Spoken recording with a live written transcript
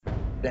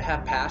To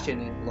have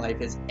passion in life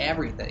is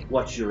everything.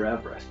 What's your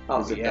Everest? Oh,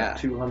 Is it yeah.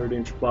 that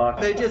 200-inch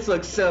box? They just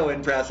look so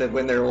impressive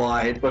when they're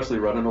wide. Especially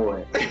running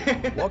away.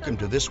 Welcome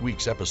to this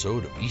week's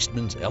episode of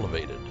Eastman's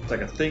Elevated. It's like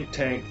a think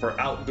tank for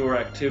outdoor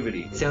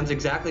activity. Sounds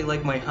exactly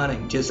like my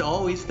hunting. Just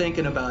always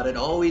thinking about it,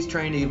 always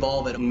trying to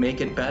evolve it and make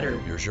it better.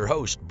 Here's your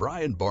host,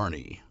 Brian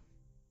Barney.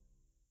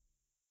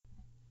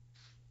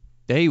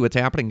 Hey, what's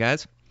happening,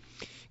 guys?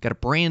 Got a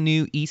brand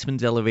new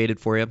Eastman's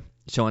Elevated for you.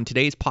 So on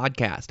today's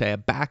podcast, I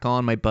have back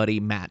on my buddy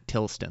Matt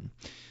Tilston.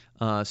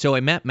 So I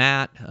met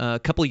Matt a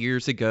couple of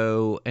years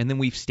ago, and then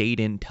we've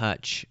stayed in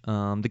touch.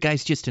 The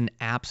guy's just an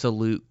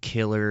absolute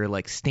killer,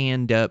 like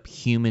stand-up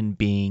human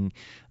being.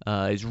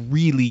 Is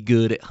really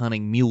good at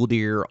hunting mule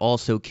deer,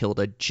 also killed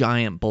a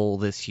giant bull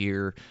this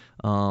year.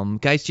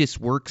 Guy's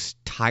just works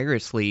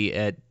tirelessly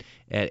at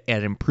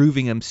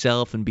improving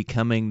himself and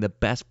becoming the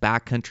best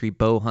backcountry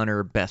bow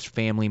hunter, best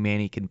family man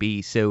he can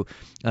be. So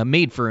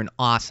made for an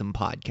awesome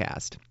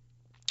podcast.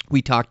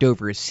 We talked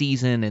over his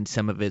season and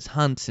some of his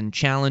hunts and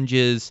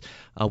challenges.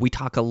 We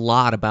talk a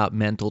lot about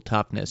mental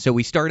toughness. So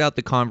we start out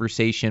the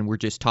conversation. We're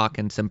just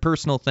talking some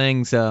personal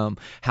things,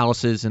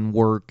 houses and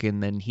work,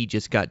 and then he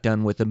just got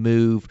done with a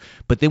move.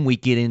 But then we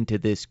get into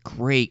this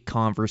great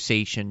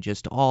conversation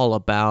just all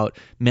about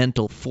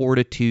mental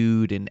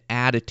fortitude and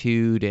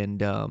attitude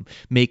and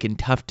making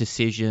tough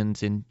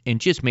decisions and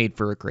just made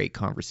for a great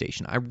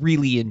conversation. I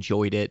really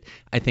enjoyed it.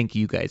 I think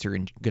you guys are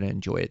going to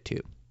enjoy it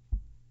too.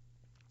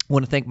 I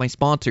want to thank my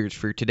sponsors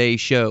for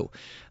today's show.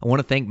 I want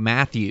to thank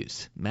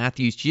Mathews.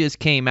 Mathews just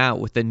came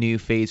out with the new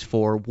Phase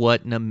 4.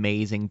 What an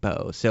amazing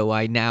bow. So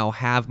I now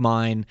have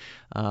mine,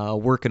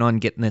 working on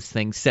getting this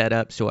thing set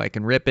up so I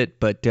can rip it,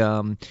 but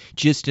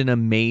just an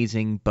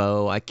amazing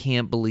bow. I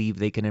can't believe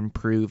they can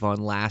improve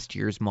on last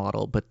year's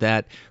model, but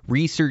that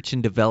research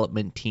and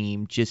development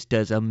team just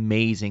does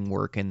amazing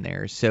work in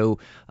there. So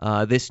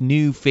this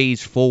new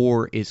Phase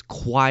 4 is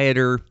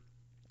quieter,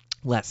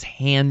 less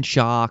hand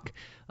shock.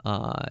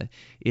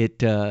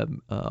 It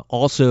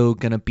also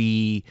going to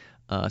be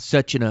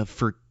such a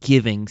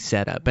forgiving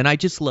setup. And I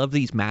just love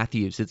these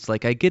Mathews. It's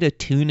like I get a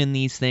tune in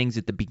these things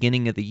at the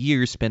beginning of the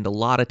year, spend a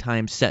lot of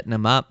time setting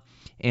them up,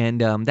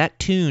 and that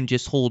tune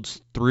just holds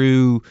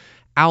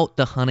throughout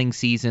the hunting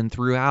season,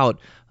 throughout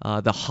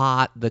the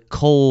hot, the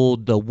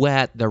cold, the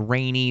wet, the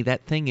rainy.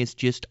 That thing is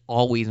just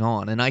always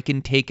on. And I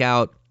can take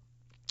out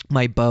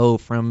my bow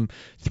from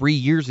 3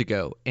 years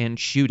ago and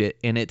shoot it,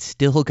 and it's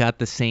still got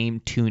the same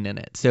tune in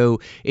it. So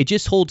it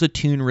just holds a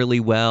tune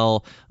really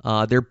well.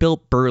 They're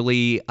built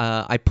burly.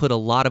 I put a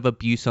lot of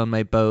abuse on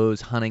my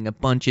bows, hunting a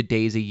bunch of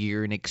days a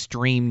year in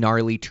extreme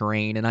gnarly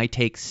terrain, and I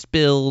take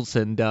spills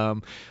and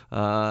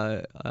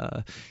I've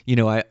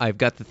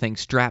got the thing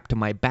strapped to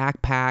my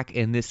backpack,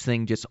 and this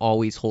thing just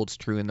always holds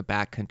true in the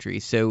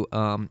backcountry. So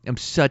I'm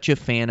such a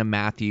fan of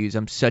Mathews.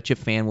 I'm such a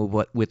fan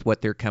with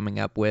what they're coming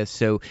up with.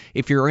 So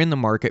if you're in the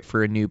market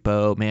for a new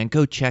bow, man,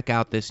 go check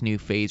out this new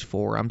Phase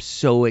 4. I'm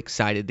so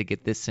excited to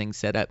get this thing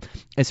set up,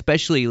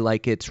 especially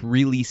like it's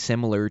really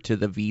similar to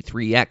the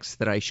V3X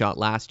that I shot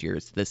last year.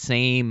 It's the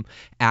same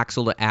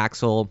axle to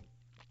axle,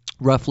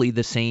 roughly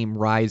the same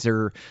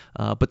riser,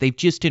 but they've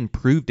just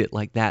improved it.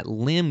 Like that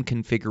limb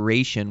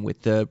configuration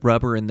with the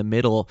rubber in the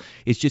middle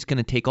is just going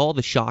to take all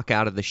the shock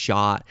out of the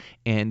shot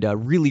and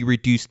really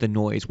reduce the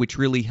noise, which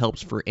really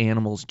helps for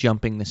animals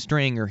jumping the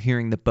string or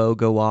hearing the bow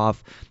go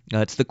off.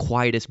 It's the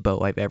quietest bow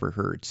I've ever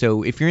heard.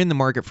 So if you're in the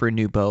market for a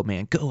new bow,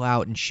 man, go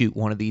out and shoot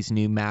one of these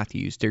new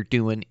Mathews. They're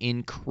doing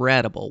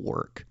incredible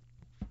work.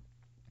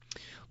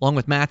 Along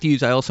with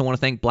Mathews, I also want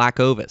to thank Black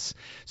Ovis.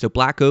 So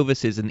Black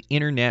Ovis is an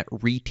internet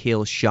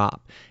retail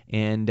shop,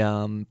 and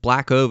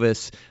Black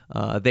Ovis,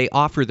 they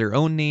offer their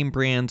own name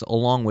brands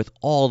along with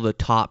all the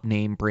top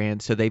name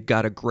brands. So they've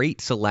got a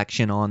great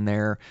selection on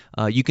there.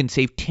 You can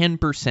save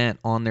 10%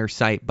 on their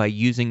site by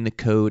using the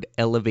code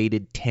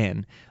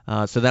ELEVATED10.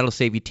 So that'll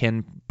save you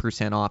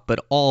 10% off.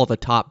 But all the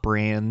top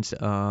brands,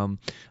 the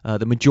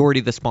majority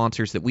of the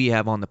sponsors that we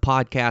have on the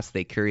podcast,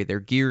 they carry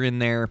their gear in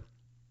there.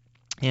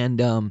 And,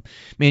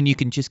 man, you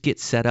can just get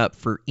set up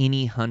for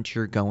any hunt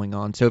you're going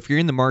on. So if you're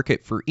in the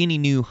market for any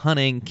new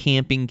hunting,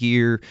 camping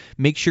gear,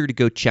 make sure to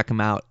go check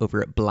them out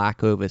over at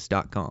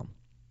blackovis.com.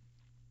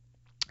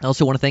 I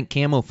also want to thank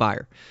Camo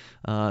Fire.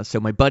 So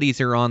my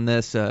buddies are on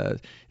this.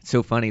 It's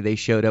so funny. They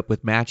showed up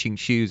with matching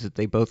shoes that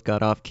they both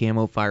got off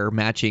Camo Fire,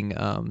 matching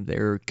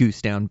their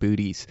Goose Down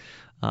booties.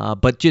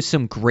 But just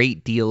some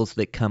great deals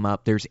that come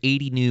up. There's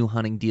 80 new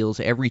hunting deals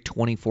every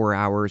 24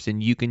 hours,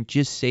 and you can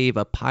just save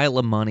a pile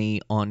of money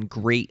on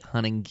great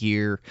hunting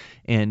gear.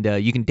 And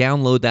you can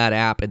download that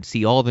app and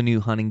see all the new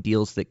hunting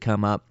deals that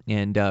come up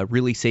and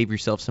really save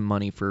yourself some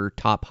money for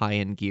top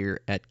high-end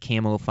gear at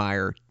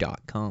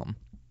camofire.com.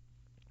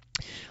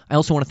 I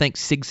also want to thank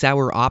Sig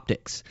Sauer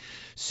Optics.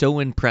 So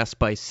impressed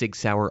by Sig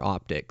Sauer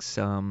Optics.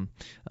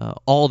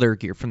 All their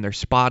gear, from their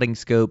spotting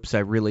scopes. I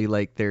really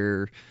like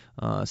their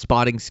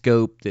spotting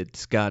scope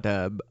that's got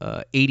a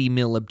 80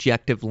 mil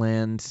objective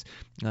lens.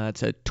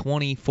 It's a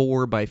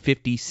 24 by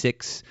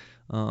 56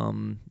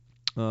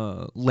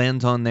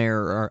 lens on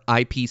there, or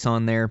eyepiece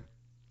on there.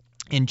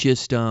 and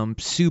just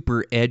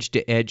super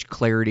edge-to-edge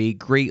clarity,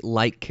 great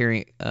light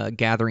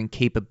gathering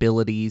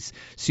capabilities.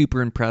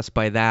 Super impressed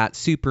by that.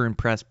 Super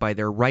impressed by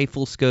their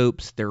rifle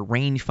scopes. Their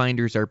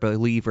rangefinders, I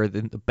believe, are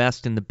the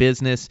best in the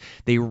business.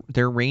 Their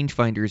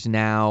rangefinders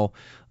now,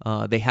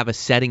 they have a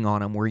setting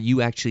on them where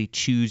you actually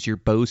choose your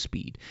bow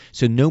speed.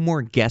 So no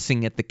more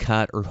guessing at the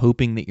cut or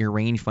hoping that your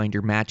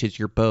rangefinder matches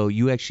your bow.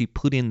 You actually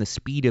put in the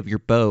speed of your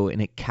bow,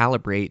 and it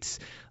calibrates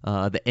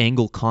the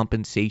angle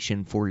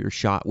compensation for your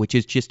shot, which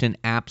is just an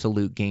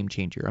absolute game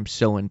changer. I'm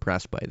so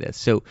impressed by this.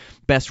 So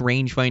best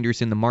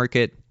rangefinders in the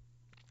market.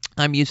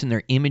 I'm using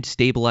their image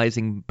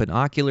stabilizing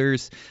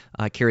binoculars.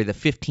 I carry the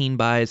 16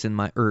 by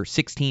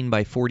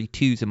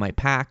 42s in my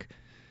pack.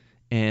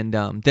 And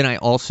then I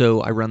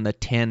run the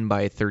 10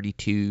 by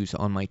 32s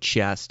on my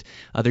chest.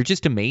 They're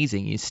just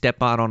amazing. You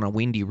step out on a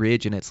windy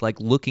ridge, and it's like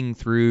looking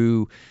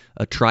through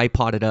a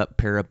tripoded up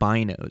pair of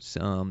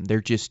binos.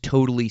 They're just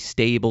totally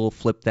stable.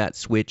 Flip that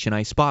switch, and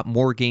I spot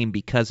more game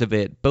because of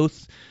it,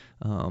 both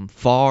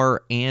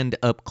far and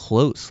up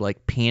close,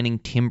 like panning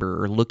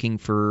timber or looking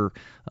for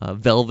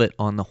velvet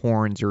on the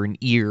horns or an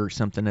ear or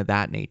something of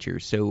that nature.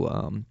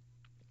 So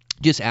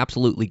just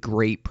absolutely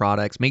great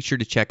products. Make sure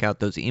to check out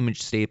those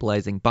image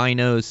stabilizing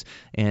binos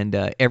and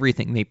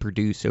everything they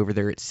produce over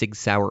there at Sig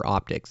Sauer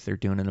Optics. They're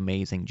doing an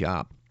amazing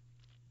job.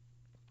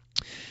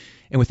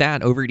 And with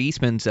that, over at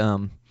Eastman's,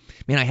 I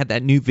had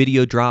that new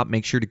video drop.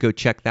 Make sure to go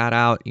check that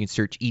out. You can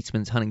search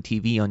Eastman's Hunting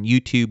TV on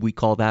YouTube. We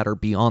call that our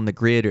Beyond the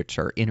Grid. It's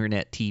our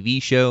internet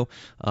TV show.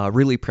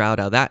 Really proud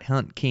how that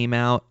hunt came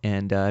out,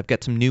 and I've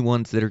got some new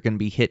ones that are going to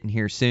be hitting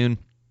here soon.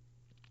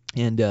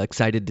 And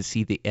excited to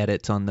see the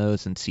edits on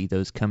those and see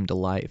those come to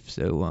life.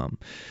 So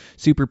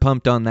super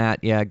pumped on that.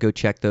 Yeah, go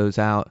check those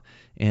out.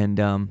 And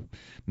we're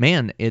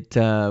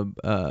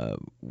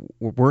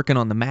working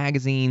on the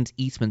magazines,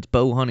 Eastman's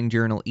Bow Hunting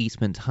Journal,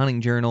 Eastman's Hunting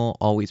Journal.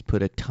 Always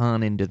put a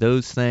ton into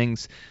those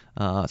things.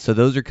 So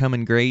those are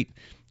coming great.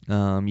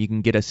 You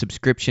can get a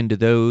subscription to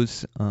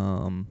those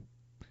and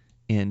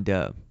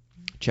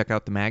check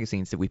out the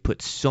magazines that we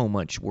put so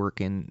much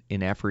work and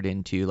effort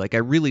into. Like, I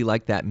really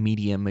like that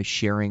medium of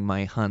sharing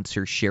my hunts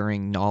or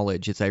sharing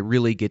knowledge, as I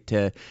really get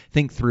to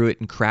think through it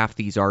and craft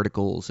these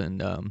articles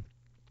and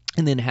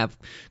then have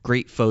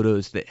great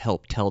photos that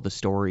help tell the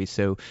story.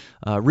 So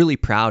really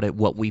proud at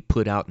what we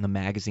put out in the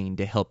magazine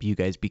to help you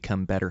guys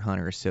become better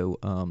hunters.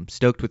 So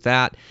stoked with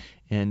that.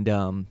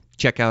 And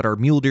check out our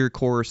mule deer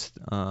course.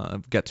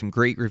 I've got some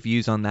great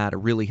reviews on that,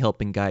 really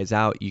helping guys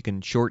out. You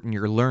can shorten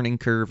your learning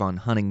curve on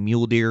hunting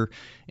mule deer.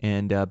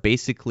 And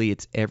basically,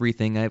 it's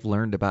everything I've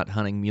learned about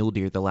hunting mule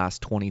deer the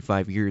last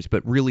 25 years,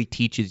 but really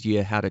teaches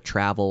you how to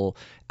travel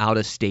out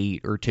of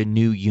state or to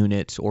new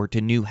units or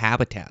to new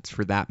habitats,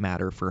 for that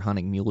matter, for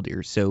hunting mule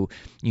deer. So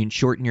you can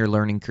shorten your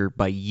learning curve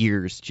by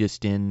years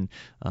just in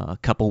a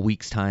couple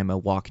weeks' time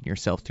of walking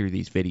yourself through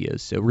these videos.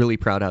 So really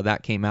proud how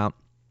that came out.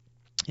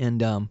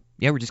 And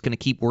we're just going to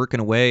keep working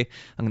away.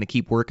 I'm going to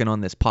keep working on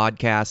this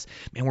podcast.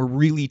 Man, we're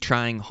really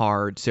trying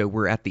hard. So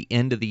we're at the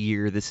end of the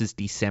year. This is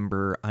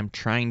December. I'm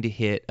trying to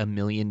hit 1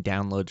 million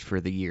downloads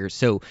for the year.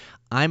 So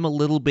I'm a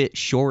little bit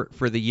short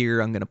for the year.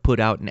 I'm going to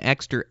put out an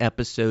extra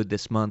episode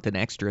this month, an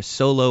extra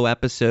solo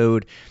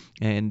episode,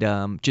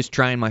 and just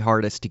trying my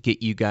hardest to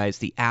get you guys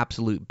the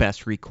absolute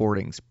best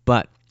recordings.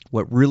 But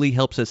what really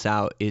helps us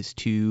out is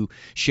to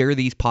share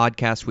these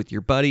podcasts with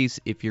your buddies.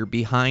 If you're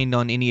behind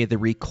on any of the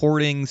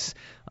recordings,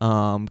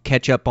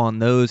 catch up on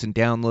those and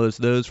download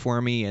those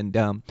for me. And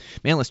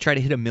let's try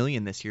to hit 1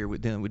 million this year.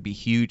 That would be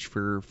huge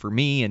for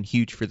me and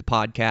huge for the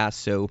podcast.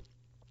 So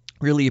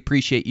really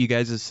appreciate your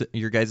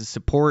guys'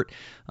 support.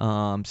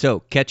 So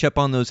catch up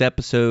on those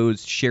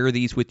episodes, share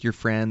these with your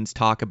friends,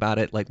 talk about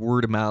it. Like,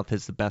 word of mouth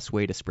is the best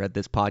way to spread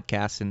this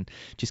podcast, and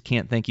just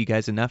can't thank you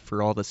guys enough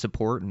for all the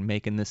support and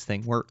making this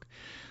thing work.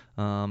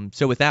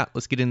 So with that,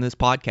 let's get into this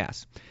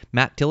podcast.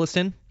 Matt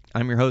Tillotson,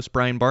 I'm your host,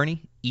 Brian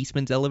Barney.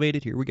 Eastman's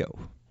Elevated, here we go.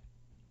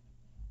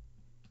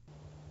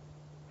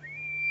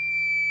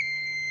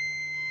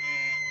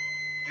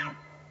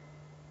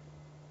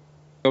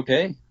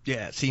 Okay.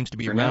 Yeah, it seems to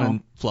be For running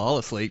now.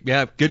 flawlessly.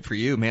 Yeah, good for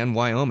you, man.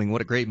 Wyoming,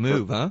 what a great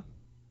move, huh?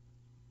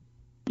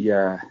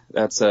 Yeah,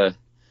 that's it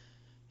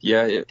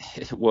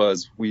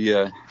was. We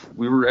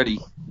were ready.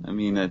 I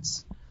mean,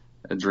 it's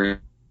a dream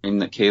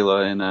that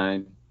Kayla and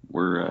I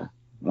were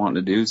wanting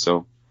to do.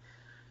 So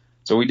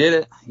we did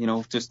it.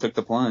 Just took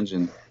the plunge,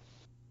 and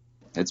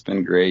it's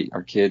been great.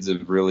 Our kids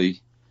have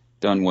really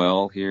done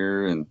well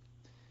here, and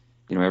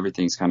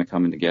everything's kind of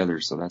coming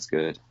together. So that's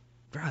good.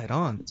 Right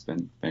on. It's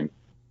been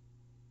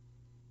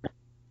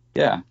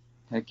yeah,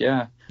 heck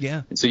yeah.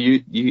 Yeah. And so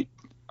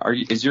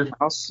is your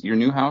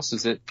new house,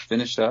 is it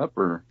finished up,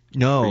 or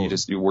No. are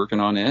you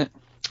working on it?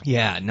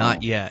 Yeah,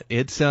 not yet.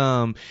 It's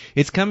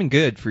coming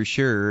good for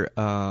sure.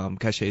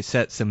 Gosh, I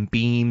set some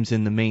beams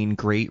in the main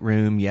great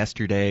room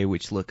yesterday,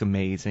 which look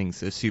amazing.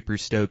 So super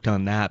stoked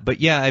on that. But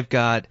yeah, I've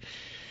got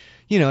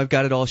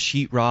it all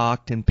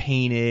sheetrocked and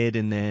painted,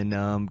 and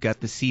then got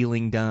the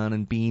ceiling done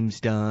and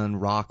beams done,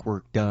 rock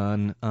work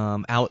done.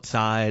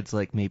 Outside's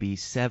like maybe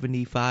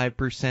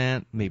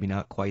 75%, maybe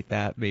not quite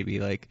that, maybe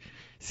like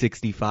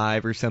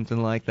 65 or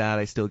something like that.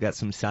 I still got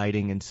some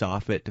siding and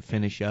soffit to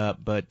finish up,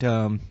 but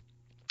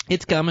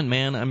it's coming,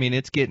 man. I mean,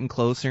 it's getting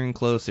closer and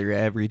closer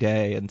every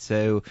day, and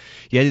so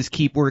yeah, just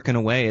keep working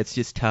away. It's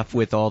just tough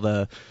with all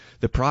the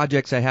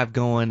projects I have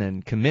going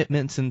and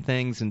commitments and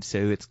things, and so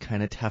it's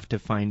kind of tough to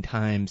find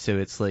time. So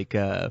it's like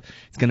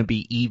it's going to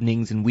be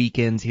evenings and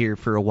weekends here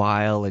for a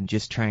while, and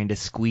just trying to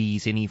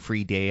squeeze any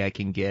free day I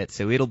can get.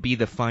 So it'll be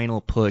the final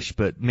push,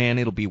 but man,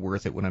 it'll be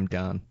worth it when I'm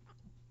done.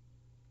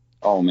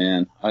 Oh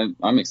man,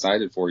 I'm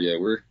excited for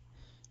you.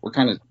 We're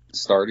kind of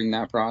starting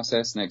that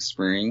process next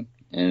spring,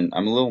 and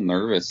I'm a little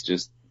nervous.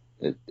 Just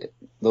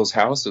those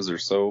houses are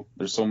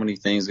there's so many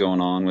things going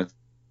on with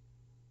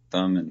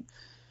them, and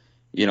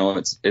you know,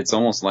 it's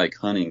almost like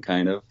hunting,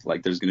 kind of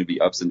like there's going to be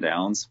ups and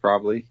downs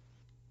probably,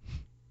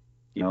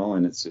 you know,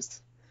 and it's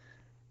just,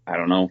 I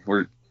don't know.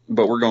 We're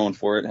going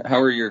for it.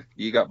 How are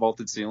you got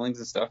vaulted ceilings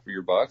and stuff for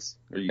your bucks,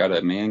 or you got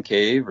a man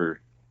cave, or?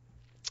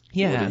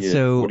 Yeah,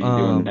 what are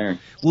you doing there?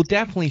 We'll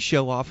definitely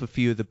show off a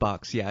few of the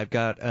bucks. Yeah, I've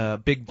got a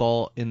big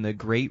vault in the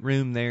great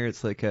room there.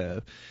 It's like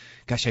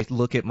gosh, I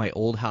look at my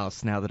old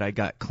house now that I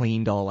got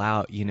cleaned all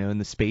out, you know, and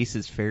the space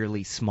is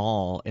fairly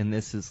small, and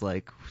this is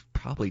like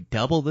probably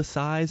double the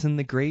size in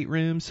the great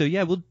room. So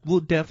yeah,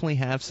 we'll definitely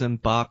have some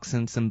bucks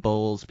and some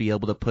bulls, be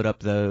able to put up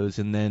those,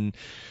 and then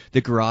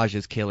the garage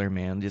is killer,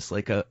 man. Just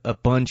like a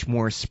bunch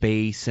more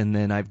space, and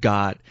then I've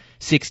got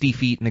 60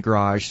 feet in the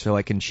garage so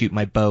I can shoot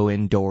my bow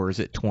indoors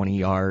at 20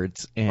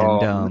 yards,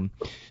 and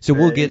so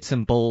we'll get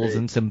some bulls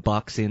and some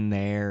bucks in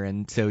there,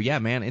 and so yeah,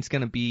 man, it's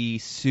gonna be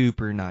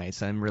super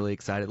nice. I'm really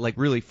excited, like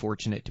really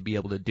fortunate to be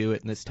able to do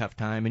it in this tough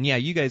time. And yeah,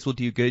 you guys will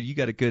do good. You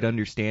got a good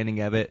understanding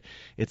of it.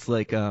 It's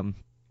like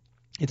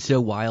it's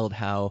so wild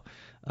how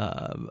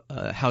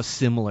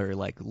similar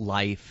like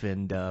life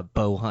and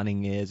bow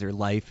hunting is, or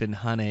life and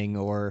hunting,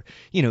 or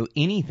you know,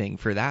 anything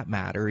for that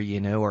matter, you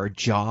know, or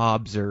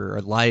jobs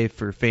or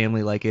life or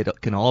family, like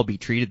it can all be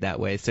treated that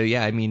way. So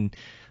yeah, I mean,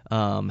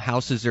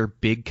 houses are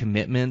big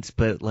commitments,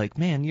 but like,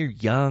 man, you're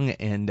young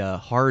and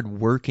hard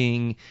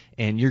working,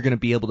 and you're going to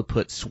be able to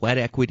put sweat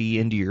equity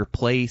into your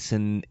place,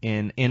 and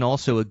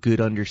also a good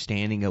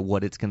understanding of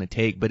what it's going to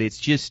take. But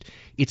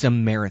it's a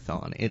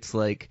marathon. It's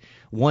like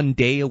one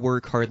day of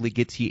work hardly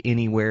gets you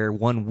anywhere.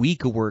 1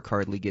 week of work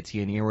hardly gets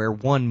you anywhere.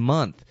 1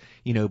 month,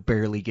 you know,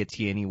 barely gets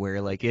you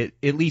anywhere. Like at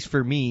least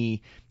for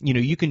me, you know,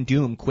 you can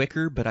do them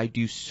quicker, but I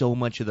do so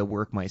much of the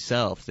work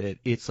myself that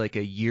it's like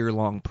a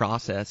year-long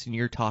process, and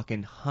you're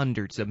talking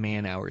hundreds of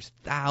man hours,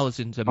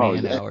 thousands of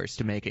man hours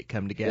to make it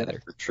come together. Yeah,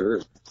 for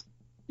sure.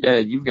 Yeah,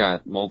 you've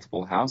got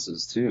multiple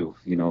houses too,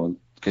 you know,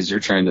 because you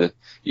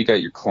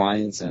got your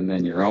clients and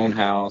then your own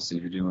house,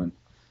 and you're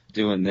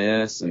doing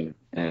this and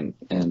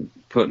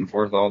putting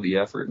forth all the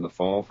effort in the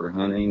fall for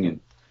hunting. And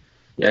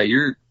yeah,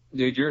 you're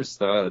a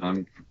stud.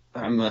 I'm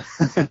I'm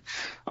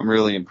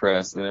really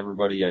impressed. And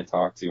everybody I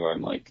talk to,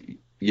 I'm like,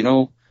 you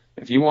know,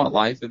 if you want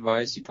life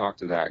advice, you talk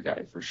to that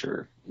guy for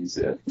sure. He's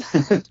it.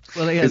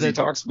 Well, yeah, he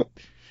talks about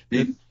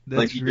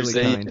like you were really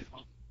saying,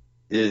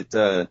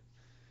 it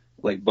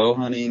like bow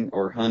hunting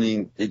or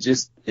hunting,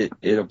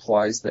 it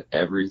applies to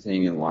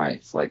everything in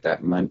life, like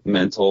that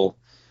mental,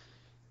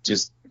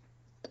 just,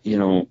 you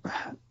know,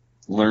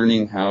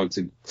 learning how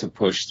to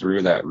push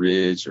through that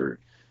ridge or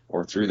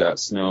through that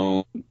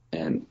snow,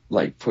 and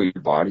like put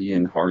your body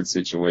in hard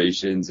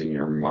situations and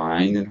your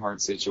mind in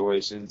hard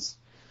situations.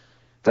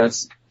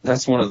 That's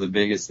one of the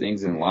biggest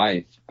things in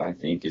life, I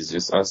think, is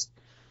just us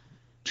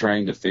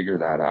trying to figure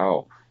that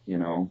out, you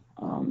know.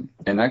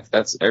 And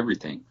that's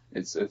everything.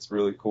 It's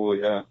really cool,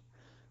 yeah.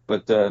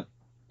 But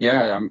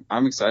yeah,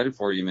 I'm excited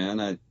for you,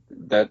 man.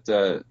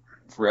 That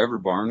Forever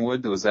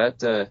Barnwood, was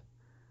that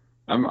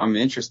I'm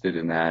interested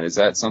in that. Is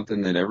that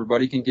something that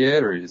everybody can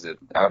get, or is it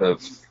out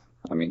of,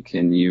 I mean,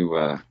 can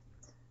you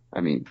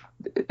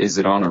is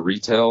it on a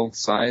retail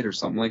site or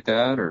something like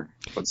that, or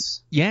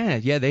what's? Yeah,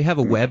 they have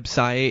a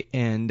website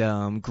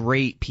and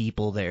great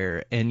people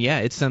there, and yeah,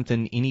 it's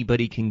something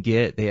anybody can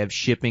get. They have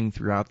shipping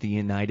throughout the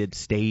United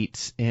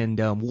States, and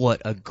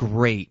what a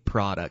great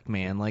product,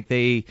 man! Like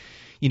they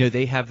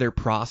have their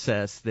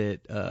process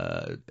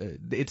that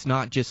it's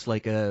not just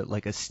like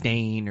a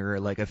stain or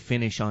like a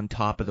finish on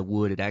top of the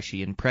wood. It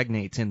actually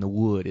impregnates in the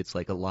wood. It's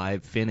like a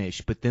live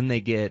finish, but then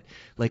they get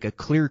like a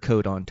clear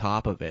coat on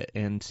top of it,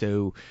 and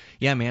so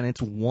yeah, man,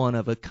 it's one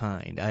of a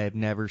kind. I have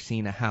never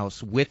seen a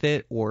house with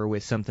it or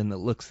with something that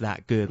looks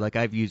that good. Like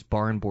I've used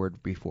barn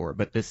board before,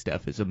 but this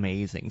stuff is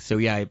amazing. So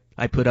yeah,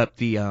 I put up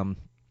the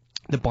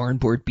barn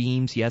board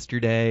beams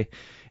yesterday,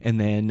 and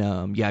then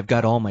I've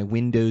got all my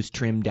windows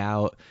trimmed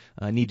out.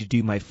 I need to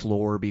do my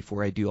floor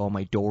before I do all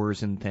my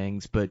doors and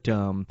things, but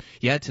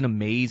yeah, it's an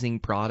amazing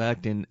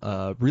product and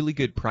a really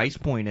good price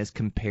point as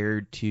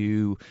compared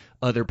to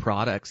other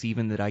products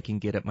even that I can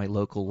get at my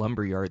local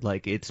lumberyard.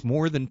 Like, it's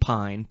more than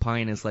pine.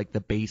 Pine is like the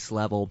base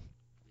level.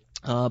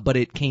 But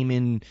it came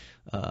in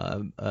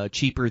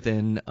cheaper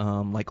than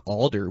like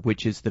alder,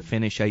 which is the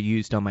finish I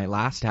used on my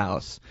last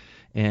house,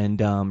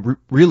 and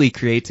really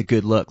creates a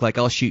good look. Like,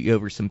 I'll shoot you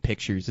over some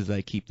pictures as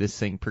I keep this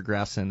thing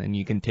progressing, and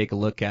you can take a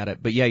look at it.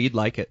 But yeah, you'd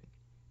like it.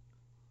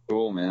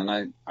 cool,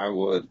 man. I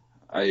would.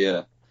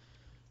 I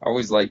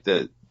always like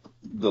the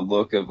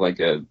look of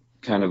like a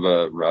kind of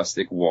a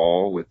rustic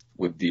wall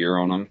with deer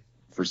on them.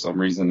 For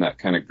some reason, that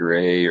kind of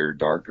gray or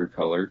darker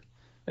color,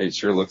 it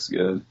sure looks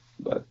good.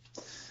 But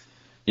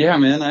yeah,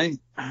 man,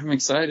 I'm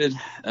excited.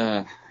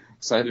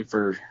 Excited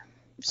for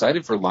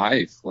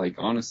life. Like,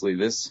 honestly,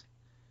 this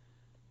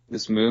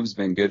move's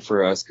been good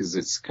for us because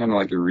it's kind of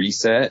like a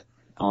reset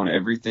on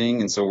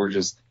everything. And so we're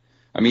just,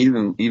 I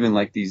mean, even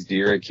like these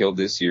deer I killed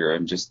this year,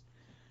 I'm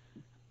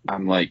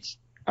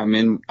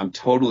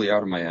totally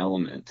out of my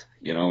element,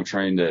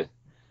 trying to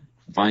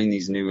find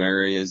these new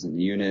areas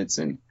and units.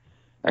 And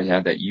I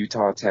had that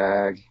Utah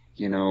tag,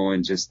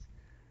 and just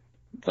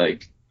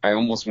like, I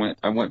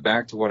went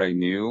back to what I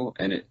knew,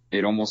 and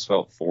it almost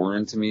felt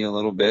foreign to me a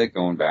little bit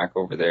going back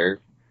over there.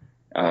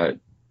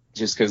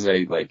 Just cause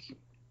I don't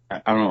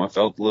know, I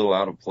felt a little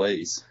out of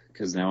place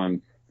cause now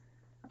I'm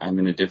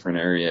in a different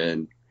area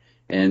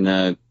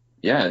and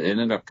yeah, it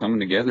ended up coming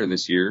together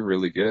this year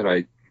really good.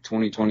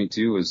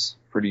 2022 was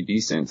pretty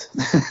decent.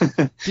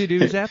 Dude,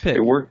 it was epic. It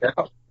worked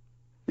out.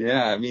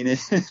 Yeah. I mean,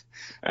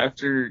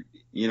 after,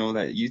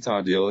 that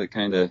Utah deal,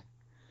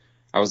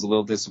 I was a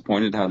little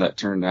disappointed how that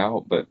turned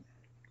out, but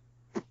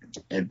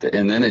and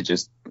then it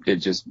just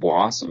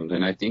blossomed.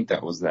 And I think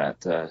that was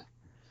that,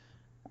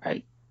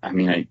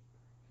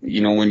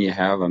 when you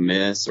have a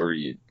miss or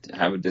you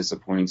have a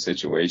disappointing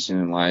situation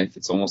in life,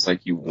 it's almost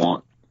like you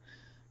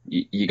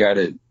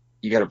gotta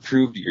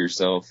prove to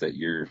yourself that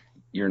you're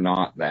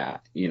not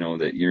that,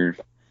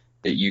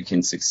 that you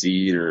can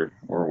succeed or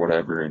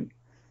whatever. And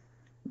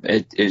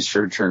it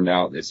sure turned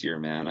out this year,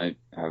 man. I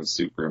was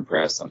super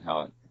impressed on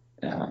how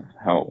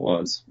it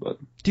was. But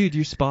dude,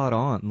 you're spot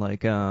on.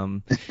 Like,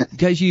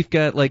 guys, you've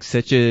got like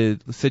such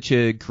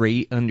a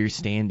great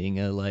understanding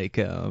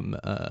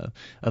of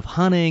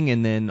hunting,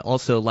 and then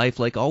also life,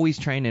 like always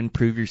trying to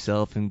improve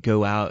yourself and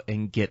go out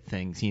and get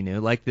things,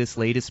 like this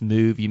latest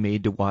move you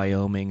made to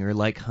Wyoming, or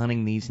like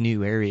hunting these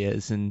new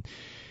areas. And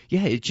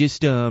yeah, it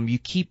just, you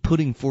keep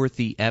putting forth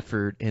the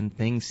effort and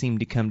things seem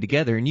to come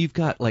together, and you've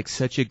got like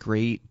such a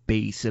great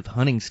base of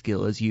hunting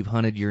skill as you've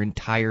hunted your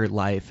entire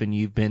life, and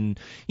you've been,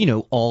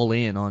 all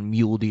in on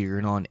mule deer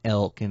and on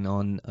elk and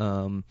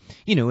on,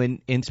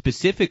 and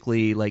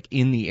specifically like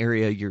in the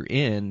area you're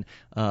in,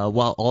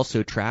 while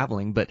also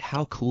traveling. But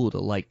how cool to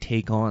like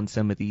take on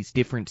some of these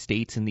different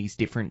states and these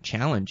different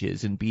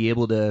challenges and be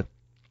able to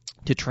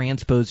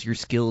transpose your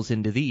skills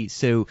into these.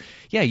 So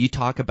yeah, you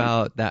talk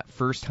about that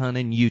first hunt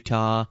in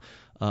Utah.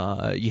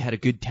 You had a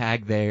good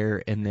tag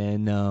there, and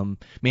then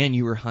man,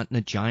 you were hunting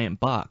a giant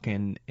buck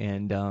and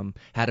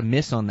had a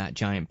miss on that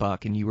giant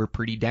buck, and you were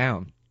pretty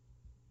down.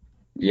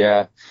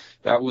 Yeah,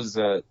 that was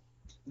a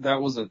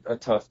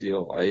tough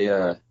deal.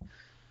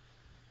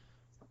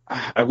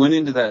 I went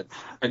into that.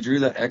 I drew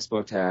that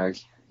expo tag,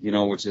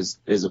 which is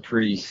a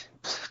pretty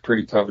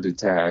coveted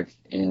tag,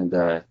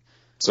 and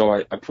so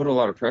I put a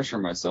lot of pressure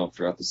on myself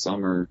throughout the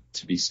summer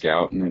to be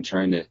scouting and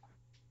trying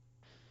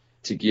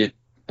to get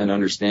an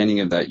understanding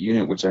of that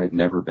unit, which I had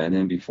never been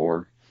in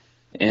before.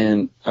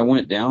 And I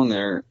went down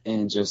there,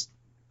 and just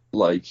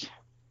like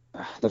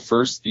the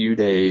first few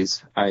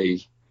days,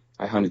 I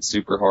hunted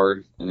super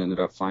hard and ended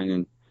up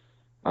finding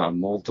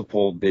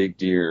multiple big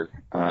deer.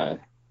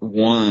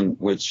 One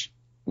was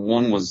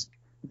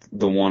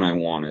the one I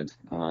wanted.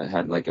 It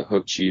had like a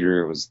hook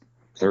cheater. It was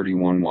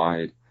 31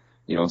 wide,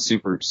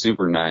 super,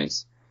 super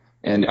nice.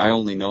 And I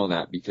only know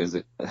that because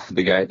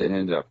the guy that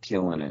ended up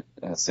killing it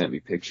sent me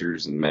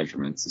pictures and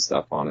measurements and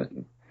stuff on it.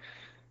 And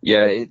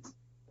yeah,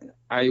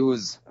 I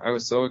was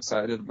so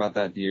excited about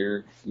that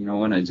deer,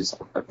 and I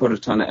put a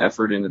ton of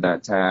effort into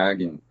that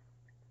tag. And,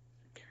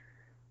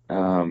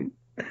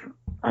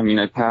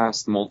 I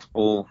passed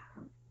multiple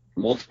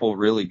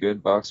really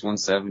good bucks,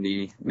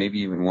 170,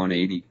 maybe even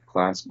 180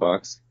 class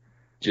bucks,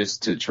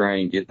 just to try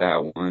and get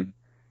that one.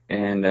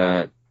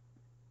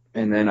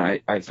 And then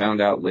I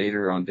found out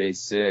later on day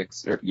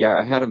 6,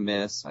 I had a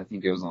miss. I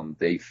think it was on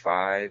day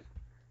 5.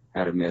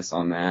 Had a miss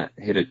on that,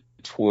 hit a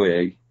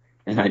twig,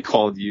 and I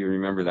called you.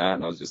 Remember that?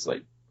 And I was just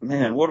like,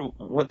 man,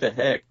 what the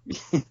heck?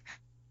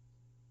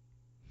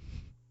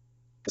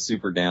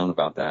 Super down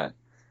about that.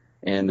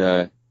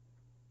 And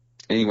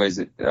anyways,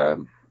 it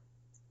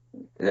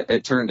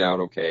turned out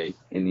okay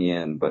in the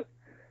end, but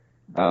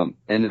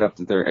ended up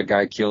that a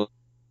guy killed.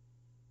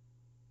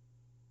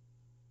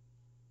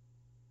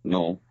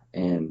 No.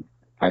 And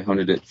I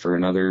hunted it for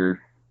another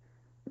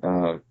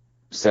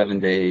 7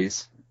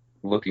 days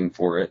looking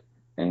for it,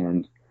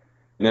 and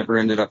never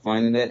ended up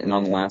finding it. And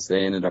on the last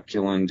day, I ended up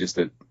killing just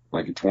a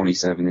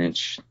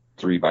 27-inch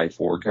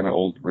 3x4 kind of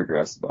old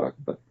regress buck.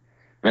 But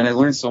man, I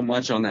learned so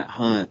much on that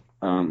hunt.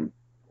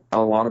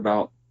 A lot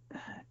about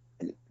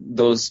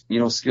those,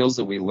 skills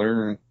that we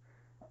learn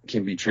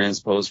can be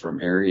transposed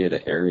from area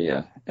to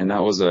area. And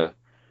that was a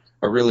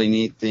really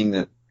neat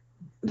thing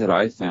that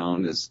I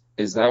found is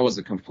that was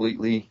a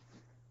completely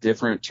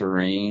different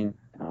terrain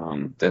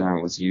than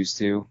I was used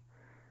to,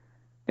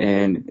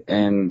 and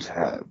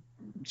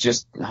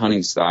just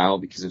hunting style,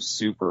 because it was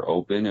super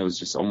open. It was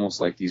just almost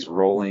like these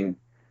rolling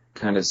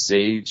kind of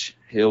sage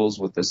hills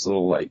with this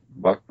little like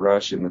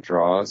buckbrush in the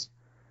draws.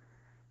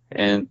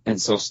 And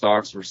so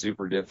stalks were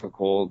super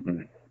difficult,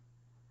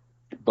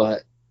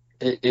 but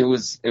it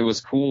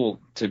was cool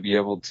to be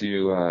able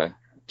to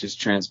just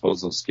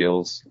transpose those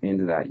skills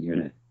into that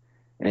unit.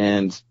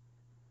 And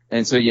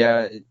so,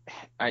 yeah,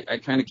 I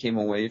kind of came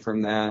away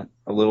from that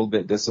a little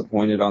bit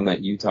disappointed on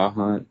that Utah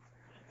hunt,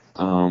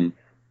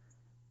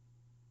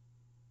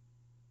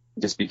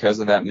 just because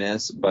of that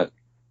miss. But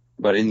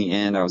in the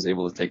end, I was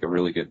able to take a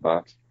really good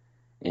buck,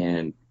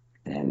 and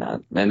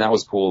that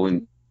was cool.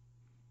 And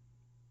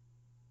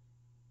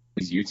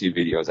these YouTube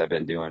videos I've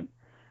been doing,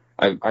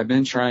 I've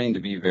been trying to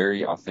be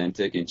very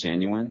authentic and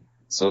genuine,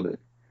 so that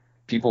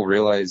people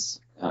realize,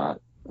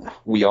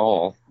 we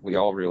all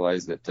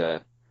realize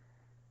that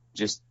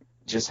just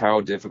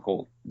how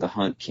difficult the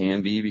hunt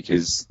can be,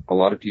 because a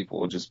lot of people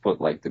will just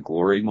put like the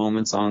glory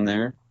moments on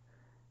there,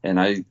 and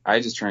I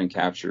just try and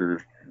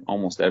capture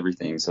almost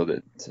everything so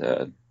that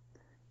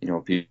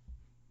people,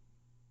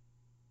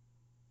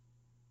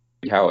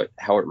 how it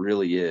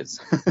really is.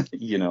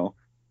 Yeah.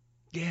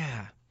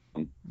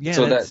 Yeah,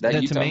 so that's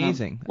Utah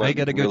amazing. hunt I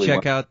got to go really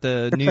check out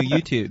the new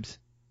YouTubes.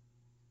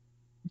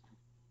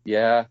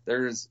 Yeah,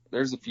 there's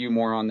a few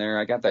more on there.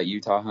 I got that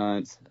Utah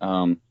hunt,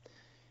 and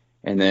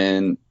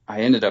then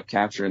I ended up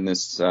capturing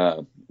this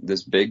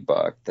big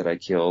buck that I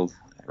killed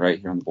right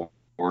here on the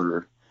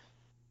border.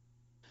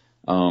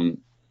 And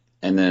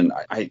then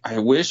I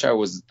wish I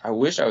was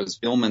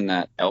filming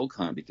that elk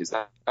hunt, because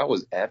that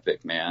was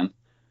epic, man.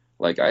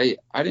 Like I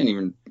didn't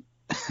even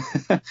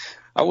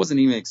I wasn't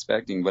even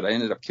expecting, but I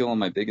ended up killing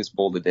my biggest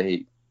bull to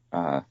date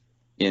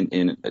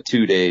in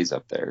 2 days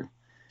up there.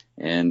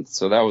 And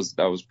so that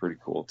was pretty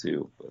cool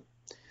too. But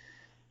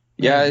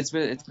yeah, it's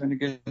been a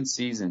good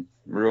season,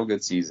 real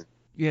good season.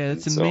 Yeah,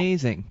 it's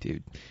amazing,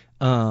 dude.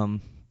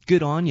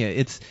 Good on you.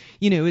 It's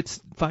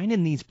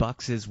finding these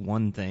bucks is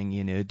one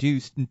thing,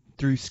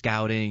 through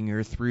scouting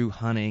or through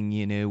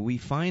hunting, we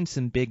find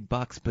some big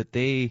bucks, but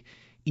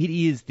it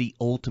is the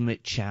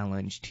ultimate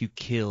challenge to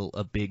kill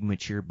a big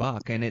mature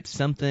buck, and it's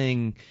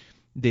something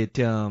that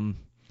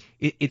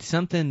it's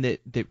something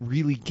that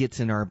really gets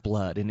in our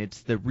blood, and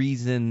it's the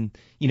reason,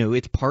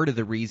 it's part of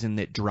the reason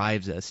that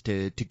drives us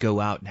to go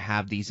out and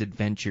have these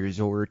adventures,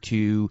 or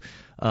to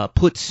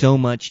put so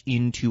much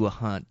into a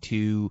hunt,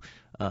 to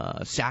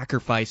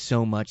sacrifice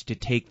so much, to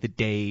take the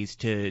days,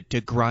 to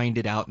grind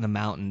it out in the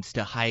mountains,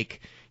 to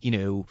hike,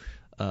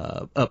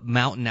 up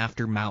mountain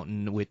after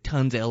mountain with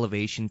tons of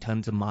elevation,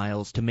 tons of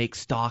miles, to make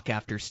stock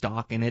after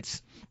stock. And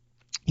it's,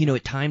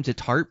 at times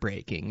it's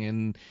heartbreaking,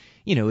 and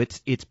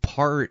it's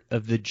part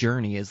of the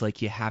journey, is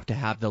like you have to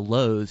have the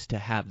lows to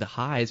have the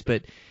highs.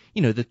 But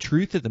the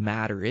truth of the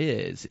matter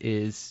is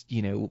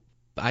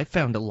I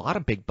found a lot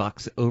of big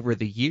bucks over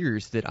the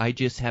years that I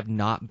just have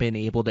not been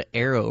able to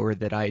arrow, or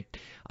that I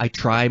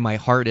try my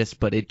hardest,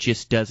 but it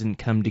just doesn't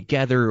come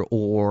together,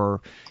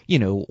 or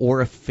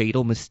a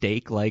fatal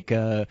mistake, like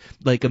a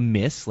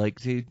miss, like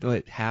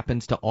what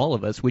happens to all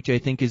of us, which I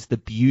think is the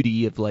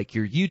beauty of like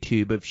your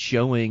YouTube, of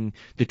showing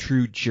the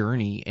true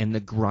journey and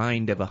the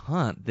grind of a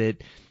hunt,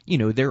 that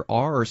there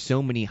are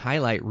so many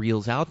highlight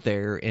reels out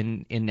there,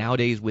 and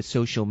nowadays with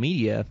social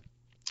media,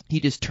 you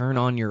just turn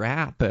on your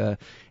app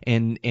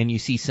and you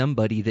see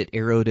somebody that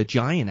arrowed a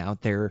giant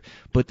out there.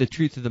 But the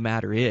truth of the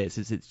matter is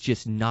it's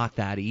just not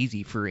that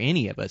easy for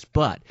any of us.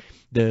 But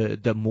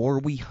the more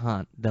we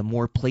hunt, the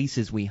more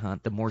places we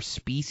hunt, the more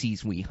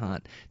species we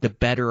hunt, the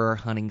better our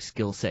hunting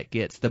skill set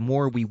gets. The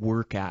more we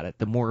work at it,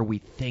 the more we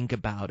think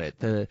about it,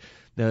 the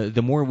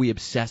more we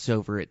obsess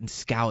over it and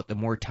scout, the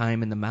more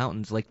time in the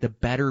mountains, like the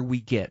better we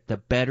get, the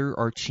better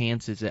our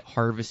chances at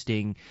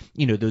harvesting,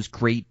 those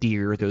great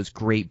deer, those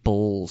great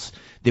bulls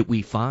that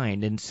we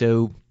find. And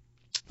so,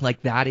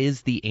 like, that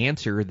is the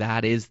answer.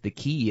 That is the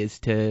key, is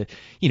to,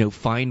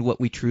 find what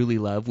we truly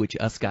love, which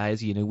us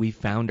guys, we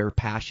found our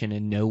passion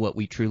and know what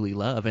we truly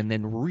love, and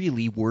then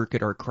really work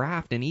at our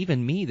craft. And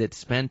even me, that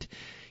spent,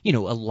 a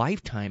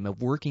lifetime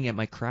of working at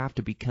my craft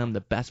to become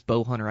the best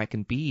bow hunter I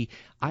can be,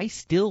 I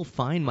still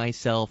find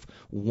myself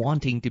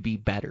wanting to be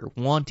better,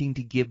 wanting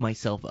to give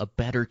myself a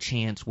better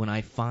chance when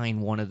I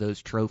find one of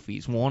those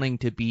trophies, wanting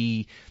to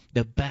be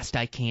the best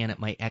I can at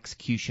my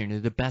execution, or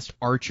the best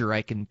archer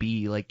I can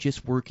be, like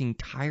just working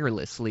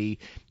tirelessly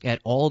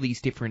at all these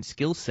different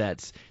skill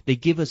sets. They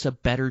give us a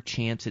better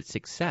chance at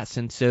success.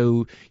 And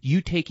so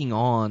you taking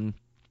on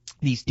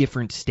these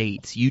different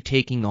states, you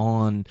taking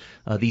on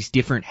these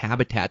different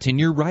habitats, and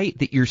you're right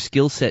that your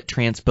skill set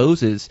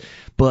transposes,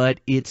 but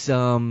it's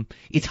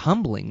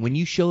humbling when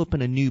you show up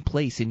in a new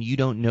place and you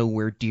don't know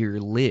where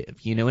deer live,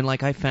 and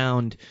like I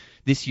found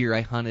this year, I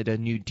hunted a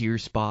new deer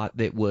spot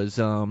that was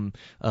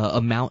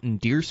a mountain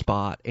deer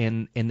spot,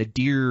 and the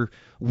deer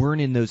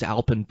weren't in those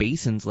alpine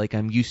basins like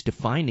I'm used to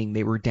finding.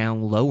 They were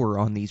down lower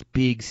on these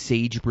big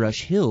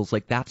sagebrush hills.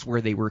 Like that's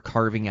where they were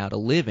carving out a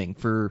living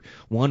for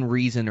one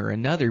reason or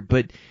another.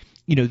 But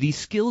these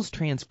skills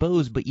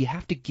transpose, but you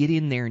have to get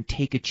in there and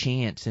take a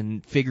chance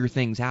and figure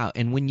things out.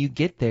 And when you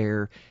get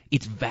there,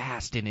 it's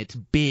vast and it's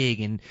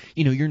big, and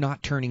you're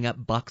not turning up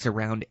bucks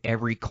around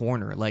every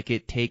corner. Like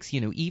it takes,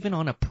 even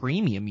on a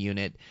premium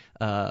unit,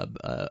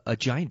 a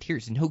giant deer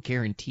is no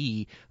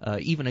guarantee.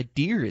 Even a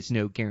deer is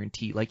no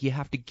guarantee. Like you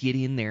have to get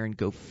in there and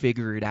go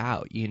figure it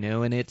out,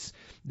 and it's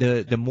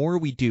the more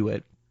we do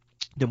it,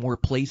 the more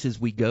places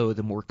we go,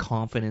 the more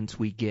confidence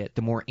we get,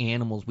 the more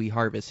animals we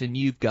harvest. And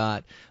you've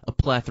got a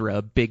plethora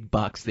of big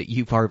bucks that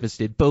you've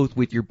harvested, both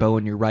with your bow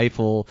and your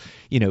rifle,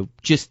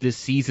 just this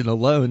season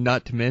alone,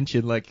 not to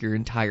mention like your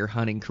entire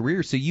hunting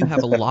career. So you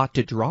have a lot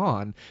to draw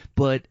on.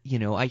 But,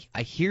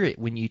 I hear it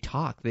when you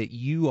talk that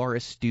you are a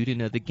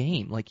student of the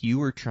game. Like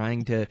you are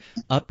trying to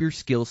up your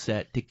skill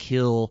set to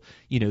kill,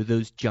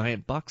 those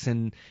giant bucks.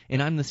 And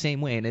I'm the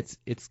same way. And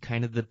it's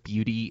kind of the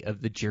beauty of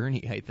the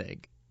journey, I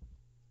think.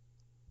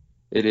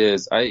 It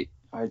is. I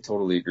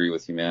totally agree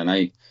with you, man.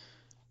 I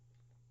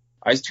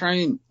try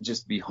and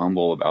just be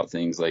humble about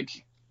things. Like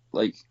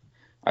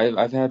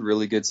I've had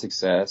really good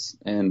success,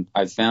 and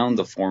I found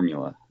the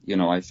formula.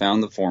 I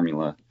found the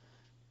formula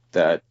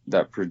that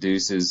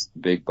produces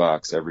big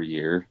bucks every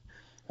year.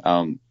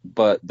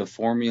 But the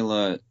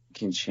formula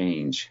can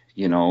change,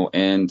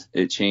 and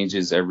it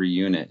changes every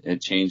unit.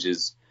 It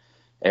changes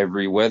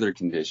every weather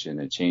condition.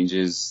 It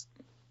changes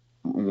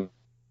when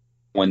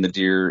the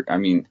deer.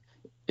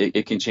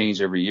 It can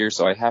change every year,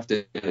 so I have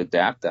to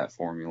adapt that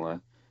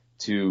formula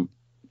to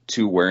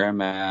where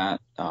I'm at,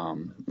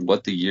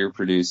 what the year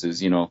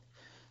produces,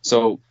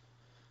 So,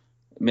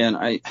 man,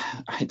 I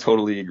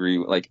totally agree.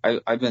 Like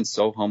I've been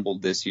so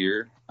humbled this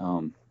year,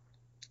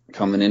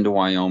 coming into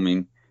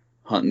Wyoming,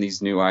 hunting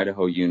these new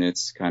Idaho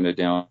units, kind of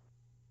down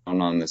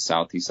on the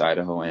southeast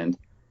Idaho end.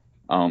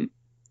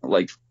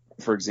 Like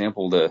for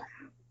example, the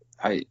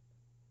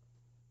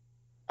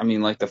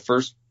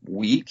first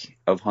week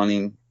of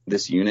hunting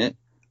this unit,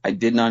 I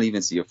did not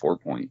even see a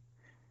 4-point.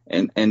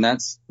 And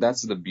that's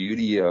the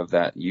beauty of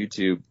that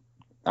YouTube.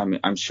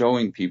 I'm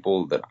showing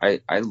people that I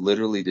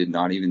literally did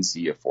not even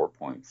see a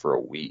 4-point for a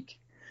week.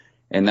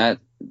 And then,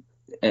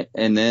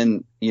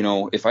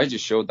 if I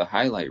just showed the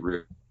highlight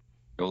reel,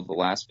 the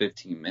last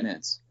 15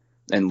 minutes,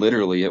 and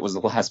literally it was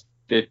the last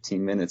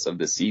 15 minutes of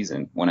the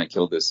season when I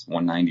killed this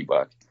 190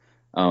 buck.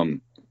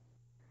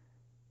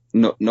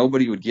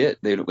 Nobody would get,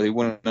 they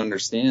wouldn't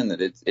understand that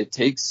it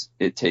takes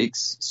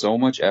so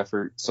much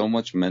effort, so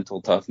much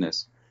mental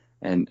toughness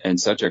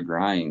and such a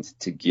grind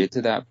to get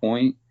to that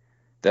point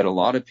that a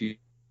lot of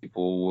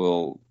people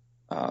will,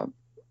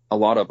 a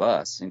lot of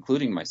us,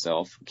 including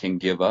myself, can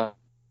give up,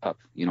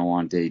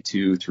 on day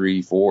 2,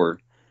 3, 4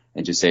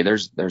 and just say,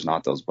 there's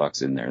not those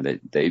bucks in there,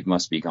 that they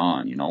must be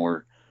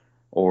gone,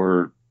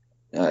 or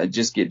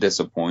just get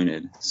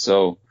disappointed.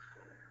 So,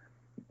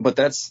 but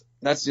that's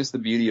just the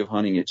beauty of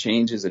hunting. It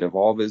changes, it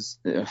evolves.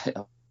 And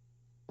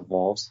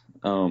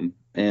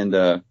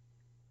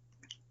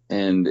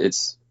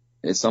it's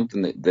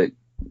something that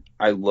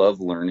I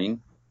love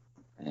learning,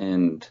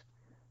 and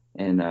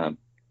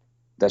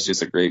that's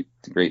just a great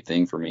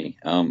thing for me.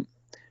 And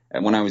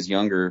when I was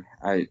younger,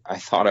 I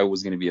thought I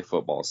was going to be a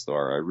football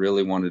star. I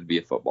really wanted to be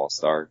a football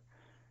star.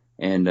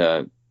 And,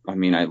 I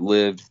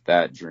lived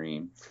that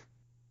dream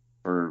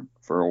for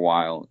a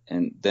while.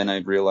 And then I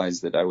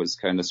realized that I was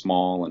kind of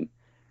small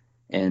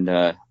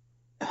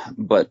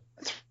but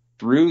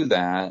through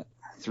that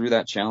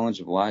challenge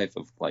of life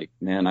of like,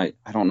 man, I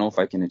don't know if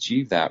I can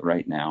achieve that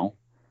right now,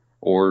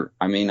 or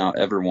I may not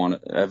ever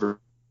want to ever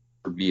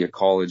be a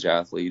college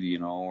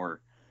athlete,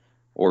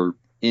 or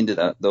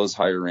into those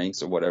higher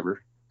ranks or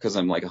whatever, because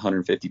I'm like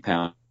 150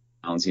 pounds,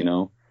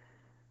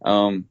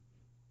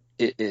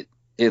 it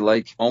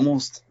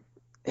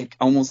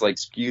almost like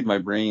skewed my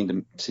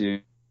brain to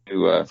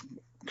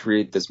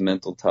create this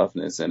mental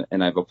toughness,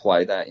 and I've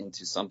applied that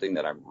into something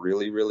that I'm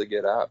really, really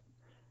good at.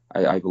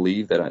 I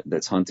believe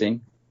that's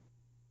hunting,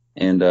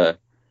 and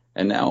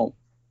now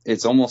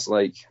it's almost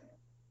like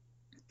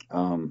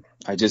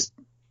it's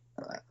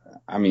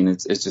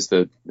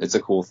a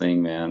cool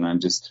thing, man.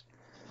 I'm just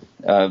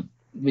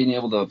being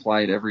able to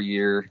apply it every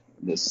year,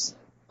 the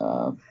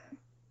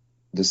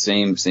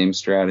same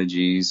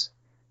strategies,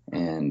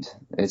 and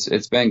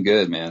it's been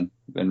good, man.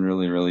 Been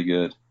really, really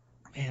good.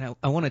 Man,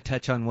 I want to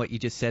touch on what you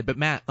just said, but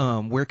Matt,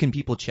 where can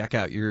people check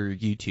out your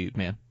YouTube,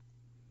 man?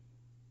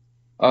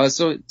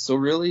 So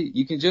really,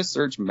 you can just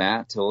search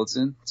Matt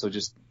Tillotson. So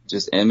just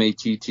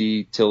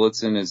M-A-T-T,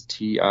 Tillotson is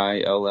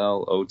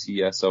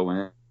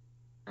Tillotson,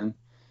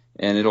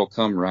 and it'll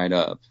come right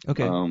up.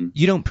 Okay.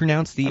 You don't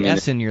pronounce the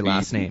S in your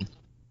last name.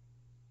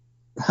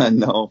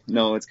 No,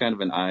 it's kind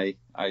of an I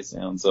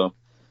sound. So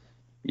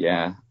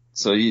yeah.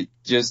 So you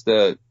just,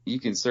 you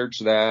can search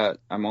that.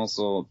 I'm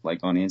also like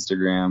on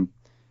Instagram,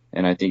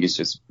 and I think it's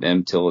just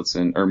M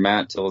Tillotson or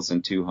Matt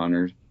Tillotson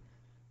 200.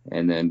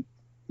 And then,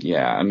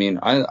 yeah,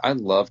 I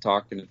love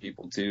talking to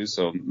people too.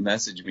 So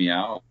message me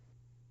out,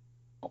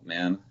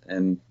 man,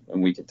 and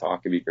we can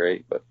talk. It'd be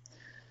great. But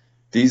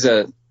these,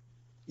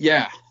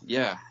 yeah.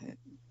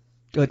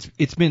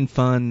 It's been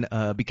fun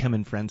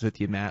becoming friends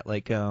with you, Matt.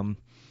 Like,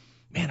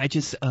 man,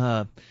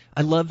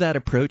 I love that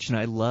approach, and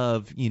I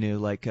love,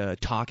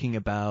 talking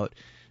about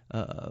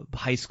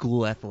high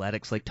school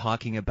athletics, like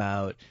talking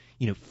about,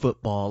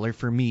 football, or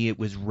for me it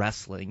was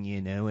wrestling,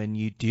 and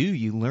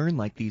you learn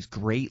like these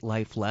great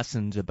life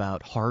lessons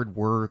about hard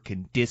work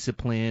and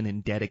discipline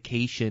and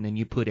dedication, and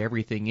you put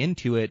everything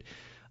into it.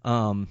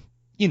 And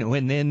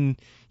then,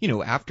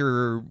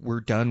 after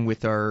we're done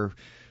with our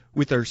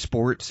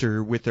sports,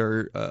 or with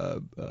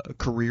our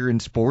career in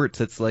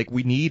sports, it's like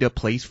we need a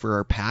place for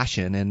our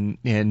passion,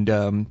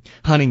 and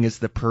hunting is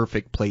the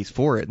perfect place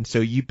for it. And so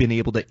you've been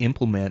able to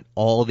implement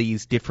all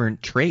these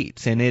different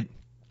traits, and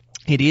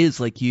it is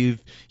like you've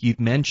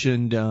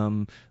mentioned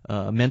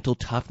mental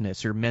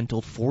toughness or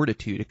mental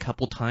fortitude a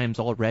couple times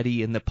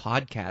already in the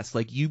podcast.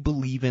 Like, you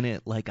believe in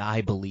it like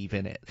I believe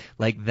in it.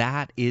 Like,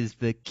 that is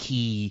the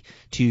key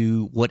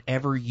to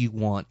whatever you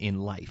want in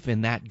life,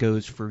 and that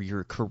goes for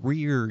your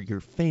career, your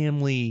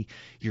family,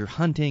 your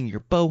hunting, your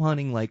bow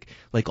hunting, like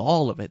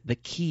all of it. The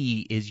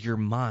key is your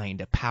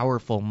mind, a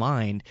powerful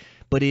mind.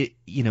 But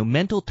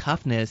mental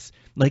toughness,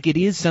 like, it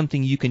is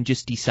something you can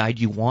just decide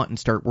you want and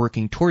start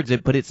working towards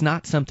it, but it's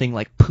not something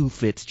like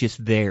poof, it's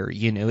just there,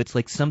 it's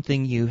like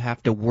something you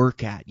have to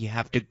work at, you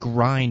have to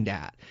grind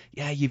at.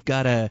 Yeah, you've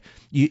got to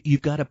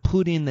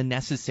put in the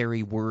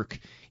necessary work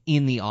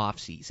in the off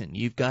season.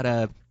 You've got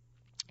to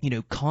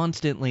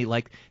constantly,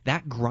 like,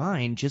 that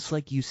grind, just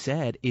like you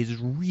said, is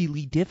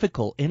really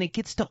difficult, and it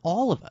gets to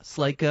all of us.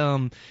 Like,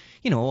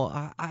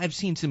 I've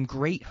seen some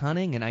great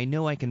hunting, and I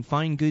know I can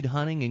find good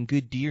hunting and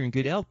good deer and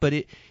good elk, but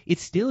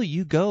it's still,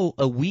 you go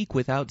a week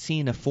without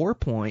seeing a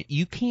 4-point,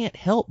 you can't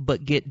help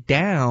but get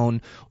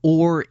down,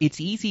 or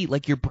it's easy,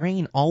 like, your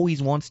brain always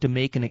wants to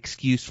make an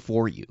excuse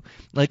for you.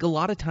 Like, a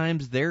lot of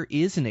times there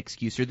is an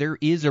excuse, or there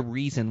is a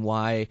reason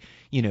why,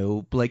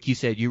 like you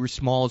said, you were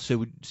small,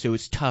 so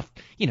it's tough,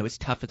 it's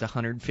tough as a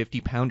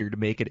 150-pounder to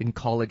make it in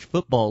college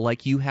football.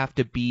 Like, you have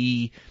to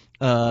be,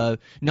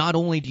 not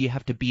only do you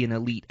have to be an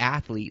elite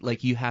athlete,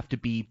 like, you have to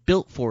be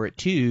built for it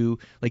too.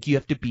 Like, you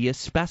have to be a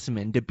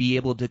specimen to be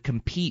able to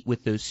compete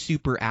with those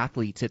super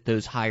athletes at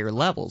those higher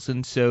levels.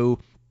 And so,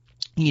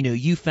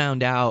 you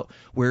found out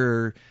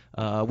where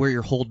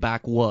your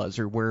holdback was,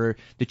 or where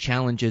the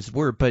challenges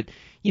were. But,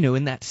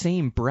 in that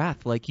same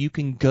breath, like, you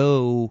can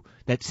go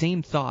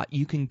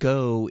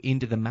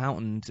into the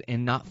mountains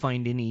and not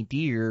find any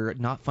deer,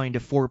 not find a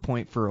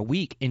 4-point for a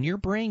week, and your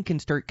brain can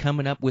start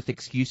coming up with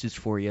excuses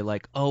for you,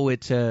 like, oh,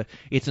 it's an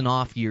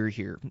off year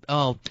here.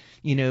 Oh,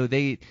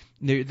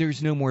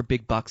 there's no more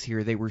big bucks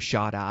here. They were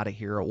shot out of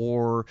here,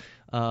 or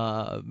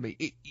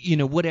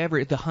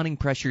whatever. The hunting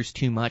pressure's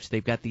too much.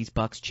 They've got these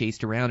bucks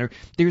chased around, or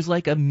there's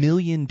like a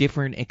million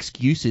different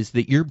excuses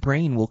that your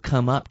brain will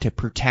come up to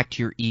protect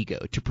your ego,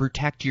 to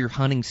protect your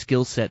hunting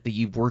skill set that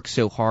you've worked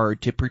so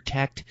hard, to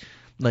protect,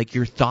 like,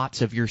 your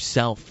thoughts of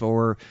yourself,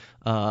 or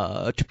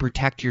to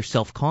protect your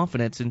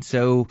self-confidence. And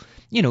so,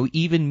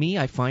 even me,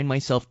 I find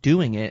myself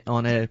doing it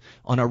on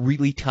a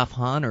really tough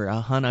hunt, or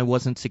a hunt I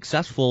wasn't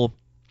successful.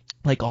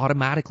 Like,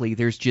 automatically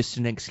there's just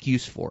an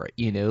excuse for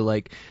it,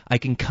 like, I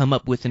can come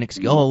up with an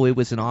excuse. Oh, it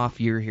was an off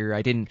year here.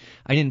 I didn't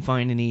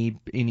find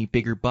any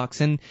bigger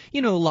bucks. And,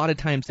 a lot of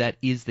times that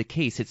is the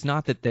case. It's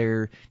not that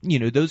they're,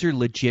 those are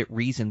legit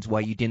reasons why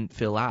you didn't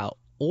fill out.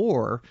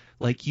 Or,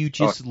 like, you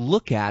just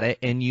look at it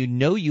and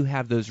you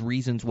have those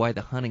reasons why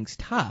the hunting's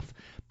tough,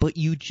 but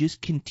you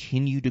just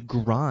continue to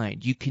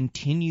grind. You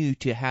continue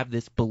to have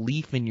this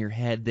belief in your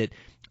head that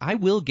I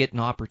will get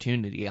an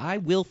opportunity. I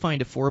will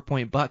find a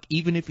 4-point buck,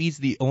 even if he's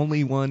the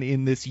only one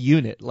in this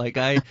unit. Like,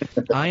 I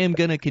am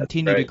going to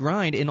continue to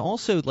grind. And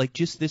also, like,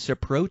 just this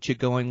approach of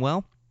going,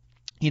 well,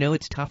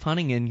 it's tough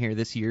hunting in here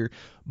this year,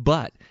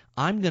 but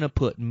I'm going to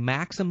put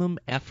maximum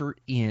effort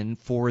in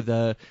for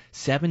the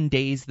 7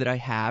 days that I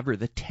have, or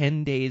the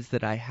 10 days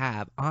that I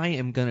have. I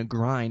am going to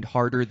grind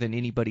harder than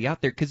anybody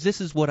out there, because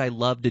this is what I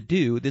love to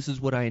do. This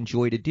is what I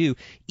enjoy to do.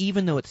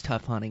 Even though it's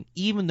tough hunting,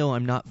 even though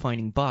I'm not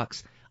finding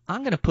bucks,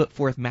 I'm going to put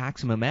forth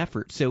maximum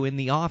effort. So in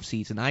the off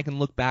season, I can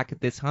look back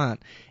at this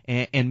hunt,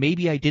 and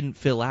maybe I didn't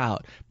fill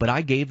out, but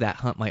I gave that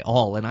hunt my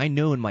all, and I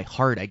know in my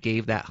heart I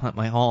gave that hunt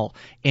my all.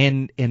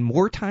 And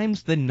more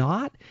times than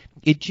not,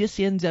 it just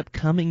ends up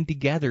coming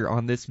together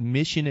on this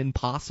mission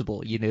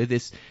impossible,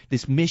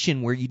 this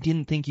mission where you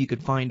didn't think you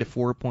could find a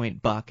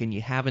 4-point buck, and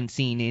you haven't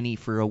seen any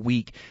for a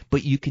week,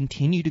 but you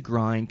continue to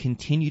grind,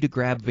 continue to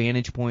grab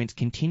vantage points,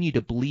 continue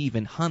to believe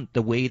and hunt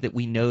the way that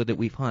we know that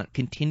we've hunt,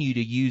 continue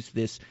to use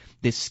this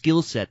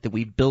skill set that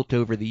we've built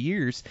over the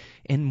years,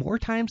 and more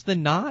times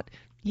than not,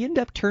 you end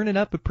up turning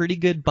up a pretty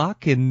good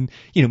buck, and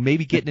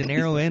maybe getting an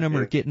arrow in them,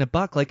 or getting a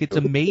buck. Like, it's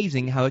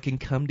amazing how it can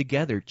come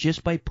together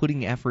just by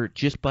putting effort,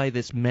 just by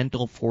this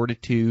mental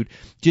fortitude,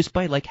 just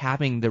by, like,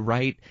 having the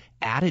right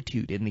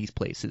attitude in these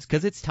places,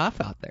 because it's tough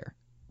out there.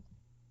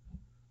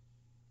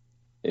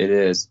 It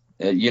is.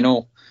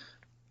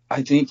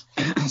 I think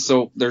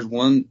so. There's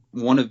one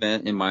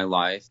event in my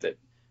life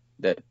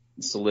that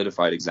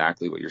solidified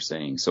exactly what you're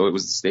saying. So it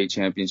was the state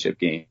championship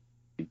game.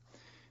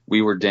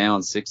 We were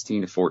down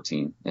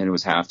 16-14, and it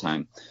was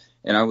halftime,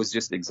 and I was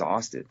just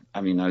exhausted.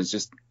 I mean,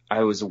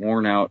 I was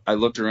worn out. I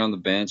looked around the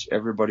bench.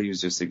 Everybody was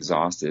just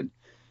exhausted.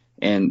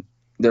 And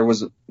there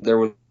was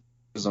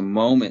a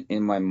moment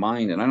in my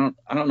mind, and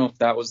I don't know if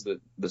that was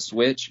the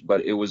switch,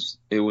 but it was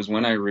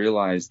when I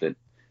realized that,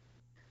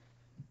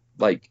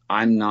 like,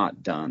 I'm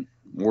not done.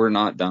 We're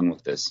not done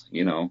with this,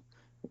 you know.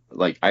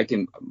 Like,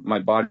 my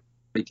body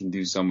can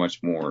do so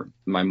much more.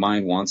 My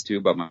mind wants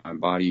to, but my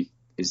body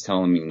is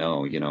telling me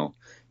no, you know.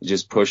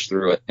 Just push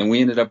through it. And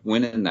we ended up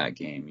winning that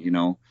game, you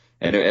know.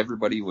 And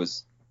everybody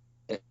was,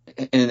 and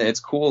it's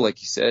cool,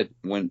 like you said,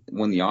 when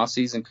the off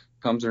season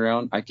comes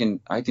around, I can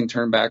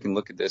turn back and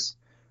look at this,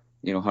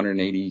 you know,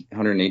 180,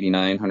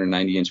 189,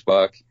 190 inch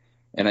buck,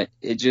 and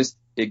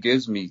it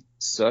gives me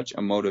such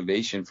a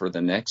motivation for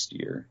the next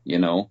year, you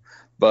know.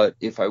 But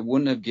if I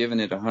wouldn't have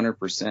given it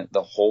 100%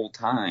 the whole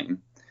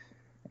time,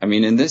 I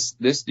mean, in this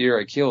deer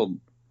I killed,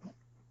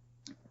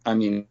 I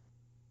mean,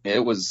 it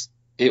was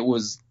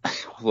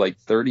like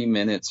 30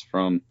 minutes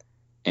from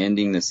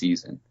ending the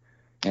season,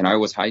 and I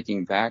was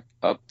hiking back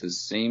down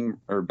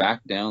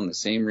the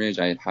same ridge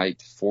I had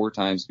hiked 4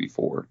 times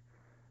before.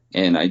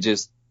 And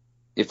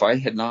if I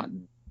had not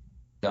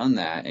done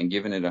that and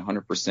given it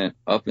 100%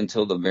 up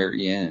until the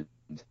very end,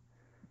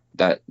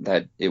 that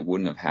it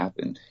wouldn't have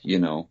happened, you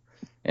know.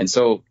 And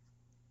so,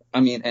 I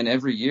mean, and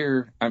every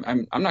year,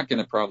 I'm not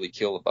going to probably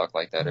kill a buck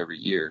like that every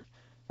year.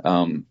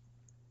 And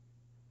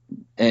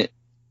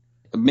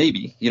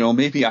maybe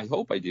I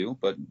hope I do,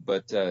 but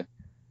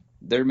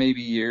there may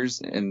be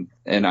years, and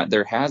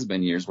there has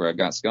been years where I've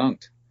got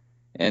skunked,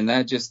 and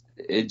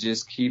it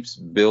just keeps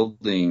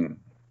building.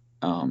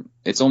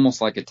 It's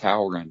almost like a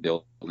tower I'm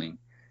building,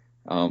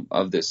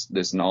 of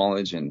this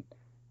knowledge and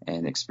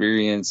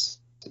experience,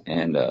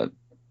 and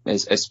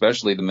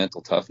especially the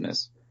mental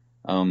toughness,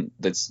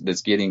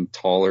 that's getting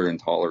taller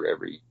and taller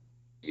every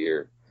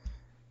year.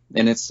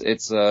 And it's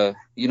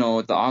you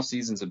know, the off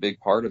season's a big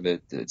part of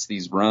it. It's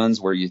these runs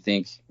where you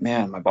think,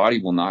 man, my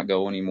body will not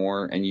go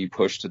anymore, and you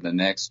push to the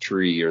next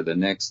tree or the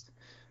next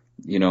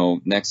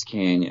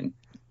canyon.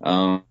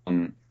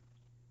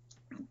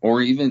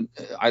 Or even,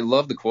 I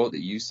love the quote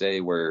that you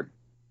say where,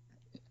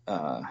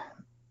 and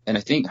I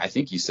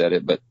think you said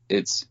it, but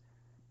it's,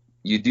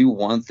 you do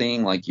one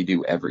thing like you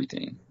do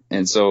everything.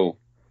 And so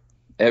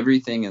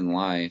everything in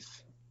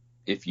life,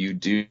 if you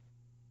do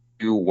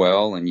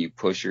well and you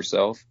push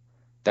yourself,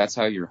 that's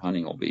how your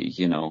hunting will be,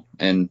 you know.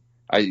 And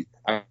I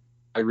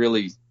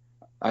really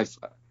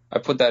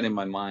put that in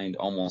my mind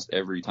almost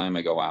every time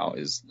I go out,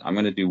 is I'm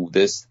going to do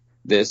this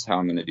how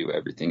I'm going to do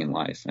everything in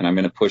life. And I'm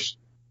going to push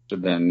to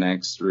the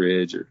next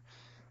ridge, or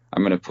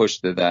I'm going to push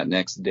to that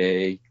next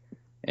day,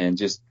 and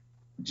just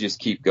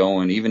keep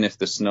going. Even if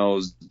the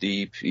snow's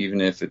deep,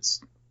 even if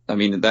it's, I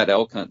mean, that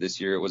elk hunt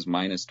this year, it was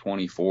minus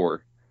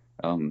 24.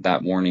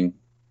 That morning,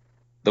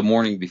 the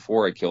morning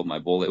before I killed my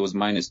bull, it was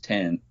minus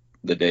 10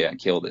 the day I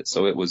killed it.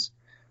 So it was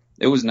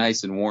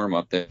nice and warm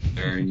up there.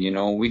 And, you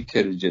know, we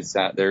could have just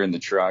sat there in the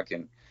truck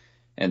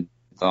and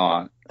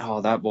thought,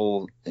 oh, that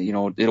bull, you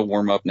know, it'll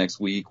warm up next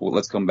week. Well,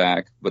 let's come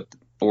back. But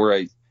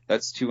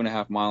that's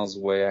 2.5 miles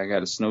away. I got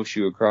to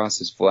snowshoe across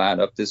this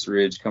flat, up this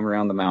ridge, come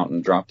around the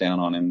mountain, drop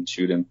down on him, and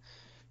shoot him.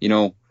 You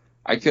know,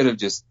 I could have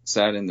just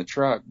sat in the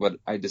truck, but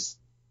I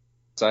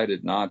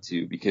decided not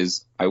to,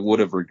 because I would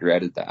have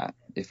regretted that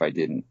if I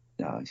didn't.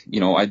 You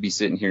know, I'd be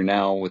sitting here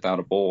now without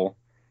a bull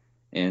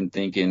and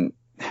thinking,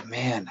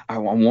 man, I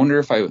wonder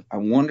if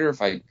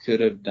I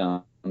could have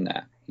done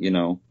that, you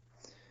know.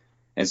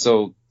 And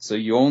so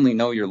you only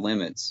know your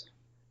limits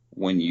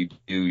when you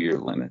do your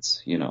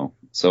limits, you know.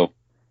 So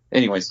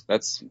anyways,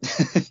 that's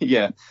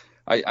yeah.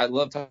 I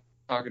love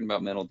talking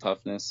about mental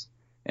toughness,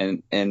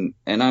 and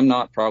I'm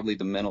not probably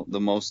the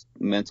most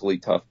mentally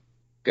tough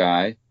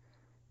guy,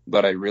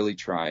 but I really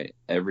try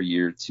every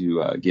year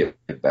to get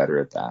better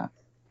at that.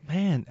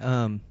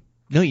 Man,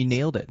 no, you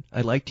nailed it.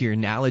 I liked your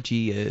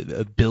analogy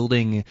of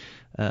building,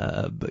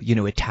 you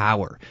know, a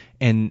tower.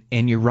 And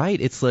you're right.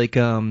 It's like,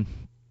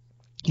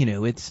 you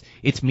know,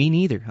 it's me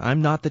neither.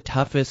 I'm not the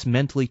toughest,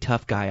 mentally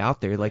tough guy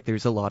out there. Like,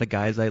 there's a lot of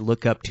guys I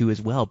look up to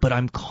as well, but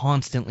I'm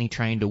constantly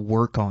trying to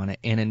work on it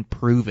and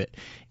improve it.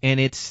 And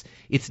it's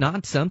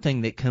not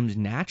something that comes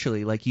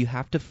naturally. Like, you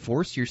have to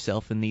force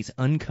yourself in these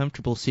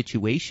uncomfortable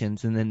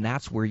situations, and then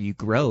that's where you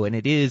grow. And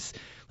it is,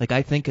 like,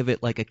 I think of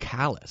it like a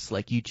callus.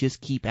 Like, you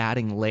just keep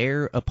adding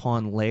layer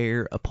upon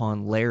layer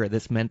upon layer of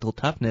this mental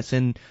toughness.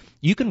 And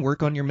you can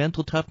work on your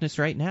mental toughness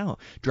right now.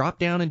 Drop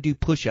down and do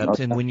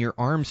push-ups, and when your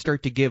arms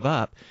start to give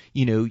up,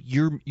 you know,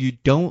 you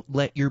don't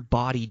let your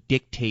body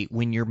dictate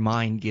when your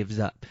mind gives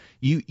up.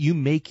 You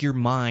make your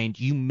mind,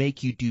 you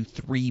do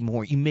 3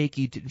 more, you make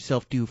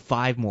yourself do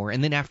 5 more,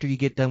 and then after you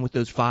get done with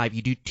those 5,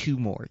 you do 2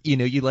 more. You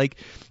know, you like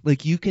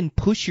you can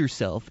push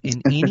yourself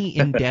in any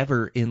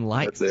endeavor in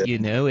life. You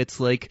know, it's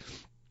like,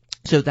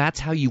 so that's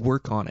how you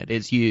work on it,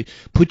 is you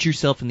put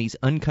yourself in these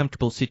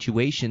uncomfortable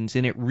situations,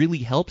 and it really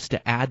helps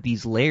to add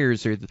these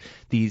layers, or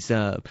these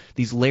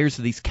layers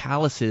of these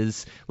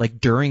calluses,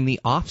 like during the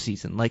off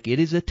season. Like, it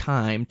is a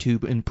time to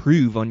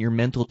improve on your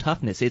mental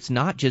toughness. It's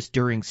not just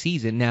during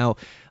season. Now,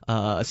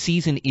 a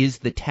season is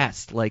the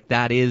test. Like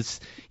that is,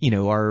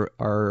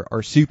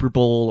 our Super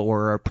Bowl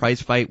or our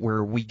prize fight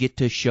where we get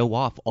to show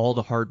off all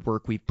the hard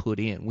work we've put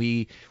in.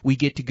 We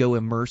get to go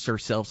immerse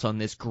ourselves on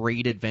this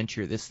great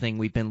adventure, this thing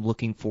we've been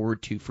looking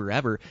forward to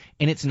forever.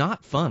 And it's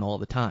not fun all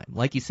the time.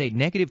 Like you say,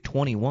 negative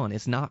 21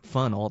 is not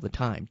fun all the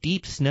time.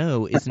 Deep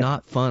snow is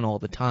not fun all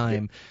the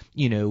time.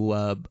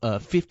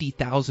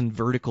 50,000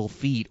 vertical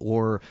feet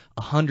or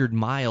 100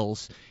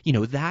 miles,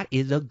 that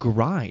is a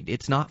grind.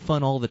 It's not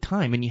fun all the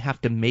time, and you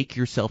have to make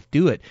yourself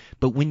do it.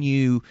 But when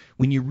you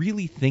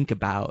really think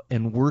about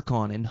and work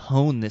on and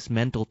hone this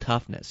mental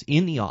toughness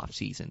in the off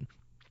season,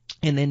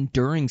 and then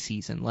during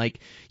season, like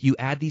you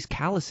add these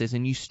calluses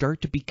and you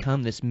start to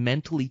become this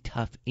mentally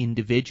tough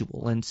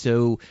individual. And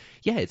so,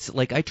 yeah, it's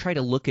like I try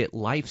to look at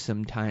life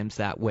sometimes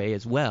that way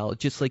as well.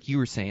 Just like you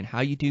were saying,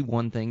 how you do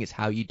one thing is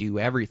how you do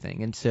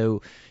everything. And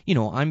so,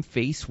 I'm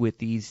faced with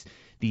these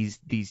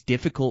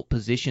difficult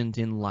positions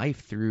in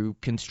life through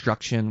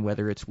construction,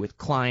 whether it's with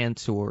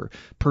clients or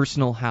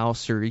personal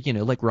house or,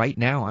 like right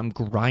now I'm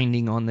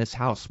grinding on this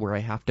house where I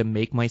have to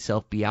make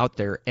myself be out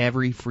there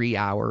every free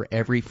hour,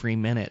 every free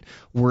minute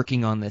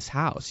working on this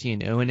house,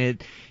 and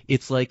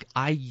it's like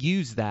I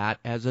use that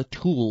as a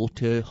tool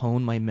to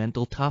hone my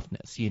mental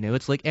toughness.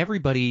 It's like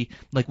everybody,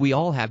 like we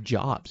all have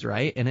jobs,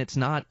 right? And it's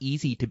not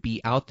easy to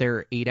be out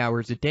there 8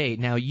 hours a day.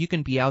 Now you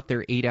can be out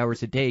there 8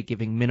 hours a day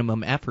giving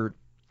minimum effort,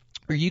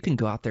 or you can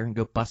go out there and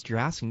go bust your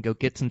ass and go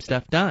get some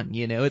stuff done.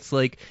 It's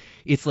like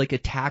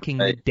attacking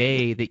the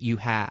day that you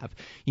have,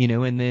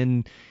 and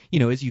then,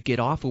 as you get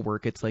off of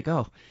work, it's like,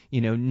 oh,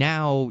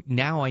 now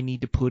I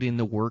need to put in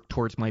the work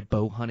towards my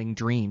bow hunting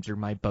dreams or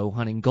my bow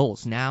hunting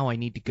goals. Now I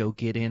need to go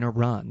get in a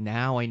run.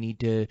 Now I need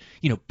to,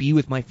 be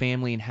with my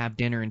family and have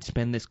dinner and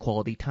spend this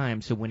quality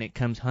time. So when it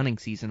comes hunting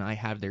season, I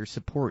have their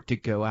support to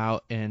go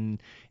out and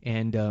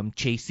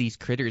chase these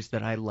critters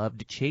that I love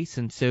to chase.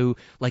 And so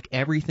like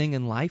everything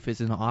in life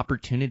is an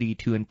opportunity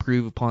to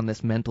improve upon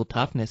this mental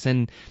toughness.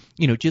 And,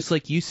 just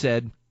like you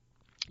said,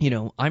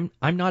 I'm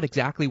not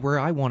exactly where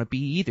I want to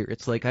be either.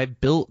 It's like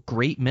I've built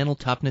great mental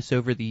toughness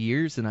over the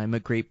years and I'm a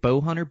great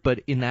bow hunter, but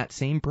in that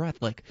same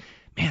breath, like,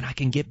 man, I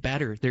can get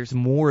better. There's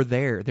more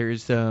there.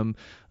 There's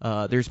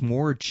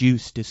more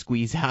juice to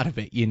squeeze out of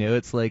it.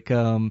 It's like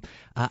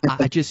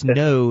I just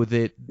know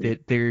that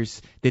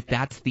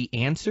that's the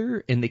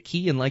answer and the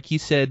key. And like you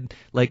said,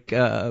 like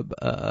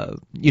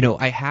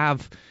I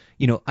have.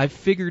 I've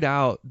figured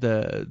out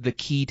the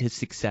key to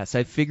success.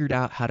 I've figured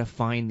out how to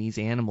find these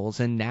animals,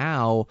 and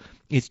now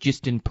it's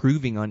just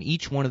improving on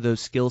each one of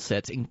those skill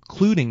sets,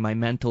 including my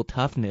mental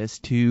toughness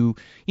to,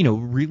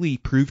 really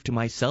prove to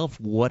myself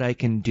what I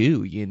can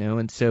do,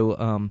 And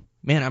so,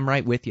 man, I'm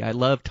right with you. I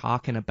love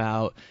talking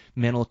about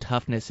mental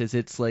toughness as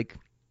it's like,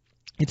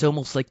 it's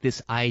almost like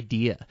this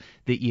idea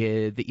that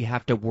you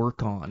have to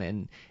work on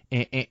and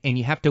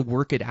you have to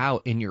work it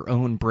out in your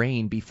own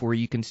brain before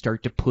you can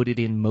start to put it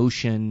in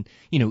motion,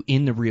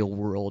 in the real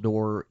world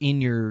or in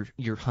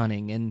your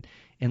hunting.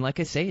 And like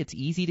I say, it's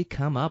easy to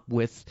come up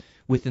with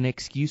an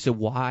excuse of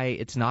why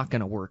it's not going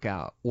to work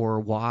out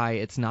or why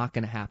it's not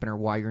going to happen or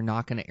why you're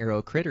not going to arrow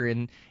a critter.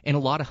 And a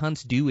lot of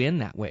hunts do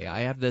end that way.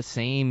 I have the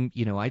same,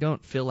 I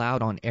don't fill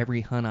out on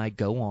every hunt I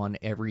go on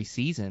every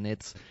season.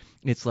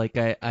 It's like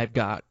I've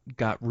got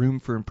room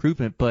for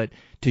improvement, but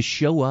to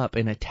show up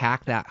and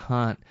attack that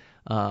hunt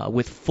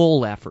with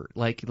full effort,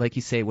 like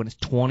you say, when it's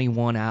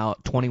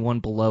 21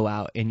 below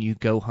out, and you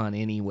go hunt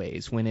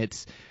anyways. When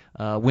it's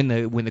when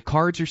the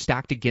cards are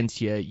stacked against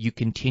you, you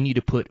continue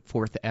to put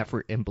forth the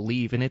effort and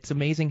believe, and it's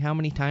amazing how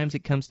many times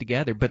it comes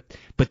together. But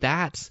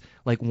that's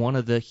like one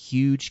of the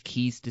huge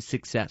keys to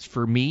success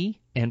for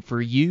me and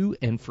for you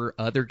and for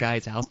other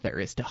guys out there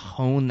is to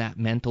hone that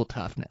mental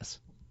toughness.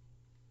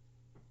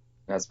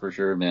 That's for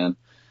sure, man.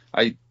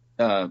 I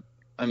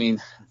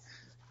mean,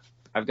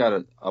 I've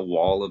got a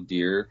wall of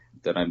deer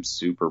that I'm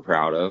super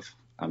proud of.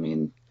 I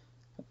mean,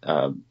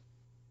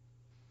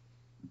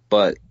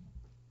 but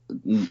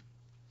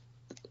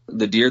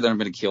the deer that I'm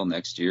going to kill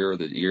next year or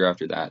the year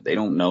after that, they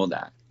don't know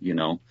that,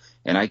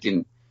 and I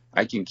can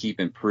keep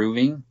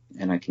improving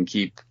and I can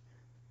keep,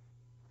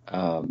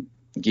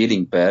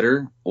 getting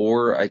better,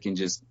 or I can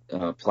just,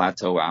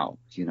 plateau out,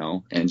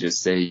 and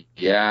just say,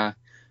 yeah,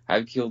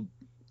 I've killed,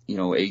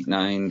 8,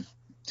 9,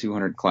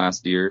 200 class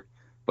deer,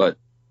 but,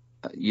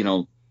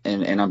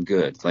 and I'm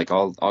good. Like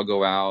I'll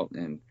go out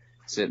and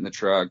sit in the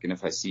truck, and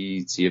if I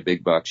see a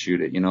big buck,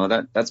 shoot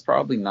it. That's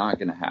probably not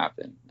going to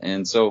happen.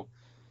 And so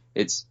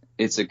it's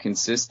a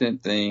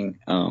consistent thing.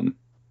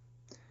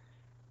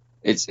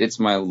 It's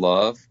my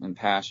love and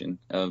passion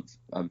of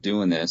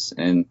doing this.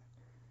 And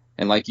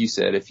like you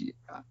said, if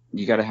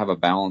you got to have a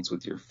balance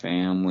with your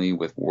family,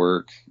 with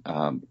work.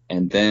 And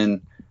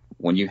then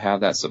when you have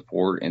that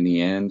support in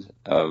the end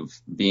of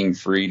being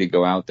free to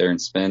go out there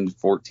and spend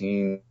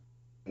 14,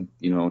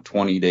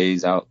 20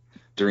 days out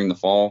during the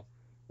fall,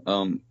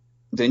 then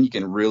you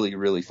can really,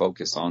 really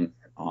focus on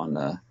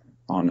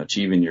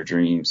achieving your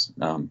dreams.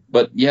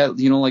 But yeah,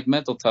 like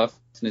mental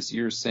toughness,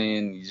 you're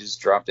saying you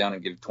just drop down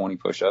and give 20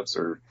 push-ups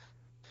or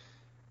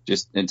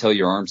just until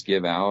your arms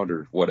give out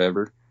or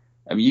whatever.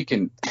 I mean, you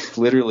can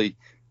literally,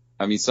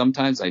 I mean,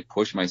 sometimes I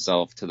push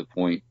myself to the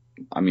point,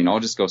 I mean, I'll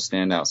just go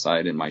stand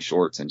outside in my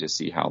shorts and just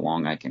see how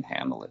long I can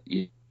handle it,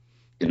 you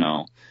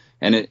know.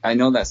 And I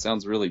know that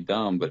sounds really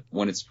dumb, but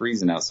when it's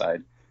freezing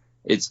outside,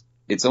 it's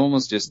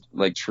almost just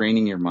like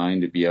training your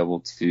mind to be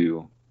able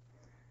to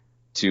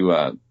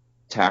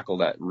tackle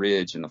that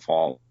ridge in the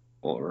fall,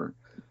 or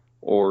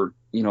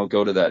you know,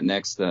 go to that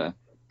next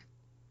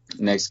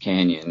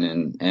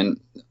canyon. And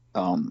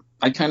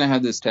I kind of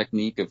had this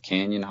technique of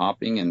canyon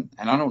hopping, and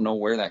I don't know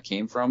where that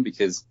came from,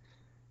 because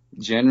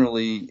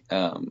generally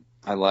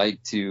I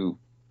like to,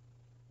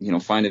 you know,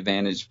 find a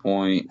vantage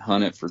point,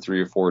 hunt it for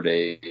 3 or 4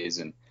 days,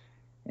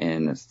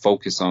 and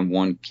focus on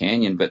one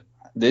canyon. But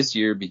this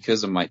year,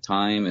 because of my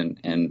time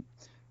and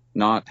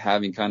not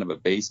having kind of a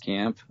base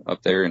camp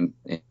up there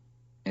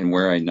and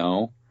where I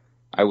know,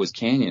 I was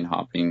canyon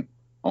hopping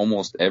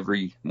almost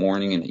every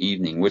morning and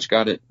evening, which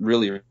got it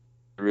really,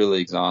 really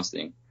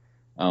exhausting.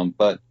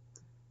 But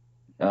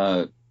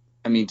I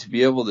mean, to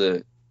be able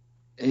to,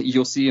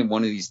 you'll see in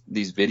one of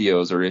these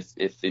videos, or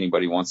if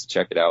anybody wants to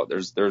check it out,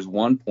 there's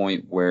one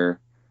point where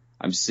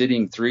I'm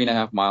sitting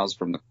 3.5 miles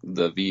from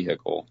the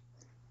vehicle.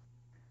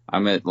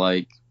 I'm at,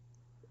 like,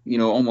 you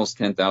know, almost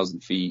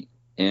 10,000 feet,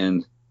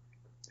 and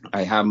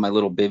I have my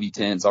little bivy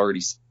tent. It's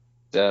already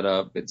set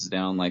up. It's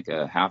down like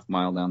a half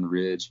mile down the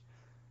ridge.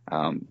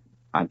 I'm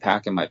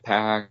packing my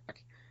pack,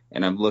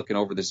 and I'm looking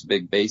over this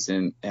big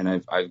basin,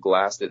 and I've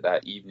glassed it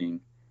that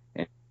evening,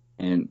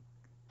 and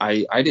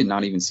I did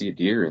not even see a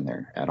deer in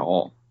there at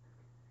all.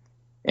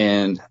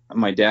 And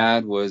my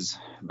dad was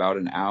about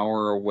an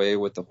hour away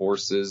with the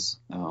horses,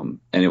 and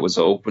it was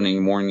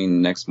opening morning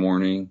the next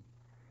morning.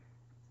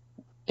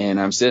 And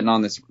I'm sitting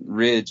on this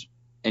ridge,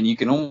 and you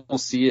can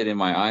almost see it in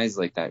my eyes,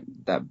 like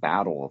that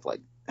battle of, like,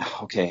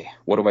 okay,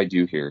 what do I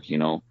do here? You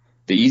know,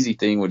 the easy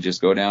thing would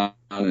just go down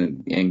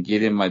and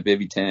get in my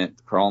bivy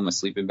tent, crawl in my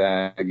sleeping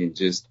bag, and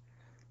just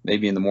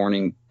maybe in the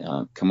morning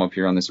come up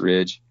here on this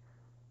ridge.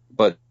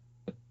 But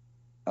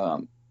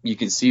you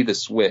can see the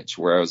switch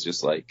where I was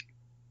just like,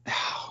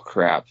 oh,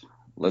 crap,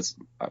 let's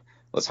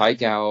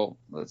hike out,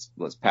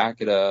 let's pack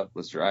it up,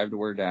 let's drive to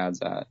where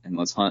Dad's at, and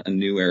let's hunt a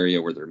new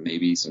area where there may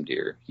be some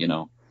deer, you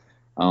know.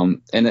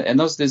 And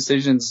those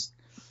decisions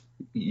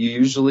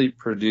usually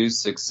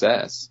produce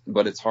success,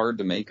 but it's hard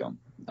to make them.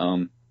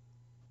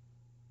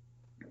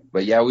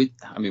 But yeah, we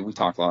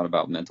talk a lot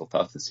about mental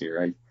toughness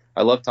here.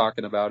 I love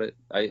talking about it.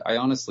 I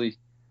honestly,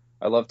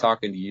 I love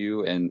talking to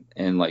you, and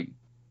like,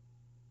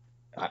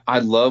 I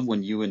love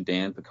when you and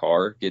Dan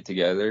Picard get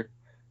together.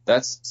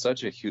 That's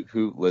such a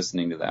hoot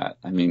listening to that.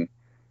 I mean,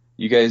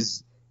 you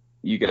guys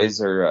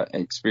are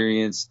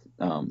experienced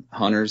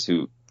hunters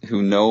who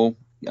know.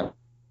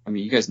 I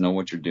mean, you guys know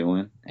what you're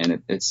doing,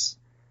 and it's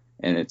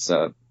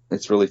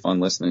really fun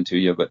listening to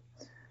you. But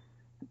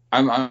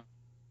I'm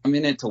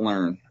in it to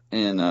learn,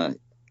 and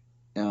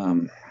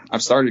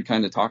I've started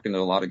kind of talking to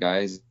a lot of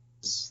guys.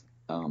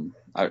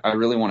 I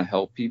really want to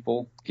help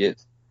people get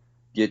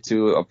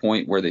to a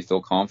point where they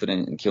feel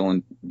confident in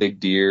killing big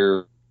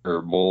deer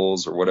or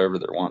bulls or whatever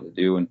they're wanting to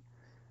do.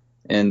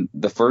 And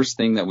the first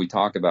thing that we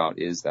talk about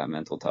is that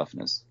mental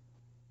toughness.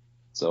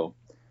 So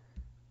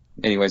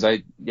anyways,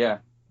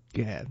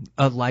 Yeah,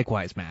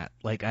 likewise, Matt.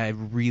 Like, I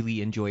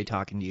really enjoy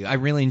talking to you. I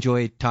really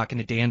enjoy talking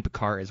to Dan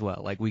Picard as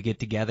well. Like, we get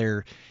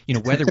together, you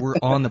know, whether we're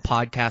on the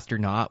podcast or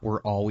not,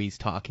 we're always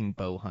talking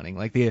bow hunting.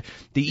 Like, the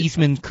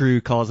Eastman crew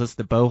calls us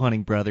the bow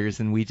hunting brothers,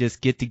 and we just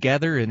get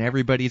together and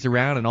everybody's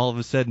around, and all of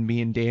a sudden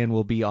me and Dan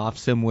will be off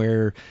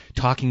somewhere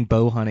talking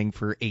bow hunting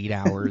for 8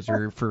 hours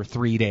or for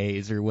 3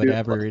 days or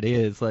whatever it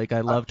is. Like,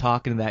 I love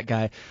talking to that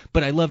guy,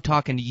 but I love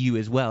talking to you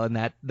as well.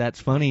 And that's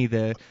funny,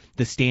 the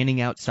standing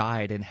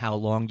outside and how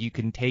long you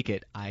can take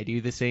it. I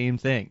do the same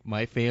thing.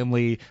 My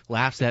family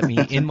laughs at me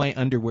in my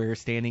underwear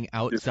standing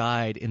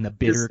outside in the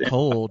bitter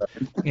cold,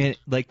 and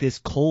like this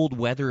cold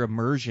weather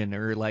immersion,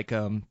 or like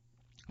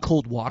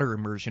cold water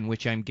immersion,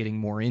 which I'm getting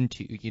more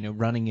into, you know,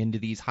 running into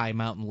these high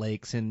mountain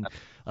lakes and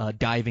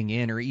diving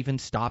in, or even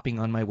stopping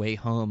on my way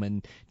home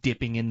and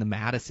dipping in the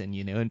Madison,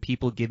 you know, and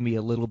people give me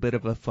a little bit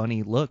of a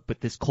funny look,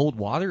 but this cold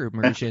water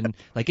immersion,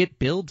 like, it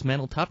builds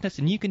mental toughness,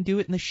 and you can do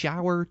it in the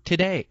shower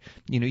today.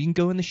 You know, you can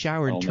go in the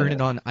shower and turn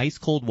it on ice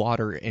cold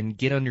water and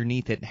get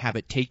underneath it and have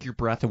it take your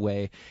breath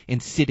away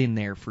and sit in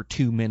there for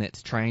 2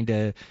 minutes trying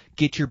to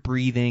get your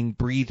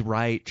breathe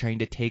right, trying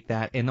to take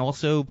that. And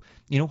also,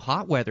 you know,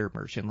 hot weather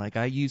immersion. Like,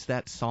 I use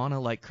that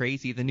sauna like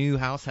crazy. The new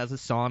house has a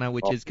sauna,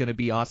 which is going to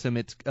be awesome.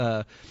 It's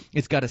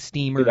got a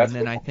steamer, and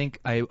then I think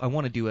I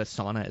want to do a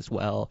sauna as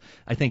well.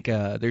 I think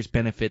there's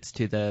benefits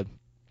to the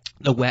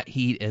wet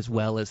heat as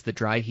well as the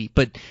dry heat.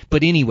 But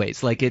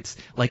anyways, like, it's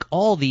like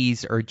all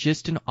these are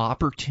just an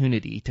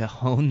opportunity to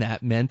hone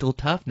that mental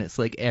toughness.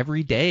 Like,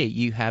 every day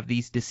you have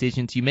these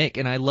decisions you make.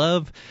 And I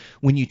love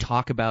when you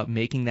talk about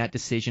making that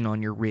decision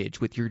on your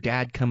ridge with your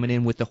dad coming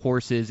in with the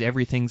horses,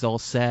 everything's all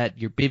set,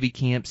 your bivy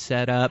camp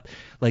set up.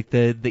 Like,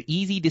 the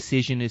easy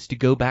decision is to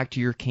go back to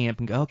your camp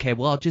and go, okay,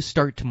 well, I'll just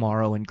start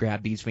tomorrow and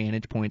grab these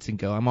vantage points and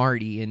go, I'm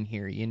already in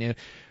here, you know.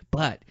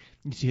 But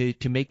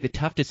to make the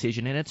tough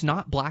decision, and it's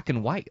not black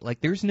and white. Like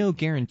there's no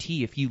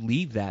guarantee if you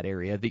leave that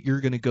area that you're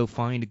going to go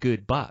find a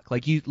good buck.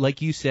 Like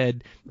you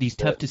said, these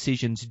tough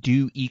decisions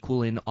do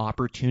equal in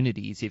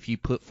opportunities if you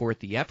put forth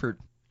the effort.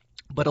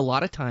 But a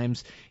lot of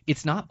times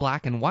it's not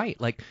black and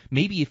white. Like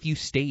maybe if you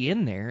stay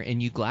in there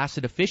and you glass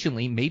it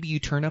efficiently, maybe you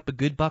turn up a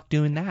good buck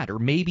doing that. Or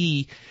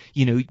maybe,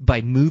 by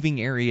moving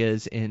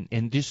areas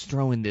and just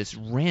throwing this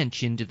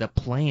wrench into the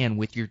plan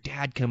with your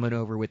dad coming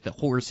over with the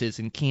horses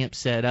and camp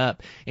set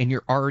up and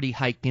you're already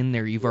hiked in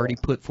there. You've already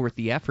put forth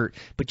the effort.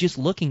 But just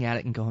looking at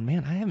it and going,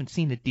 man, I haven't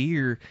seen a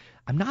deer.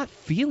 I'm not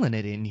feeling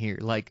it in here.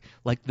 Like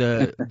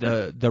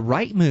the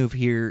right move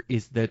here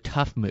is the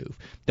tough move.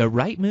 The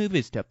right move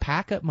is to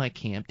pack up my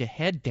camp, to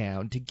head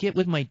down, to get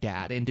with my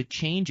dad, and to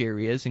change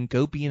areas and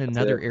go be in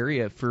another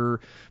area for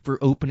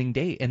opening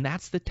day. And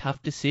that's the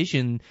tough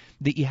decision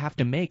that you have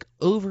to make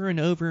over and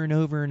over and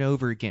over and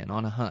over again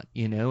on a hunt,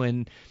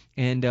 And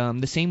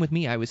the same with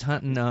me. I was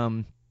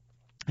hunting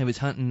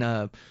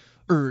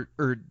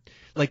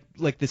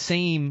like the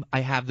same,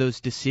 I have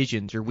those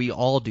decisions, or we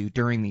all do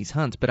during these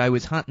hunts, but I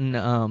was hunting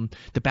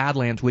the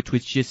Badlands, which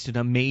was just an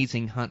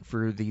amazing hunt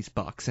for these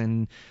bucks.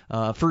 And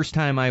first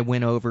time I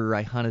went over,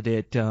 I hunted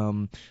it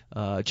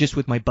just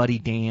with my buddy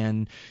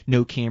Dan,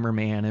 no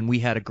cameraman, and we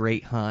had a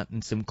great hunt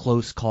and some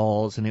close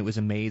calls, and it was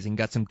amazing.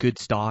 Got some good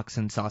stalks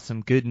and saw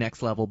some good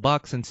next level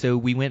bucks, and so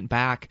we went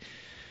back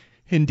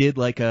and did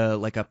like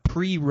a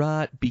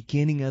pre-rut,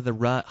 beginning of the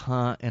rut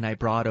hunt, and I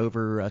brought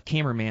over a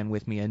cameraman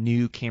with me, a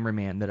new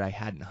cameraman that I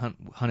hadn't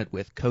hunted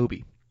with,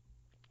 Kobe.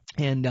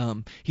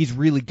 And he's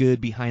really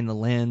good behind the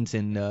lens,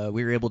 and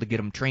we were able to get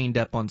him trained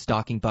up on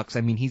stalking bucks.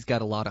 I mean, he's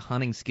got a lot of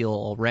hunting skill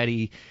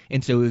already,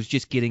 and so it was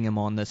just getting him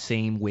on the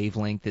same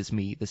wavelength as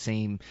me, the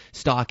same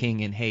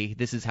stalking, and hey,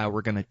 this is how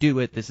we're going to do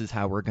it, this is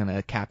how we're going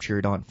to capture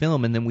it on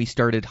film. And then we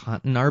started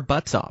hunting our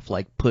butts off,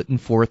 like putting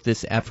forth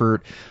this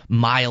effort,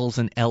 miles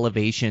and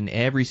elevation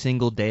every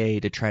single day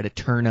to try to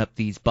turn up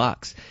these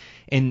bucks.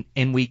 And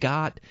we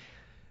got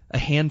a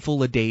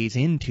handful of days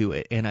into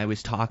it, and I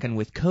was talking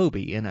with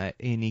Kobe, and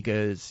he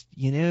goes,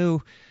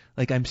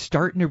 like, I'm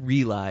starting to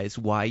realize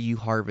why you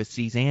harvest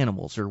these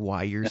animals, or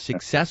why you're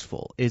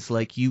successful, is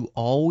like you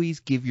always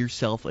give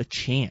yourself a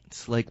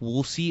chance. Like,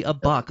 we'll see a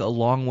buck a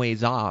long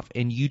ways off,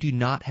 and you do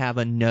not have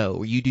a no,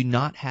 or you do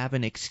not have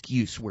an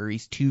excuse where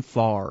he's too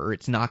far or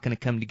it's not going to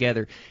come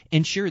together.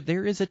 And sure,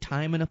 there is a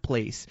time and a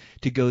place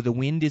to go, the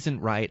wind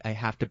isn't right, I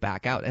have to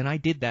back out. And I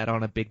did that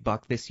on a big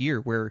buck this year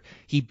where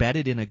he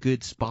bedded in a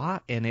good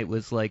spot, and it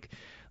was like,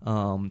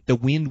 the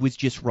wind was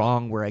just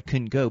wrong where I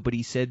couldn't go. But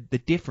he said the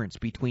difference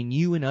between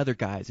you and other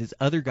guys is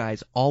other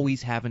guys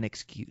always have an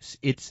excuse.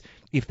 It's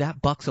if that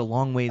buck's a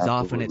long ways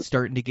off and it's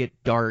starting to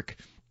get dark,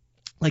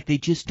 like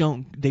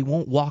they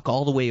won't walk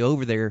all the way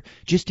over there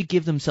just to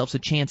give themselves a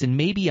chance. And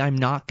maybe I'm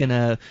not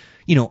gonna,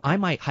 I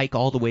might hike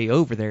all the way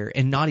over there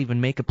and not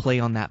even make a play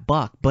on that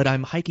buck, but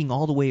I'm hiking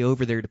all the way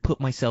over there to put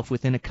myself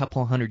within a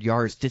couple hundred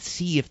yards to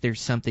see if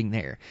there's something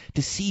there,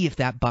 to see if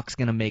that buck's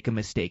gonna make a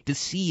mistake, to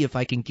see if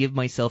I can give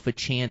myself a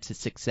chance at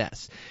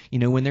success.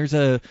 When there's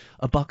a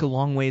buck a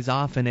long ways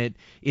off and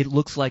it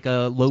looks like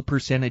a low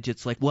percentage,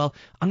 it's like, well,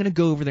 I'm gonna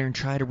go over there and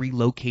try to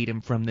relocate him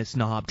from this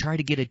knob, try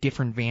to get a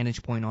different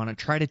vantage point on it,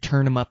 try to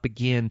turn him up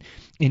again.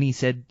 And he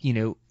said,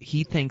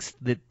 he thinks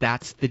that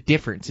that's the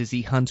difference, is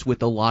he hunts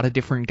with a lot of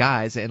different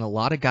guys, and a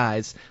lot of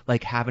guys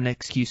like have an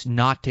excuse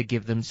not to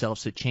give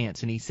themselves a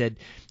chance. And he said,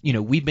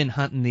 we've been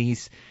hunting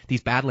these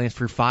Badlands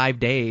for 5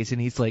 days,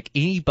 and he's like,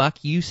 any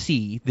buck you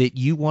see that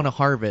you want to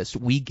harvest,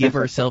 we give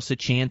ourselves a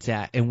chance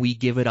at, and we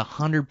give it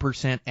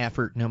 100%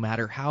 effort, no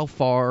matter how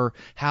far,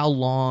 how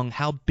long,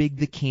 how big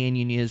the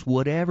canyon is,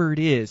 whatever it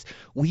is,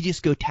 we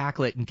just go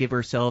tackle it and give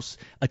ourselves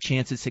a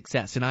chance at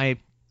success. And I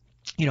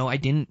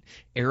didn't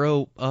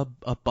arrow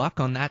a buck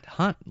on that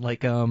hunt.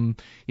 Like,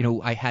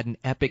 I had an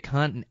epic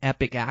hunt, an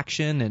epic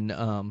action, and,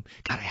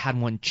 I had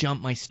one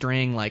jump my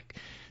string, like,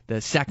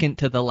 the second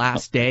to the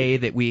last day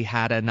that we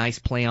had a nice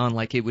play on.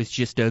 Like, it was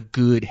just a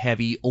good,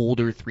 heavy,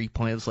 older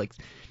 3-point. It was like,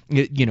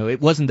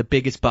 it wasn't the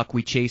biggest buck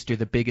we chased or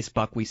the biggest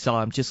buck we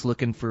saw. I'm just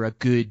looking for a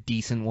good,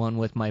 decent one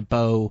with my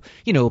bow.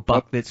 A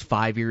buck that's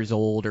 5 years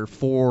old, or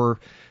four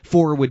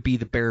would be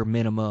the bare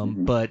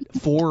minimum, but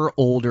 4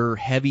 older,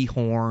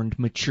 heavy-horned,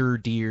 mature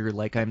deer,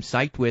 like I'm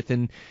psyched with.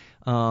 And,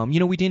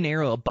 we didn't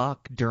arrow a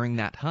buck during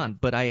that hunt,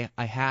 but I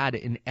had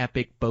an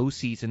epic bow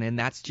season, and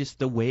that's just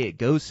the way it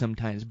goes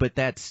sometimes. But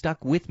that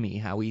stuck with me,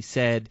 how he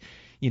said,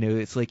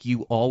 it's like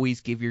you always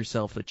give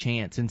yourself a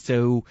chance. And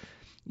so,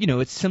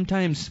 it's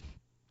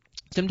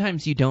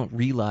sometimes you don't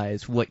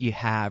realize what you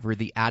have or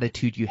the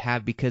attitude you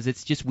have, because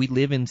it's just, we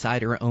live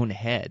inside our own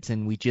heads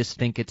and we just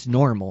think it's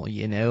normal,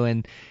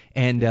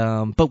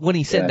 but when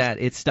he said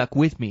that, it stuck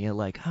with me,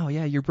 like, oh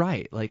yeah, you're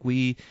right. Like,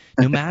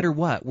 no matter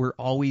what, we're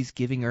always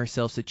giving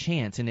ourselves a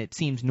chance, and it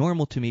seems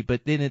normal to me,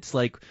 but then it's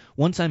like,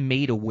 once I'm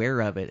made aware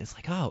of it, it's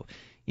like, oh,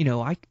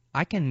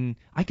 I can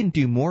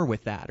do more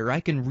with that, or I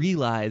can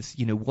realize,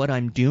 what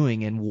I'm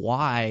doing and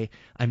why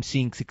I'm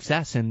seeing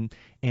success, and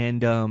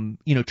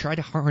try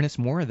to harness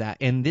more of that.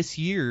 And this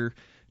year,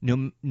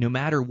 no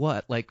matter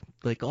what, like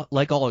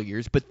all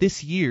years, but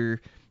this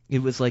year,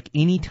 It was like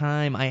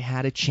anytime I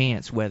had a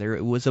chance, whether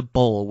it was a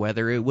bull,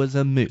 whether it was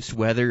a moose,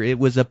 whether it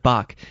was a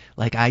buck,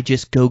 like I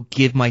just go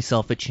give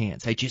myself a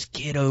chance. I just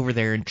get over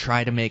there and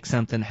try to make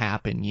something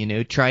happen,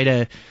 try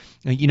to,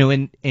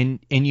 and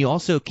you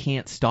also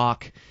can't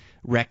stalk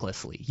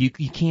recklessly. You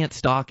can't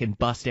stalk and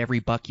bust every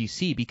buck you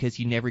see because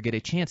you never get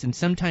a chance. And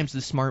sometimes the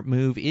smart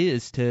move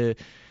is to,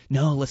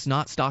 no, let's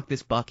not stalk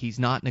this buck. He's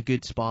not in a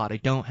good spot. I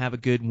don't have a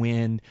good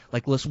wind.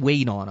 Like, let's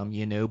wait on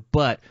him,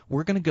 But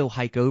we're going to go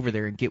hike over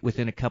there and get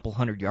within a couple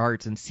 100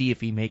 yards and see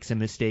if he makes a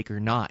mistake or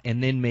not,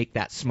 and then make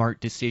that smart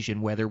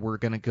decision whether we're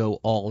going to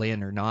go all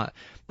in or not.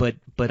 But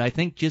I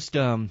think just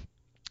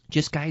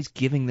guys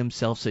giving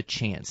themselves a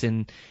chance,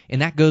 and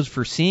that goes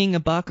for seeing a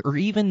buck or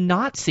even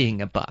not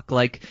seeing a buck,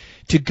 like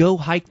to go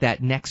hike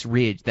that next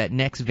ridge, that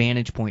next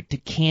vantage point, to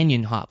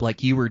canyon hop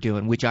like you were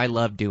doing, which I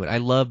love doing. I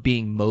love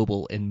being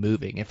mobile and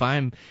moving. If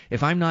I'm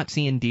not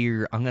seeing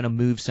deer, I'm going to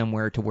move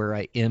somewhere to where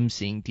I am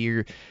seeing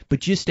deer. But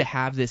just to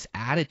have this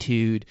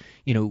attitude,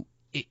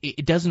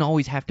 it doesn't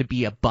always have to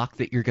be a buck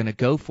that you're going to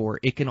go for.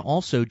 It can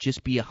also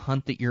just be a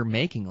hunt that you're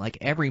making, like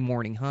every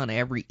morning hunt,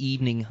 every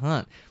evening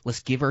hunt.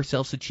 Let's give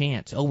ourselves a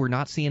chance. Oh, we're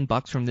not seeing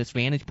bucks from this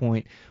vantage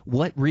point.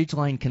 What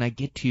ridgeline can I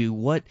get to?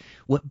 What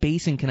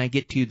basin can I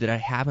get to that I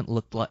haven't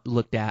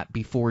looked at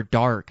before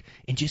dark?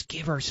 And just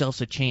give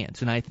ourselves a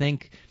chance. And I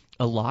think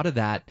a lot of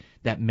that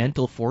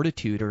mental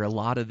fortitude, or a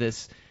lot of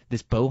this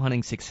bow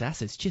hunting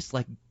success, is just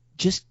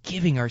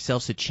giving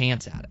ourselves a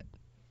chance at it.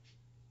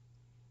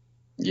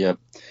 Yep.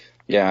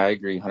 Yeah, I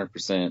agree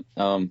 100%.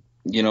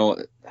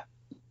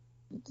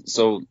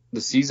 So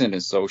the season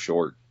is so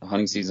short. The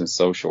hunting season is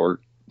so short.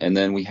 And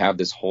then we have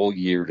this whole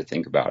year to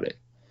think about it.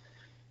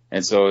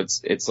 And so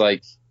it's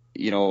like,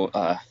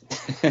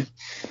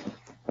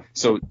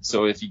 so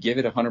if you give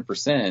it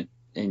 100%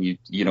 and you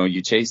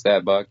chase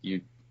that buck,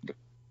 you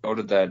go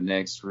to that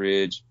next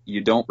ridge,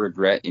 you don't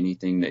regret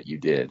anything that you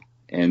did.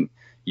 And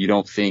you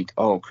don't think,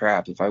 oh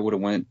crap, if I would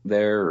have went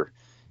there, or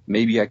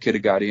maybe I could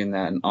have got in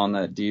that on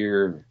that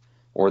deer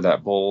or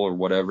that bull or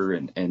whatever,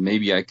 and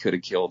maybe I could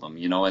have killed them,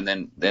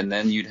 and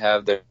then you'd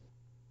have their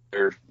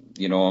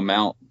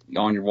amount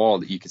on your wall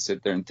that you could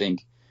sit there and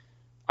think,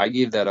 I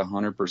gave that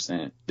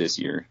 100% this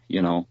year.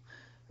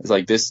 It's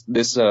like this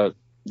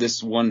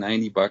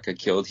 190 buck I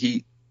killed.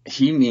 He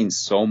means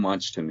so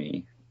much to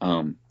me,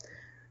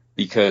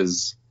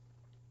 because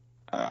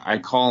I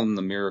call him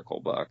the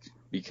miracle buck,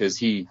 because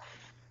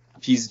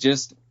he's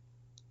just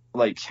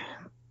like,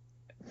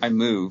 I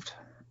moved,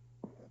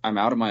 I'm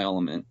out of my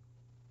element,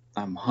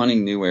 I'm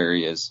hunting new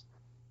areas.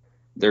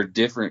 They're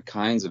different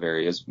kinds of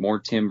areas, more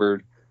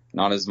timbered,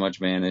 not as much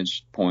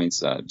vantage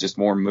points, just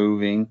more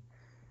moving.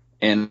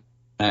 And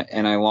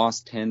I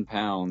lost 10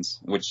 pounds,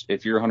 which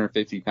if you're a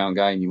 150 pound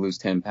guy and you lose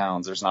 10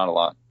 pounds, there's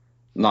not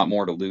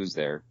more to lose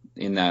there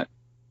in that.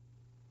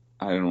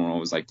 I don't know, it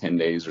was like 10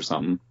 days or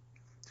something.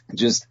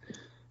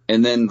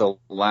 And then the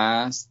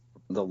last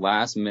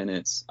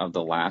minutes of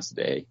the last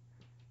day,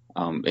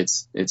 it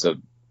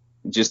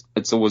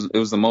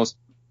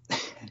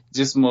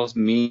was the most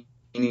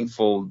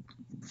meaningful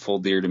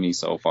deer to me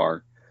so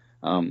far.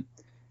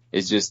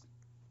 It's just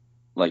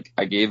like,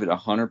 I gave it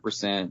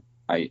 100%.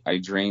 I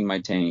drained my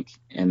tank,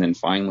 and then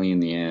finally in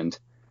the end,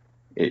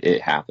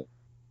 it happened.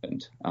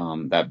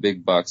 That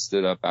big buck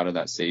stood up out of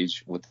that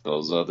sage with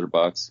those other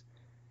bucks,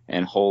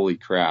 and holy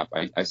crap,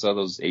 I saw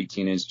those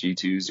 18-inch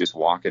G2s just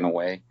walking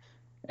away,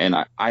 and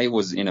I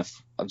was in a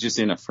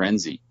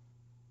frenzy,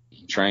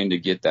 trying to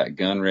get that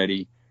gun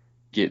ready,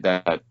 get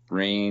that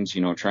range,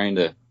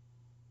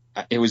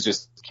 it was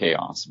just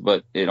chaos,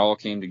 but it all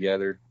came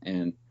together.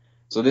 And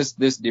so this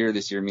deer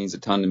this year means a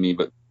ton to me,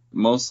 but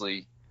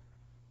mostly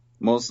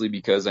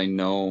because I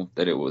know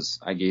that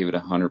I gave it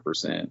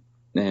 100%.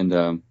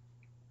 And,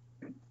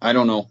 I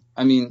don't know.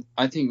 I mean,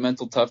 I think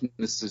mental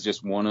toughness is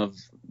just one of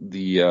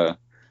the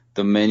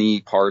many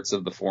parts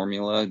of the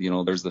formula.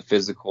 There's the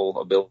physical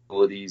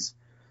abilities,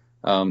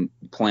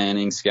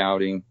 planning,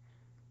 scouting,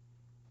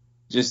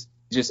 just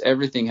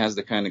everything has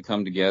to kind of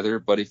come together.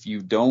 But if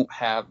you don't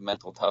have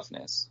mental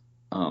toughness,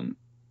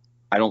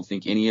 I don't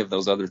think any of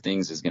those other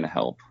things is going to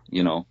help.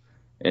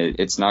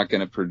 It's not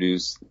going to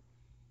produce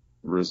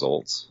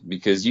results,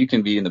 because you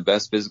can be in the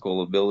best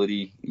physical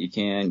ability you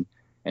can,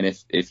 and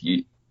if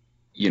you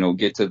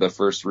get to the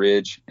first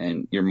ridge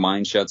and your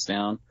mind shuts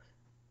down,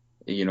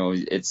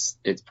 it's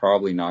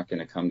probably not going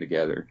to come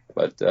together.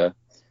 But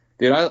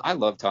dude, I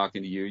love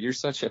talking to you. You're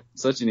such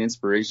an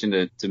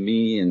inspiration to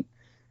me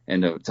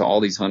and to all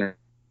these hunters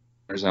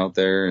out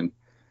there,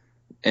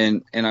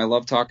 and I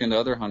love talking to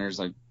other hunters.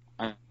 Like,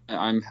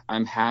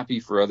 I'm happy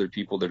for other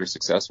people that are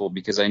successful,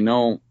 because I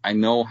know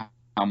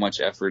how much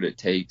effort it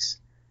takes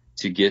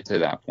to get to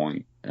that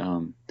point.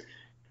 And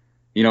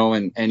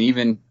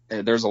even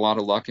there's a lot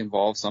of luck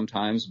involved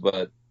sometimes,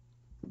 but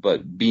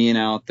being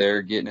out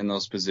there, getting in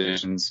those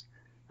positions,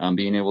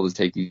 being able to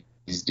take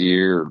these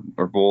deer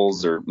or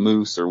bulls or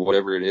moose or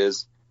whatever it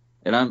is.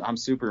 And I'm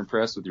super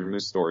impressed with your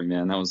moose story,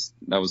 man.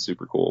 That was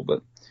super cool,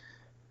 but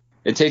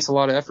it takes a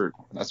lot of effort.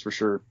 That's for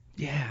sure.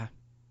 Yeah.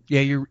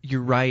 Yeah,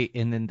 you're right,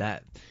 and then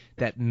that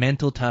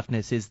mental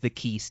toughness is the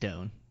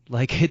keystone.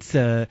 Like it's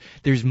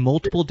there's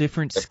multiple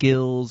different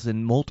skills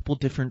and multiple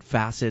different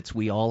facets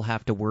we all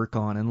have to work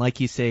on, and like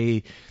you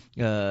say,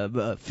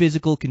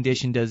 physical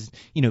condition does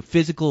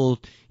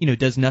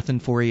does nothing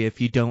for you if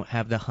you don't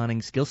have the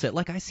hunting skill set.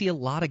 Like I see a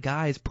lot of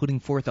guys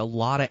putting forth a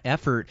lot of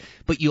effort,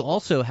 but you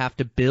also have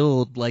to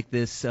build like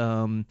this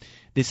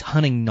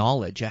hunting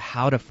knowledge of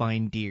how to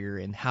find deer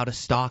and how to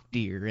stalk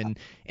deer, and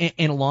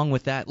along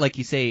with that, like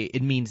you say,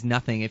 it means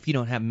nothing if you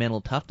don't have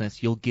mental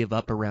toughness. You'll give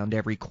up around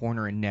every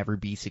corner and never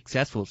be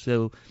successful.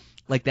 So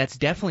like that's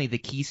definitely the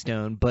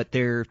keystone, but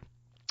there's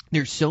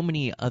so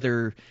many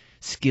other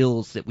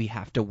skills that we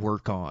have to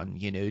work on,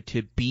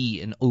 to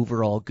be an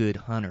overall good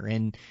hunter.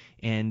 And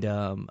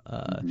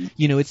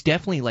it's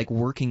definitely like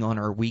working on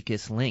our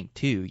weakest link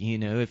too.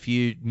 If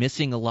you're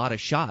missing a lot of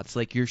shots,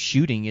 like your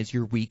shooting is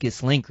your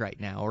weakest link right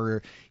now,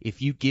 or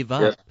if you give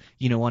up,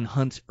 on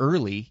hunts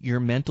early, your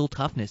mental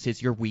toughness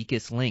is your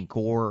weakest link,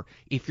 or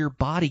if your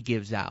body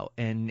gives out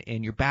and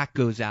your back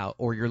goes out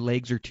or your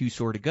legs are too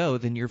sore to go,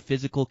 then your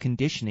physical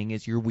conditioning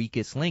is your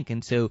weakest link.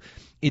 And so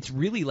it's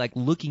really like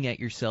looking at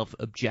yourself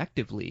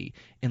objectively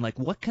and like,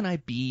 what can I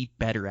be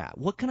better at?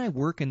 What can I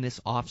work in this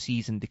off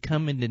season to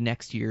come into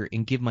next year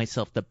and give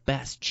myself the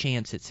best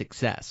chance at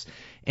success?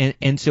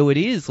 And so it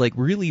is like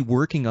really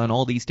working on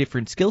all these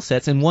different skill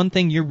sets. And one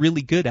thing you're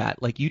really good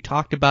at, like you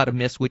talked about a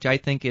miss, which I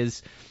think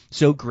is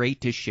so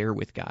great to share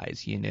with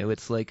guys.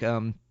 It's like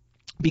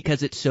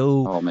because it's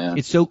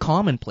so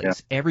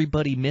commonplace. Yeah.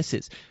 Everybody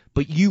misses,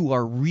 but you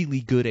are really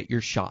good at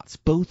your shots,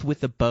 both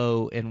with a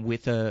bow and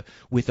with a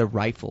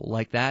rifle.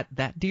 Like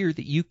that deer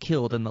that you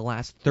killed in the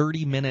last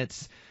 30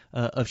 minutes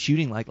of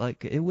shooting,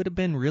 like it would have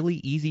been really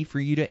easy for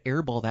you to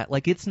airball that.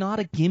 Like it's not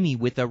a gimme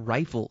with a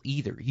rifle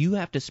either. You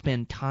have to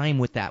spend time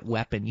with that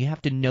weapon. You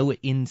have to know it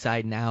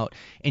inside and out,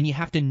 and you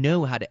have to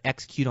know how to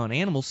execute on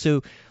animals.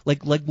 So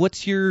like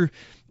what's your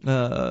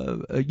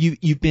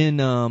you've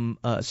been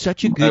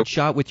such a good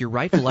shot with your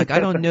rifle. Like I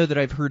don't know that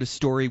I've heard a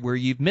story where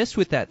you've missed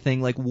with that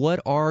thing. Like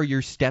what are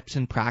your steps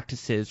and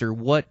practices, or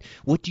what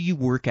do you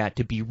work at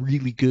to be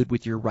really good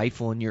with your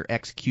rifle and your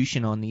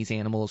execution on these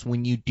animals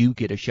when you do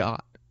get a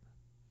shot?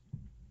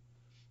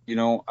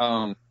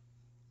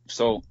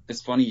 So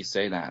it's funny you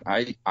say that.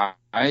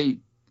 I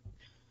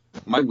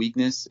my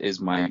weakness is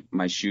my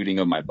shooting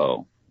of my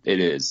bow. It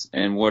is.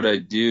 And what I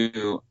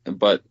do,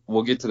 but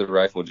we'll get to the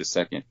rifle in just a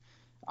second.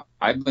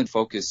 I've been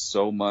focused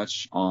so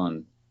much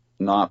on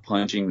not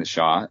punching the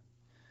shot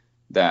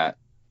that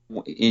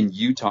in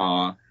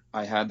Utah,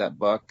 I had that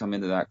buck come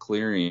into that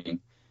clearing,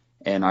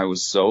 and I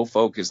was so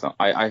focused on,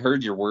 I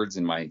heard your words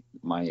in my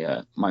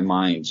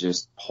mind,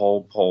 just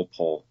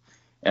pull.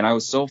 And I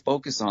was so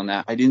focused on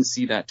that, I didn't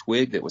see that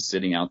twig that was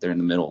sitting out there in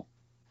the middle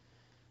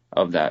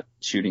of that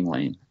shooting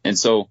lane. And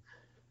so,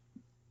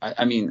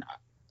 I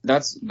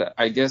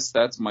guess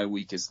that's my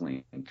weakest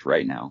link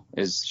right now,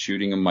 is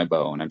shooting of my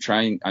bow. And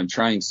I'm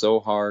trying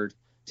so hard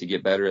to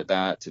get better at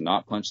that, to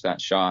not punch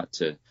that shot,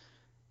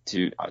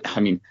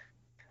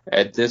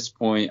 at this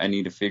point I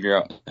need to figure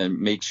out and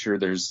make sure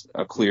there's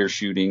a clear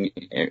shooting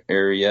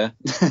area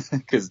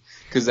because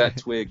that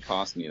twig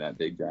cost me that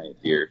big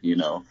giant deer,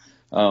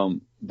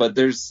 but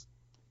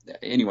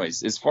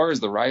anyways, as far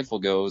as the rifle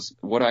goes,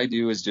 what I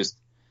do is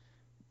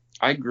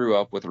I grew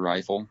up with a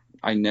rifle.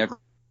 I never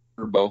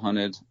bow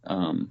hunted.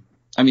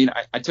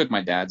 I took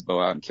my dad's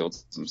bow out and killed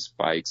some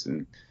spikes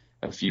and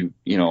a few,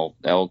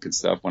 elk and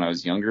stuff when I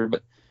was younger,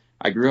 but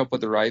I grew up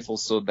with a rifle.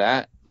 So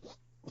that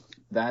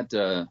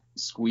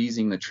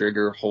squeezing the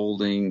trigger,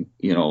 holding,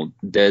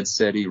 dead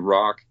steady,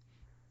 rock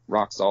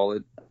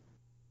solid,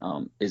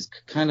 is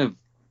kind of,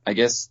 I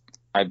guess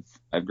I've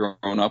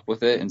grown up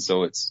with it. And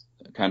so it's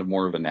kind of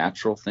more of a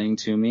natural thing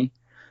to me.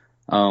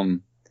 But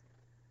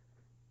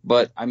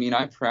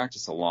I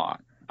practice a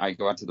lot. I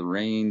go out to the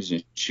range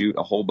and shoot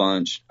a whole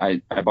bunch.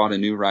 I bought a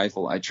new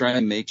rifle. I try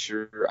to make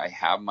sure I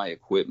have my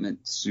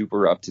equipment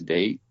super up to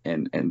date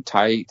and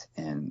tight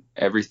and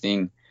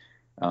everything,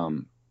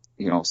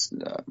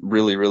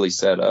 really, really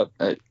set up.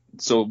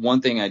 So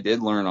one thing I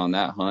did learn on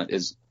that hunt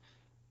is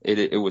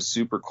it was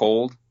super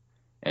cold.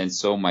 And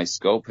so my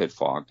scope had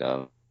fogged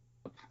up.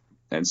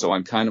 And so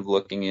I'm kind of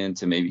looking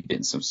into maybe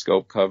getting some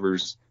scope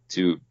covers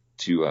to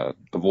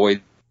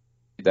avoid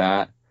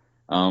that.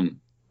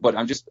 But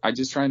I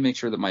just try to make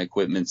sure that my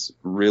equipment's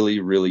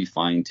really, really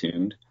fine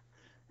tuned.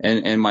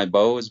 And my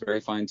bow is very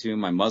fine tuned.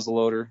 My muzzle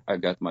loader,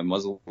 I've got my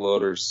muzzle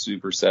loader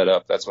super set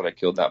up. That's what I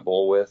killed that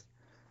bull with.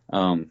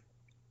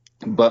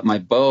 But my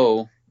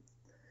bow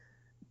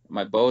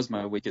is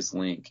my weakest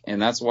link. And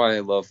that's why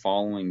I love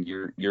following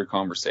your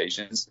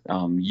conversations.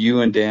 You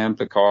and Dan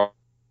Picard,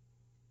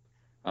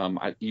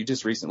 you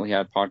just recently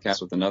had a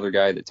podcast with another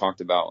guy that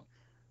talked about,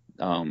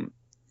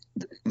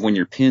 when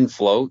your pin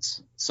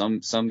floats,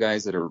 some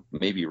guys that are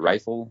maybe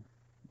rifle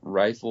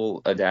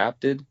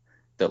adapted,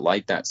 that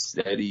like that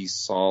steady,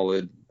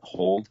 solid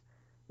hold,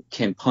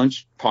 can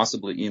punch,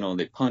 possibly,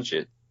 they punch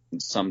it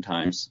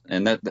sometimes.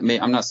 And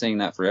I'm not saying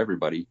that for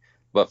everybody,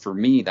 but for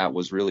me, that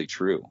was really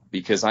true,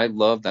 because I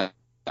love that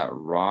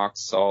rock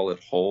solid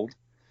hold.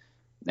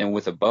 And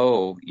with a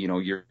bow,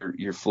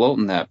 you're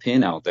floating that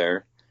pin out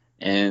there,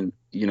 and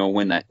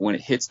when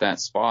it hits that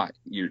spot,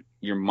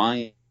 your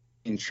mind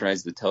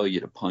tries to tell you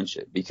to punch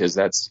it, because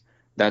that's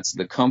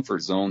the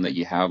comfort zone that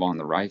you have on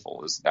the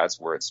rifle, is that's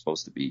where it's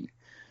supposed to be.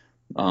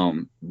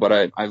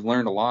 But I've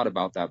learned a lot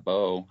about that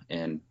bow,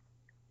 and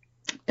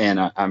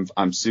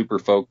I'm super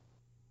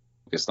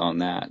focused on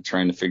that,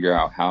 trying to figure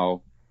out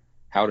how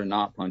to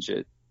not punch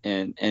it,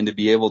 and to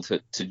be able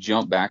to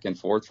jump back and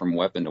forth from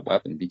weapon to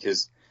weapon,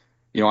 because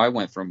I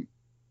went from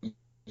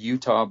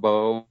Utah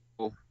bow,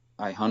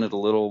 I hunted a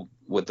little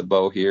with the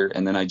bow here,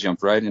 and then I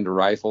jumped right into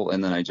rifle,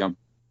 and then I jumped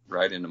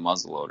right into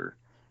muzzleloader,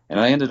 and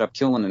I ended up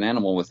killing an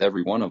animal with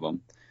every one of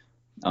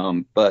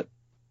them. But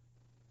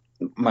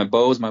my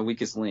bow is my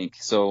weakest link,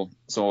 so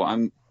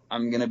I'm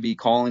gonna be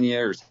calling you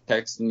or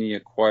texting you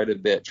quite a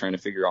bit, trying to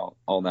figure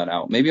all that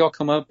out. Maybe I'll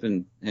come up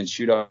and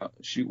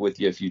shoot with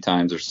you a few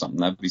times or something.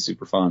 That'd be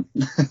super fun.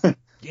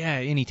 Yeah,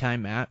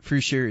 anytime, Matt, for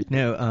sure.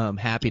 No,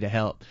 happy to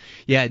help.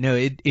 Yeah, no,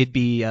 it'd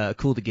be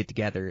cool to get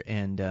together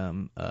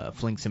and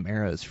fling some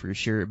arrows for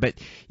sure. But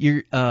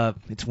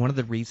it's one of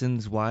the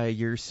reasons why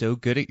you're so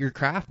good at your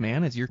craft,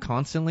 man, is you're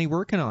constantly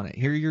working on it.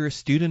 Here you're a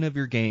student of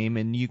your game,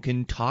 and you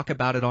can talk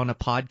about it on a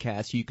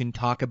podcast. You can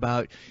talk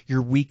about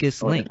your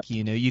weakest link.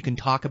 Yeah. You can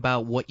talk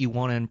about what you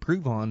want to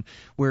improve on,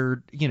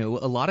 where, a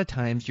lot of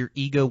times your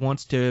ego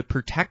wants to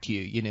protect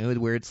you,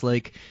 where it's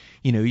like,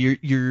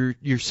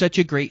 you're such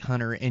a great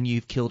hunter and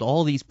you've killed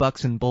all these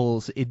bucks and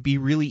bulls. It'd be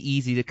really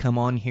easy to come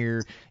on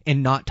here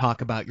and not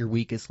talk about your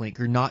weakest link,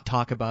 or not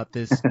talk about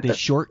this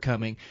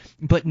shortcoming,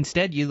 but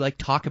instead you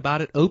talk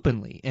about it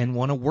openly and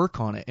want to work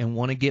on it and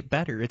want to get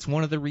better. It's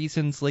one of the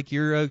reasons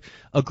you're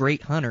a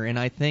great hunter. And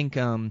I think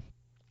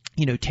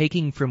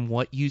taking from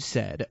what you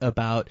said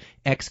about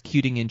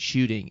executing and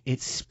shooting,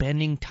 it's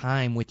spending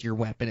time with your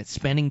weapon. It's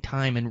spending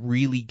time and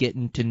really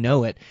getting to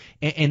know it.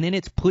 And then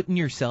it's putting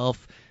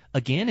yourself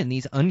again in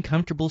these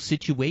uncomfortable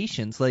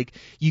situations.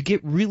 You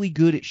get really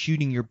good at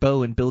shooting your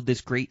bow and build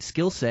this great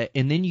skill set,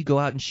 and then you go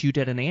out and shoot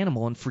at an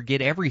animal and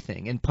forget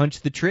everything and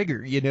punch the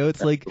trigger. It's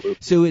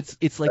so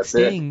it's like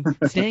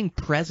staying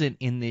present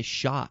in this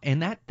shot.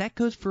 And that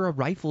goes for a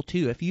rifle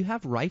too. If you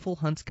have rifle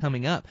hunts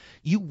coming up,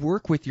 you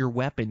work with your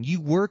weapon,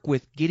 you work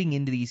with getting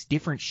into these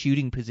different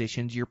shooting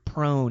positions. You're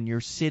prone, you're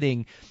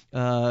sitting,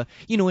 and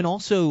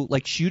also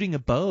shooting a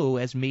bow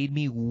has made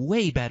me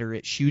way better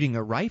at shooting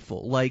a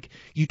rifle.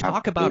 You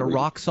talk about a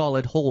rock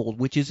solid hold,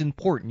 which is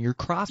important. Your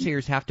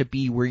crosshairs have to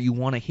be where you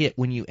want to hit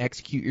when you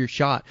execute your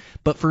shot.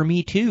 But for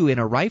me too, in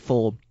a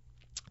rifle,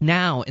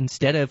 now,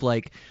 instead of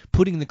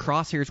putting the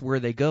crosshairs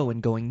where they go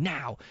and going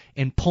now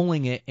and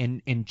pulling it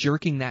and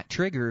jerking that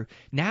trigger,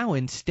 now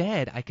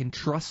instead I can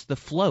trust the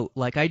float.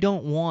 I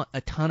don't want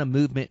a ton of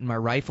movement in my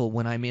rifle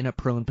when I'm in a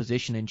prone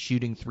position and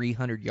shooting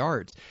 300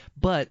 yards.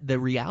 But the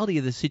reality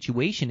of the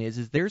situation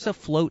is there's a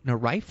float in a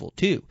rifle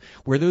too,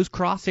 where those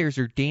crosshairs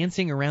are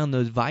dancing around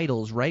those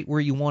vitals right where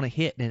you want to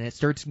hit, and it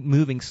starts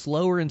moving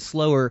slower and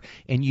slower,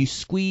 and you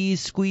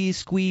squeeze,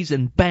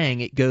 and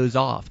bang, it goes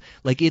off.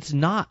 It's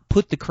not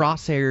put the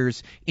crosshairs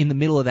in the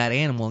middle of that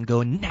animal and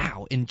going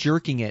now and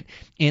jerking it.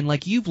 And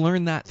you've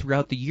learned that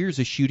throughout the years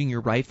of shooting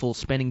your rifle,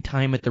 spending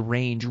time at the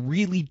range,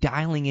 really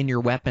dialing in your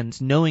weapons,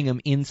 knowing them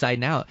inside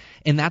and out.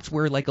 And that's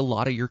where a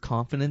lot of your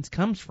confidence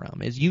comes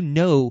from, is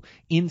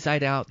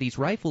inside out these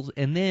rifles.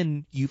 And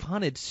then you've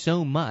hunted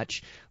so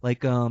much,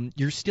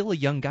 you're still a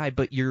young guy,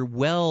 but you're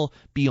well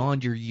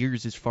beyond your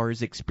years as far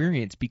as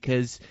experience,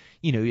 because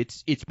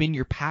it's been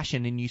your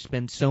passion, and you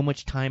spend so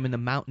much time in the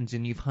mountains,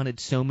 and you've hunted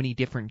so many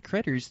different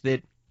critters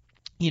that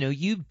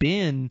you've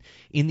been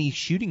in these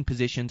shooting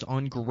positions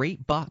on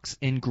great bucks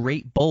and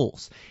great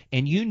bulls,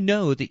 and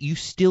that you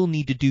still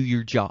need to do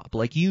your job.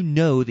 That you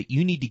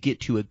need to get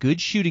to a good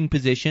shooting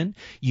position.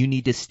 You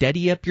need to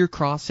steady up your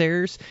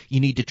crosshairs. You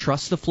need to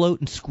trust the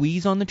float and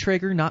squeeze on the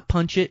trigger, not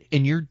punch it,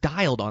 and you're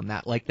dialed on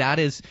that. That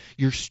is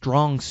your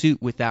strong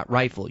suit with that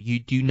rifle. You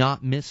do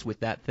not miss with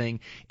that thing.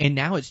 And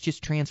now it's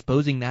just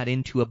transposing that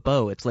into a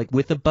bow. It's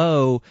with a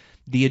bow,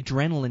 the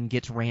adrenaline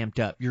gets ramped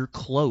up. You're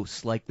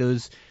close.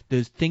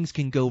 Those things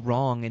can go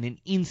wrong in an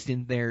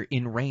instant there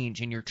in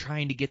range, and you're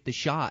trying to get the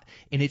shot,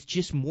 and it's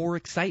just more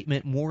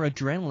excitement, more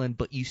adrenaline,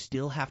 but you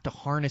still have to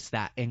harness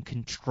that and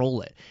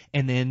control it.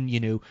 And then,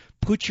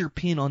 put your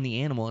pin on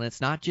the animal, and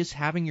it's not just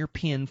having your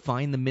pin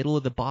find the middle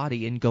of the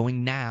body and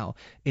going now.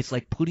 It's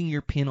putting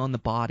your pin on the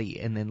body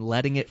and then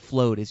letting it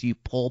float as you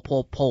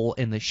pull,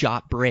 and the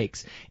shot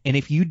breaks. And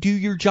if you do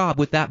your job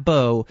with that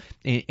bow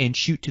and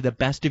shoot to the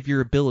best of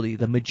your ability,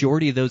 the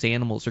majority of those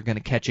animals are going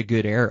to catch a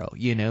good arrow,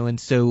 And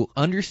so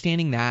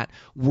understanding that,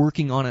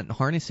 working on it and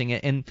harnessing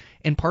it,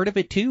 and part of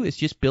it too is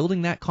just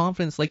building that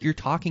confidence you're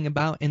talking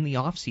about in the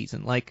off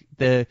season.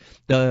 The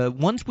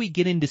once we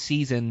get into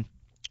season,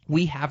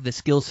 we have the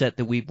skill set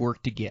that we've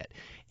worked to get.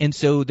 And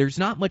so there's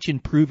not much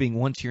improving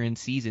once you're in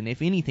season.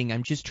 If anything,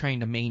 I'm just trying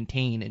to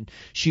maintain and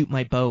shoot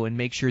my bow and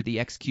make sure the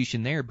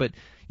execution there. But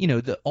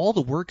all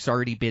the work's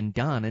already been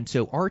done, and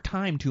so our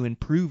time to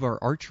improve our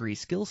archery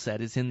skill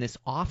set is in this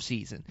off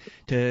season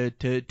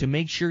to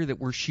make sure that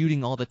we're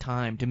shooting all the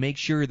time, to make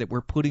sure that we're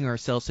putting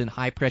ourselves in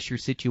high pressure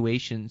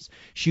situations,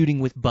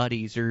 shooting with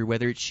buddies, or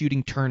whether it's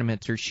shooting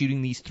tournaments or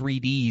shooting these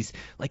 3Ds,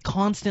 like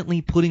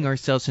constantly putting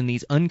ourselves in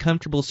these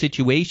uncomfortable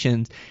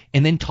situations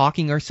and then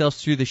talking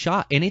ourselves through the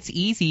shot. And it's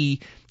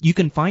easy. You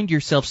can find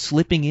yourself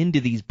slipping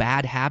into these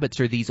bad habits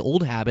or these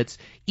old habits,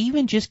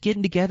 even just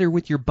getting together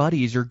with your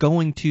buddies or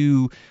going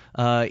to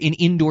an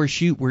indoor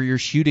shoot where you're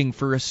shooting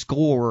for a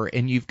score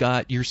and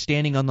you're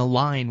standing on the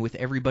line with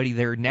everybody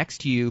there next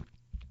to you.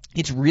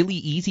 It's really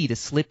easy to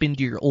slip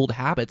into your old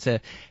habits,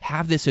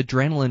 have this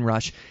adrenaline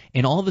rush,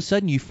 and all of a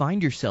sudden you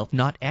find yourself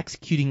not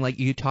executing like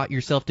you taught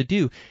yourself to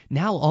do.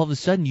 Now all of a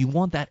sudden you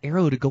want that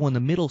arrow to go in the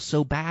middle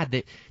so bad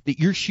that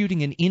you're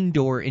shooting an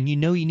indoor and you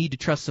need to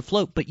trust the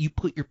float, but you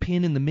put your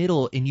pin in the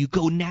middle and you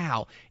go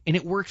now, and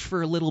it works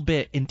for a little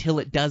bit until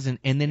it doesn't,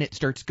 and then it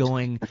starts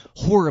going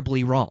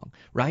horribly wrong,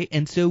 right?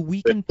 And so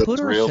we can put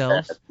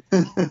ourselves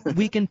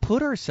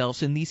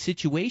in these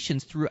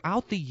situations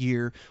throughout the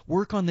year,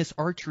 work on this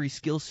archery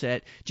skill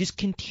set, just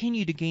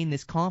continue to gain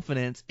this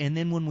confidence, and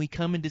then when we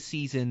come into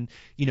season,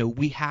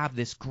 we have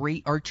this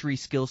great archery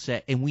skill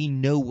set and we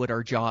know what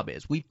our job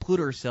is. We put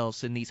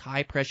ourselves in these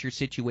high pressure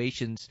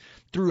situations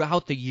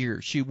throughout the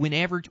year.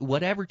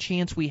 Whatever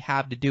chance we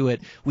have to do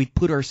it, we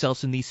put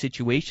ourselves in these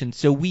situations.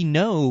 So we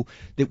know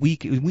that we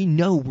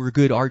know we're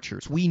good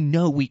archers. We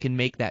know we can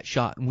make that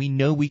shot and we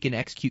know we can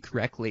execute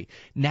correctly.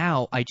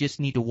 Now I just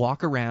need to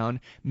walk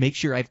around, make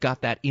sure I've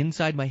got that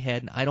inside my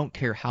head, and I don't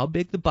care how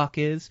big the buck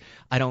is.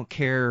 I don't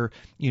care,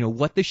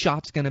 what the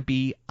shot's going to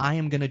be. I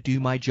am going to do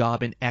my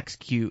job and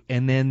execute,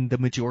 and then the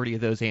majority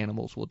of those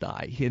animals will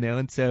die,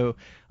 And so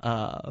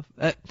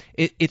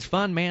it's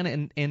fun,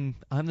 man, and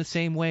I'm the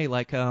same way.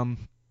 Like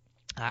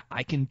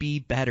I can be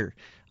better.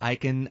 I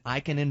can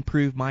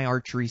improve my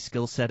archery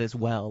skill set as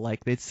well. Like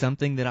it's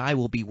something that I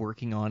will be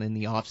working on in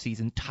the off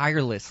season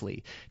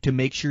tirelessly to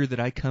make sure that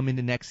I come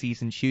into next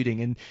season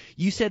shooting. And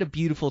you said a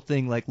beautiful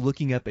thing, like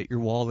looking up at your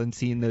wall and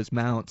seeing those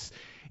mounts.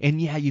 And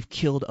yeah, you've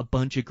killed a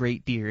bunch of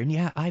great deer. And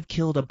yeah, I've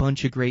killed a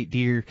bunch of great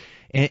deer.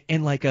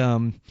 And like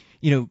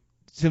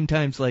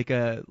sometimes like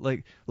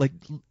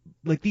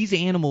these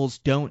animals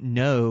don't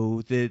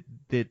know that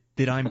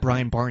I'm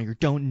Brian Barney, or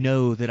don't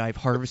know that I've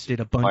harvested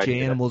a bunch of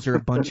animals or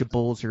a bunch of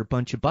bulls or a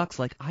bunch of bucks.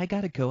 Like I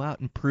got to go out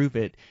and prove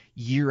it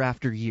year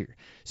after year.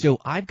 So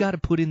I've got to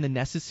put in the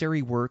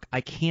necessary work. I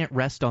can't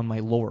rest on my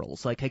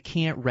laurels. Like I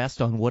can't rest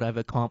on what I've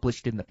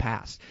accomplished in the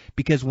past,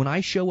 because when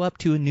I show up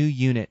to a new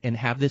unit and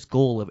have this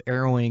goal of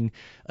arrowing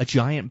a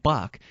giant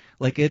buck,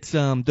 like it's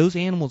those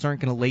animals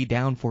aren't going to lay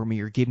down for me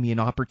or give me an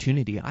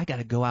opportunity. I got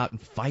to go out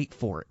and fight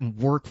for it and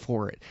work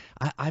for it.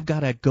 I've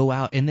got to go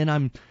out, and then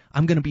I'm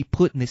going to be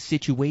put in this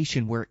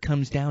situation where it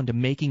comes down to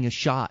making a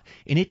shot,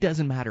 and it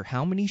doesn't matter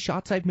how many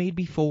shots I've made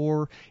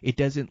before. It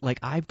doesn't, like,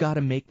 I've got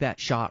to make that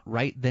shot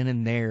right then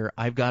and there.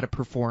 I've got to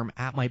perform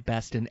at my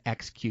best and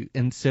execute.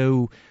 And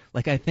so,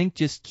 like, I think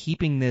just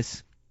keeping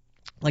this,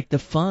 like, the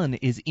fun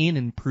is in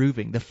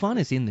improving. The fun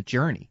is in the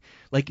journey.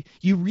 Like,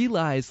 you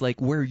realize, like,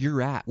 where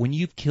you're at when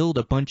you've killed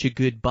a bunch of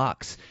good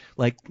bucks.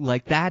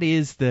 Like that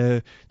is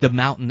the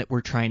mountain that we're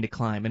trying to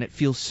climb, and it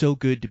feels so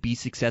good to be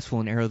successful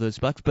and arrow those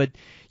bucks. But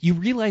you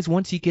realize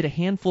once you get a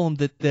handful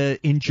that the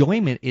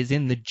enjoyment is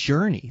in the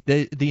journey.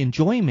 The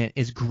enjoyment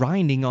is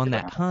grinding on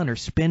that hunt or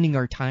spending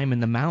our time in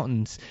the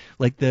mountains.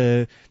 Like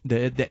the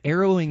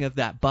arrowing of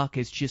that buck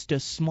is just a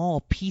small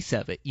piece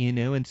of it,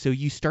 and so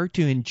you start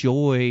to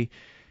enjoy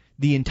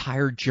the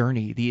entire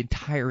journey, the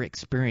entire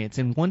experience.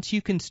 And once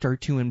you can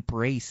start to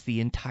embrace the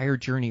entire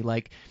journey,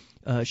 like,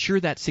 sure,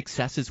 that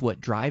success is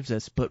what drives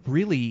us, but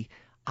really,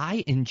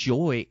 I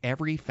enjoy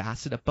every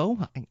facet of bow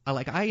hunting.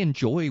 I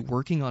enjoy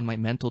working on my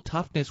mental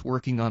toughness,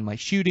 working on my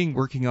shooting,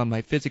 working on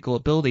my physical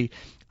ability.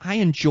 I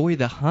enjoy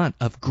the hunt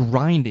of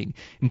grinding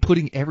and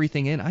putting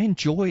everything in. I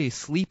enjoy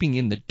sleeping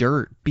in the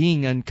dirt,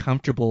 being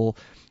uncomfortable.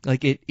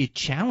 Like, it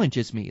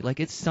challenges me. Like,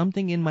 it's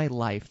something in my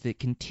life that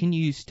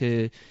continues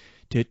to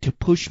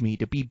push me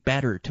to be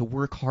better, to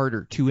work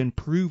harder, to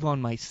improve on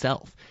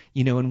myself,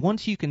 and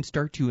once you can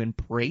start to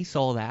embrace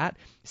all that,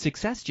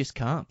 success just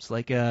comes.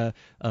 Like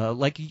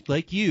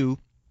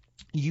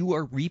you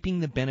are reaping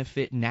the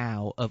benefit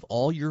now of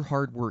all your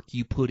hard work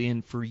you put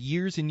in for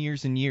years and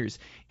years and years.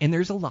 And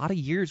there's a lot of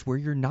years where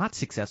you're not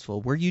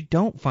successful, where you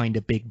don't find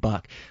a big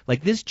buck.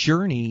 Like, this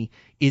journey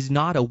is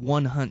not a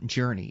one hunt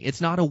journey. It's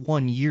not a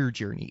 1 year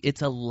journey.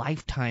 It's a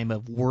lifetime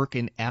of work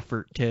and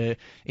effort to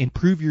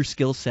improve your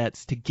skill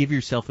sets, to give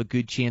yourself a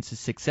good chance of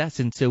success.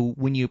 And so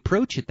when you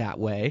approach it that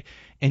way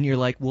and you're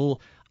like,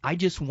 well, I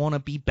just want to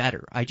be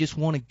better. I just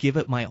want to give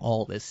it my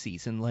all this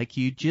season. Like,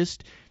 you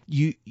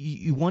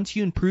you once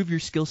you improve your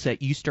skill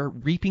set, you start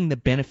reaping the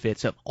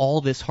benefits of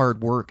all this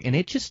hard work, and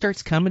it just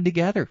starts coming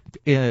together.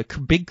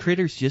 Big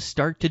critters just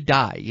start to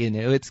die.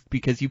 It's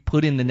because you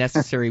put in the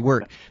necessary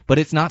work, but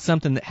it's not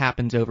something that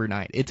happens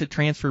overnight. It's a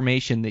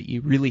transformation that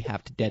you really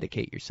have to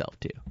dedicate yourself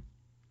to.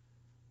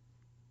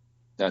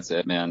 That's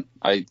it, man.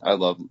 I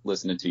love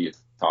listening to you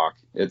talk.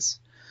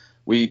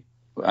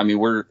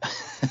 We're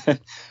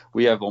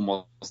we have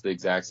almost the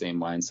exact same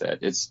mindset.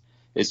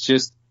 It's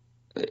just,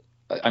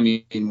 I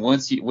mean,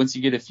 once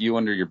you get a few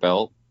under your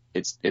belt,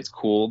 it's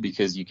cool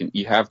because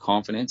you have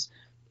confidence,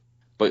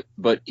 but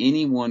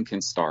anyone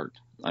can start.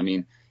 I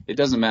mean, it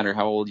doesn't matter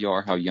how old you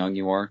are, how young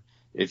you are.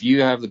 If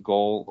you have the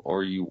goal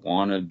or you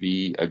want to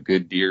be a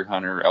good deer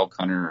hunter, elk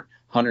hunter, or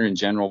hunter in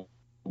general,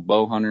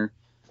 bow hunter,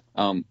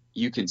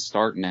 you can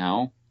start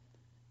now.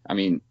 I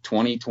mean,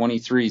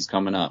 2023 is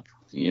coming up,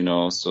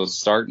 so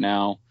start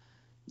now.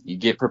 You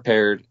get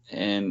prepared,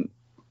 and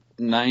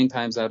 9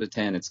 times out of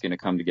 10, it's going to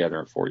come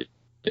together for you.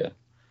 Yeah.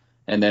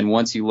 And then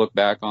once you look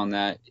back on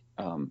that,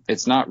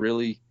 it's not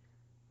really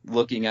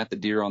looking at the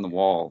deer on the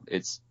wall.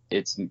 It's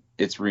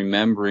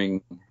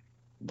remembering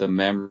the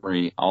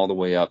memory all the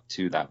way up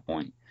to that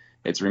point.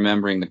 It's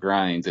remembering the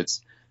grinds.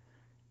 It's,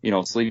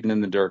 sleeping in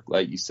the dirt,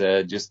 like you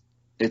said, just,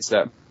 it's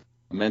that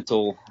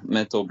mental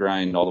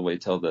grind all the way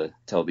till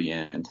the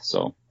end.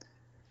 So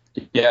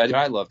yeah,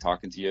 I love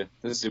talking to you.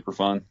 This is super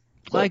fun.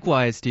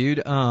 Likewise,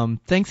 dude.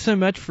 Thanks so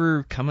much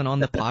for coming on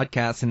the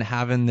podcast and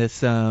having this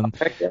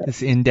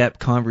this in-depth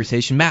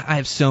conversation. Matt, I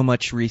have so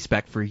much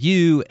respect for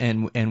you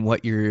and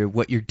what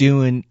you're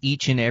doing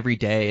each and every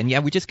day. And yeah,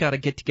 we just got to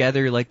get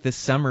together like this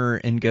summer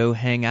and go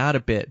hang out a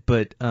bit.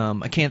 But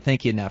I can't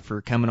thank you enough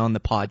for coming on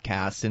the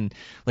podcast and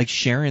like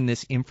sharing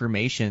this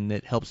information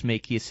that helps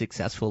make you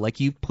successful. Like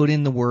you put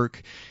in the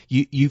work,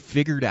 you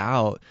figured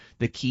out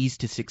the keys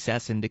to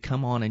success, and to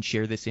come on and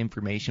share this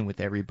information with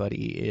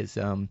everybody is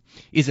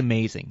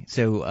amazing.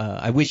 So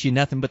I wish you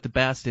nothing but the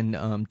best,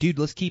 and dude,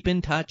 let's keep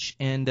in touch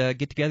and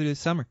get together this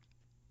summer.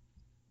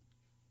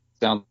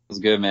 Sounds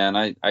good, man.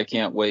 I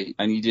can't wait.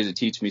 I need you to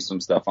teach me some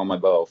stuff on my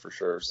bow for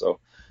sure. So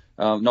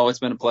no, it's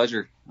been a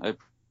pleasure. I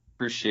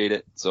appreciate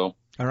it. So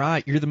all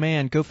right, you're the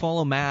man. Go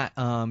follow Matt.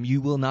 You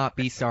will not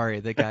be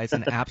sorry. The guy's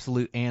an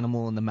absolute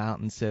animal in the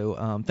mountains.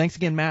 So thanks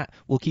again, Matt.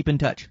 We'll keep in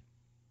touch.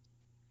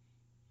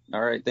 All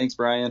right. Thanks,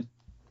 Brian.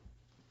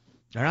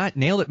 All right.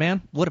 Nailed it,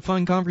 man. What a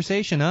fun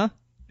conversation, huh?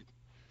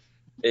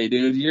 Hey,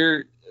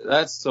 dude,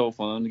 that's so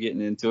fun getting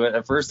into it.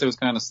 At first it was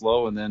kind of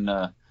slow, and then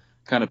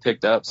kind of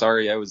picked up.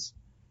 Sorry, I was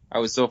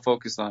so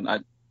focused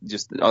on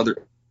just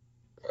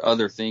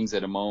other things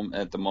at the moment,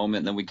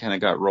 and then we kind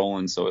of got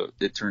rolling, so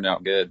it turned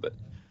out good. But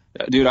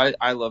dude,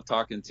 I love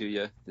talking to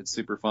you. It's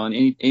super fun.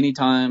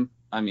 Anytime.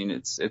 I mean,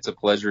 it's a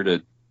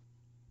pleasure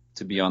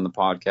to be on the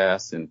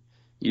podcast, and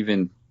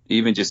even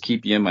just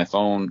keep you in my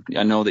phone.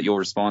 I know that you'll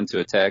respond to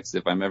a text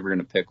if I'm ever going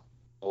to pick,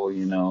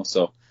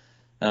 so,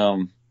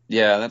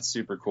 yeah, that's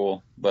super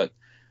cool. But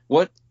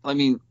what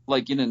in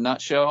a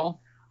nutshell,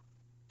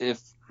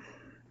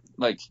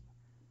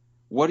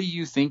 what do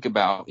you think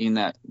about in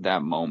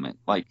that moment?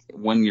 Like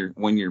when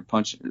you're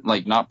punching,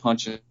 like not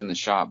punching in the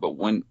shot, but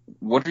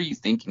what are you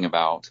thinking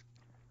about?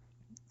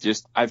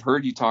 Just, I've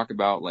heard you talk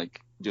about like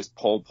just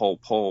pull,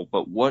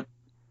 but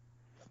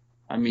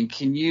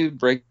can you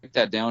break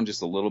that down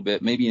just a little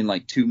bit, maybe in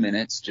like 2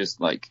 minutes, just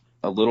like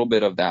a little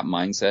bit of that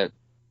mindset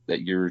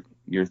that you're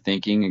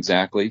thinking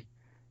exactly?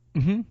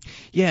 Mm-hmm.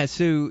 Yeah,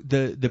 so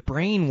the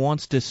brain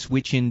wants to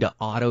switch into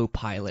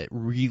autopilot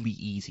really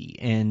easy,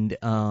 and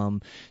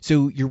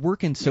so you're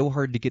working so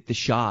hard to get the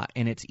shot,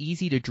 and it's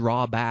easy to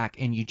draw back,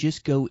 and you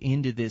just go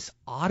into this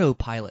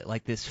autopilot,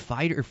 like this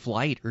fight or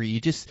flight, or you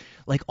just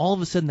like all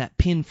of a sudden that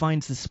pin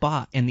finds the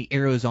spot and the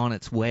arrow's on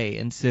its way,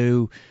 and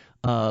so.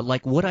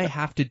 What I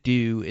have to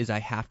do is I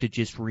have to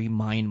just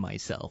remind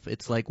myself.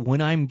 It's like when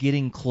I'm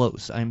getting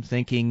close, I'm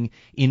thinking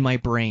in my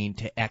brain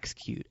to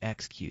execute.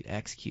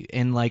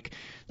 And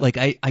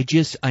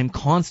I'm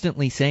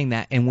constantly saying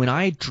that. And when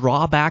I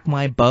draw back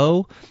my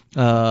bow,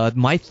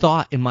 my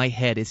thought in my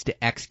head is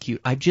to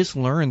execute. I've just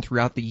learned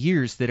throughout the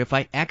years that if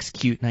I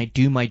execute and I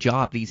do my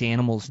job, these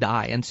animals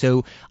die. And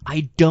so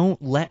I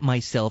don't let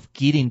myself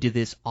get into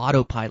this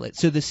autopilot.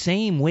 So the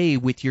same way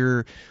with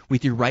your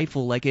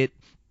rifle,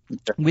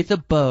 with a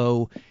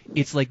bow,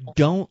 it's like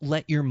don't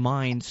let your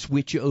mind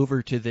switch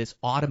over to this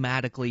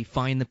automatically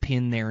find the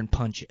pin there and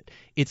punch it.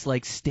 It's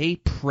like stay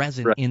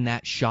present in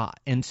that shot.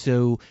 And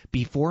so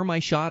before my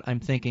shot, I'm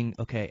thinking,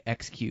 okay,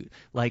 execute.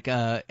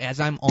 As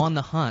I'm on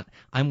the hunt,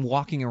 I'm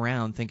walking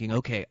around thinking,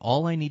 okay,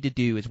 all I need to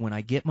do is when I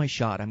get my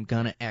shot, I'm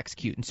going to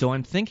execute. And so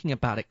I'm thinking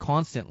about it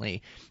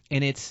constantly.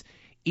 And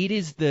it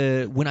is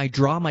when I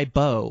draw my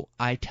bow,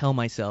 I tell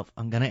myself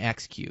I'm going to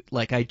execute.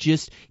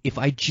 If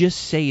I just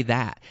say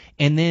that,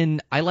 and then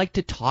I like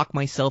to talk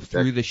myself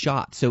through the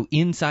shot. So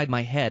inside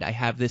my head, I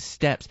have this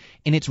steps,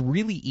 and it's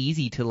really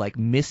easy to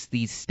miss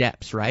these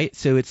steps, right?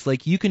 So it's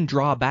like you can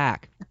draw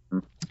back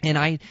And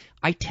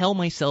I tell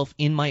myself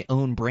in my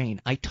own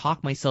brain, I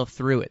talk myself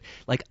through it.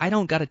 Like, I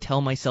don't got to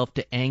tell myself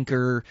to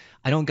anchor.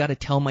 I don't got to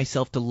tell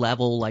myself to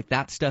level. Like,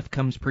 that stuff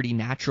comes pretty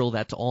natural.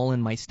 That's all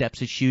in my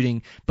steps of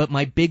shooting. But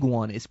my big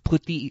one is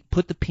put the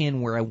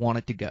pin where I want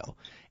it to go.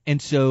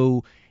 And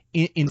so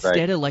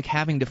instead of like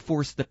having to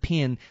force the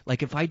pin,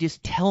 like if I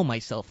just tell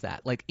myself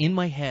that, like in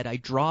my head, I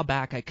draw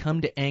back, I come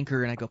to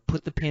anchor, and I go,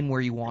 put the pin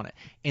where you want it,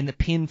 and the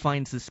pin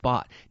finds the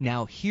spot.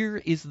 Now here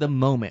is the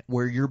moment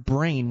where your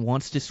brain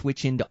wants to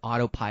switch into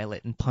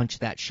autopilot and punch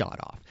that shot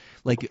off.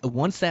 Like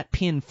once that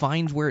pin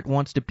finds where it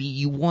wants to be,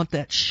 you want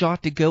that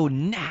shot to go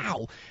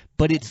now.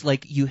 But it's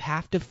like you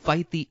have to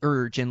fight the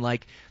urge, and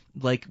like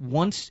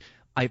once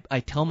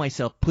I tell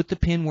myself, put the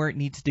pin where it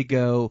needs to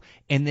go,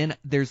 and then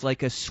there's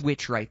like a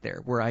switch right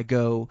there where I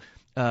go,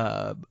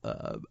 I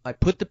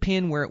put the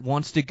pin where it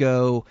wants to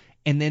go,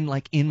 and then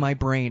like in my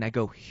brain I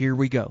go, here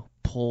we go,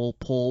 pull,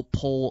 pull,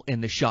 pull,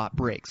 and the shot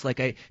breaks.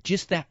 Like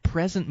just that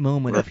present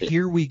moment of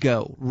here we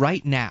go,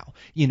 right now,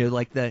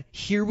 like the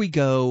here we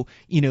go,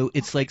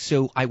 it's like,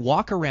 so I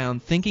walk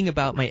around thinking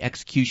about my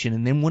execution,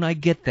 and then when I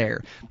get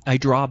there, I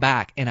draw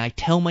back and I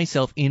tell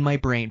myself in my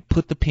brain,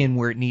 put the pin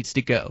where it needs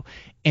to go.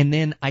 And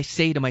then I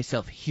say to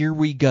myself, here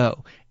we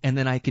go. And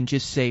then I can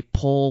just say,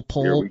 pull,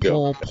 pull,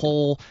 pull,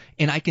 pull.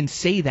 And I can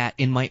say that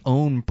in my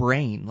own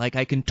brain. Like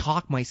I can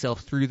talk myself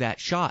through that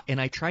shot.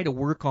 And I try to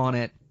work on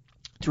it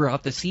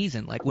throughout the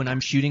season, like when I'm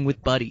shooting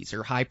with buddies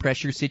or high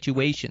pressure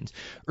situations,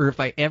 or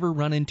if I ever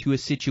run into a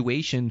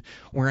situation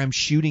where I'm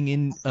shooting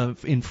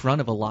in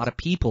front of a lot of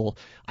people,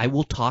 I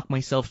will talk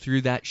myself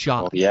through that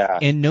shot. Well, yeah.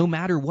 And no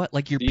matter what,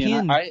 like your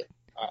pin.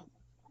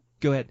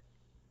 Go ahead.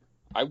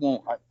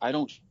 I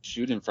don't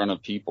shoot in front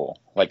of people.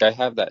 Like I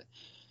have that,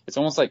 it's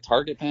almost like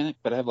target panic,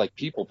 but I have like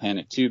people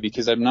panic too,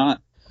 because I'm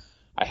not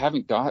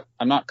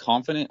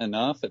confident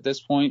enough at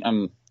this point.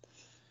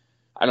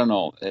 I don't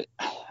know.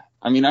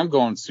 I'm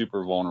going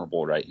super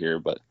vulnerable right here,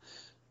 but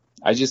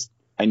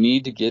I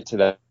need to get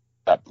to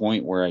that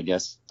point where I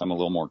guess I'm a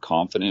little more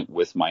confident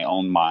with my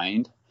own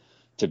mind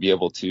to be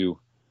able to,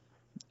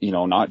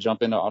 not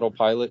jump into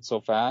autopilot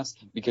so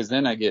fast, because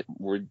then I get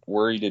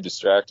worried and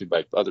distracted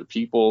by other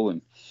people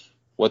and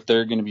what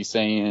they're going to be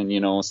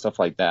saying, stuff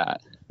like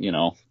that,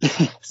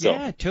 So.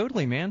 Yeah,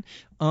 totally, man.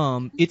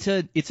 It's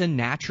a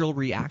natural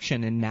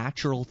reaction and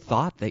natural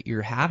thought that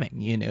you're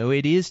having.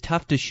 It is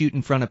tough to shoot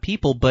in front of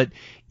people, but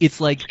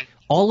it's like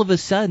all of a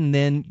sudden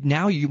then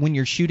now when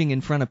you're shooting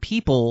in front of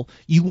people,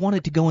 you want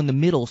it to go in the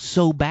middle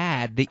so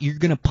bad that you're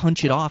going to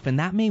punch it off, and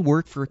that may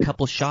work for a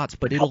couple shots,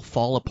 but it'll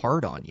fall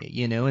apart on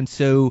you, And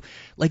so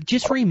like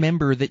just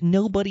remember that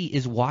nobody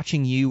is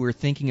watching you or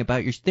thinking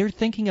about they're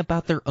thinking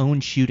about their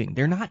own shooting.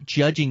 They're not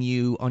judging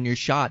you on your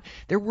shot.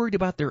 They're worried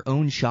about their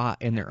own shot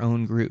and their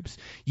own groups.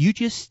 You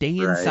just stay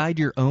inside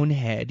your own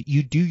head,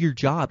 you do your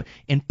job,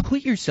 and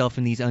put yourself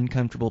in these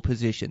uncomfortable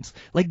positions.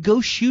 Like go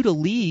shoot a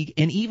league,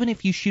 and even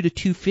if you shoot a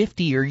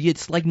 250 or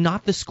it's like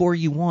not the score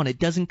you want, it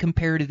doesn't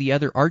compare to the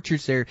other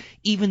archers there,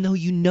 even though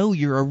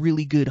you're a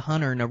really good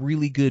hunter and a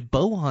really good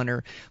bow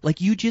hunter,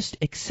 like you just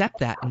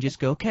accept that and just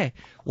go, okay,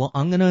 well,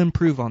 I'm going to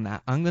improve on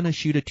that. I'm going to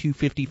shoot a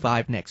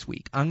 255 next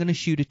week. I'm going to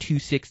shoot a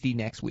 260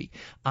 next week.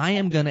 I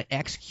am going to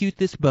execute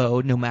this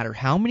bow no matter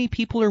how many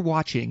people are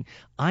watching.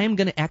 I am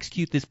going to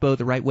execute this bow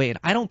the right way, and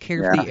I don't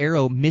care if the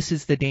arrow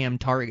misses the damn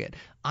target.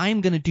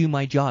 I'm going to do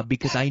my job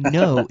because I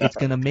know it's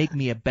going to make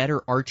me a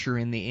better archer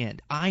in the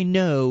end. I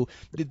know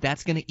that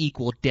that's going to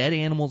equal dead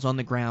animals on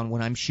the ground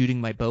when I'm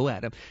shooting my bow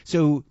at them.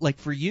 So, like,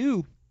 for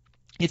you,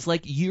 it's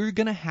like you're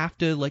going to have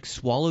to, like,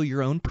 swallow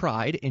your own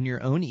pride and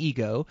your own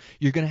ego.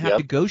 You're going to have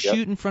to go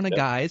shoot in front of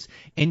guys,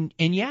 and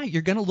yeah,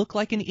 you're going to look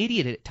like an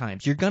idiot at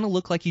times. You're going to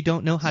look like you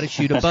don't know how to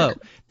shoot a bow.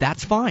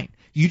 That's fine.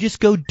 You just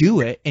go do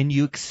it, and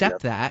you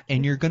accept that,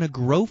 and you're going to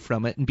grow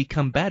from it and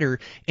become better,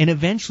 and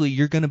eventually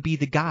you're going to be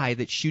the guy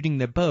that's shooting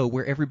the bow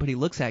where everybody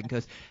looks at it and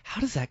goes, how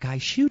does that guy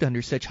shoot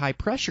under such high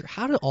pressure?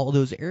 How do all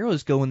those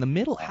arrows go in the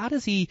middle? How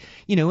does he,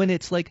 and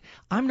it's like,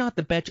 I'm not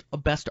the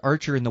best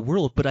archer in the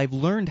world, but I've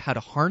learned how to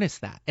harness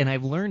that, and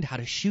I've learned how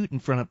to shoot in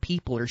front of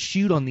people or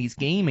shoot on these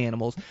game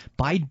animals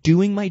by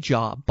doing my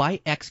job, by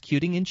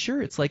executing, and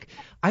sure, it's like,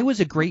 I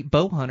was a great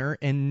bow hunter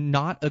and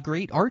not a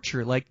great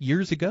archer. Like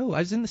years ago, I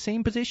was in the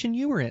same position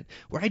you were in,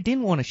 where I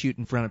didn't want to shoot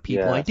in front of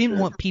people. I didn't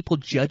want people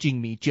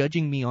judging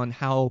me on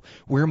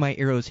where my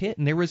arrows hit.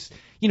 And there was,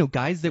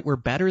 guys that were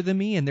better than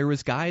me, and there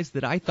was guys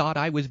that I thought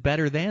I was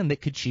better than that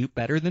could shoot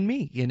better than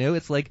me.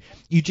 It's like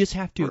you just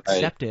have to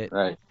accept it.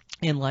 Right.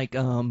 And like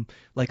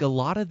a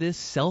lot of this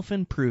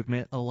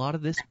self-improvement, a lot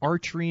of this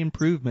archery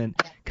improvement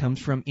comes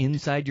from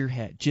inside your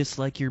head, just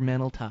like your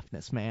mental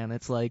toughness, man.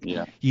 It's like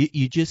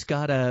you just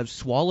gotta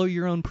swallow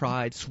your own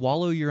pride,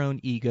 swallow your own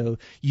ego.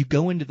 You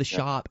go into the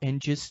shop and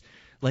just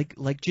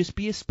just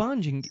be a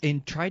sponge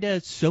and try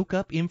to soak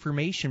up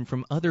information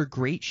from other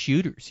great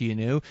shooters,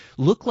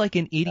 Look like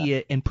an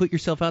idiot and put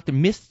yourself out there,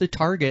 miss the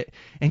target,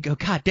 and go,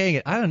 God dang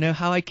it, I don't know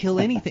how I kill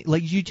anything.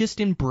 Like, you just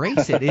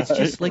embrace it. It's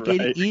just like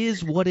it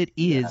is what it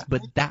is,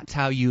 but that's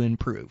how you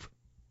improve.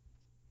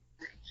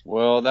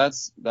 Well,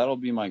 that'll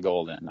be my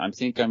goal then. I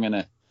think I'm going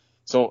to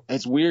So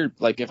it's weird.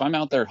 Like if I'm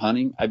out there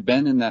hunting, I've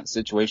been in that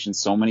situation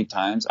so many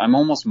times. I'm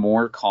almost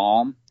more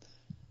calm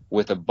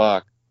with a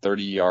buck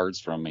 30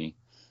 yards from me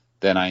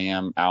than I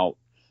am out,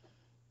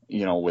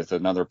 with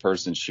another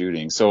person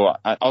shooting. So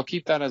I'll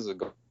keep that as a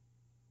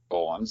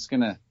goal.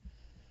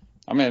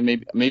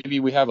 Maybe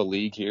we have a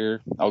league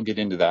here. I'll get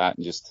into that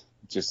and just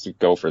to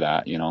go for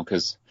that,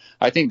 because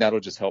I think that'll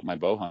just help my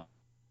bow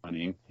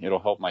hunting. It'll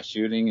help my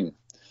shooting.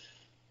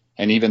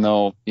 And even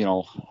though,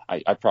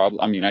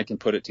 I can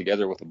put it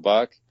together with a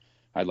buck,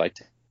 I'd like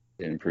to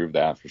improve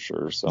that for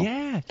sure. So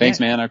yeah, thanks,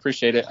 man. I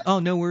appreciate it. Oh,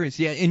 no worries.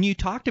 Yeah. And you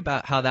talked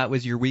about how that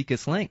was your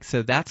weakest link.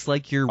 So that's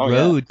like your Oh,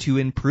 road to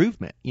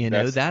improvement.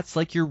 That's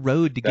like your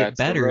road to get That's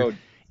the better. road.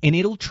 And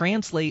it'll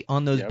translate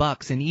on those Yep.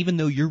 bucks. And even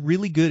though you're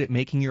really good at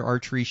making your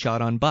archery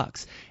shot on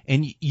bucks,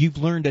 and you've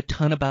learned a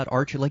ton about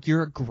archery, like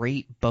you're a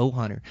great bow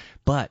hunter,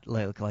 but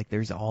like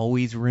there's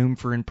always room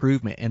for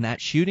improvement. And that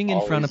shooting in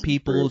front of Always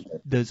people,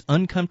 improvement. those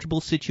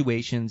uncomfortable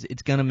situations,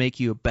 it's gonna make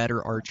you a better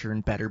archer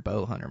and better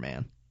bow hunter,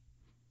 man.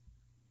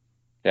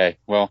 Okay.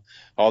 Well,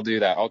 I'll do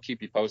that. I'll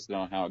keep you posted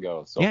on how it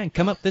goes. So, Yeah, and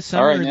come up this All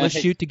summer right, and man. let's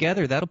Hey. shoot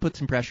together. That'll put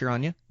some pressure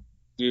on you.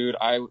 dude,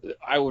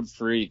 I would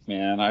freak,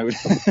 man. I would.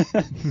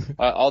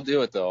 I'll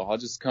do it though. I'll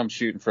just come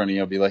shoot in front of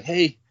you. I'll be like,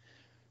 hey,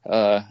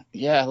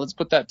 yeah, let's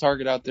put that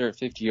target out there at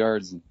 50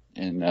 yards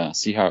and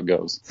see how it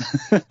goes.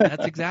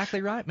 That's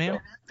exactly right,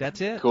 man. That's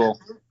it. Cool.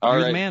 All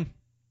You're the right. man.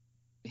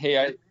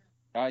 Hey,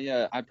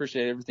 I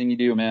appreciate everything you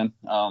do, man.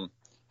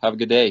 Have a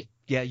good day.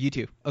 Yeah, you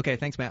too. Okay,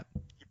 thanks, Matt.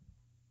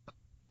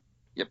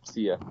 Yep.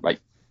 See ya. Bye.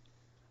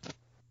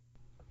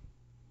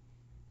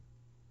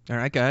 All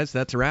right, guys,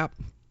 that's a wrap.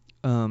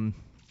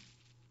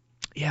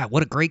 Yeah,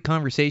 what a great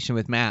conversation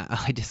with Matt.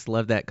 I just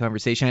love that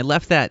conversation. I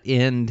left that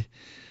end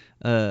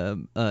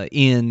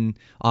in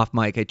off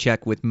mic. I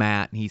checked with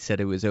Matt, and he said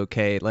it was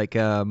okay. Like,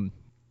 I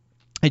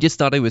just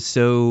thought it was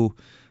so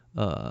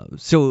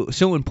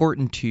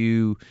important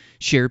to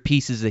share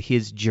pieces of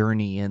his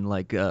journey and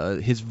like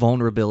his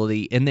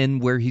vulnerability, and then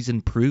where he's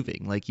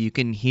improving. Like you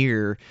can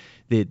hear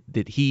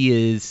that he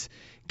is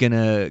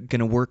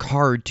gonna work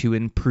hard to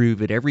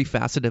improve at every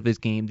facet of his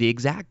game. The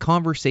exact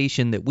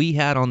conversation that we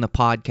had on the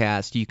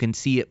podcast, you can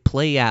see it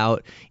play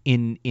out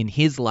in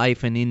his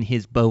life and in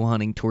his bow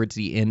hunting towards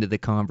the end of the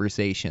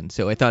conversation.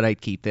 So I thought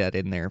I'd keep that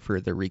in there for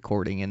the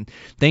recording. And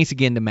thanks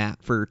again to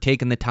Matt for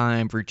taking the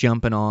time, for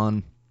jumping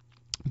on,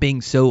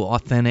 being so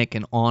authentic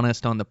and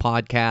honest on the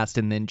podcast,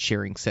 and then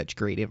sharing such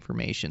great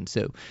information.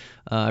 So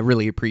I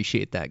really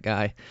appreciate that,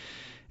 guy.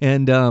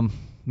 And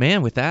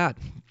man, with that,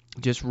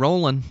 just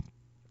rolling.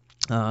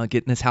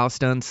 Getting this house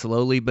done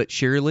slowly but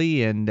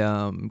surely,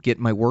 and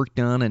getting my work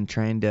done, and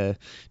trying to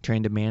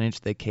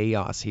manage the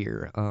chaos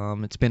here.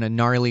 It's been a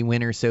gnarly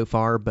winter so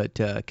far, but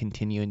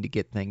continuing to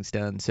get things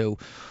done. So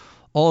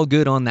all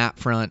good on that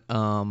front.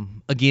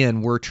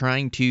 Again, we're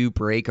trying to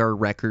break our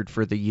record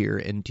for the year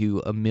and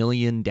do 1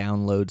 million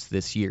downloads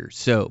this year.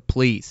 So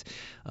please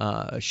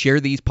share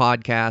these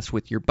podcasts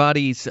with your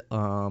buddies.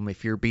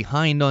 If you're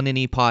behind on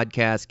any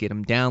podcast, get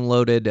them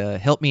downloaded.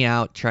 Help me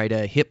out. Try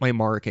to hit my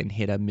mark and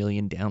hit 1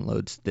 million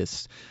downloads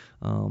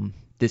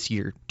this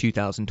year,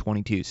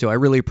 2022. So I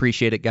really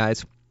appreciate it,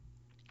 guys.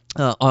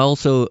 I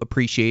also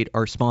appreciate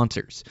our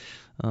sponsors.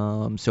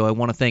 So I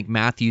want to thank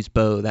Matthews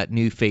Bow. That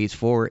new Phase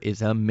 4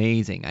 is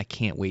amazing. I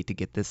can't wait to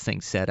get this thing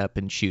set up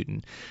and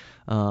shooting.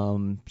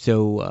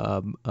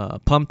 So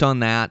pumped on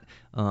that.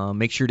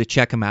 Make sure to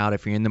check them out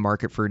if you're in the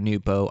market for a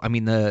new bow. I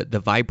mean,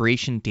 the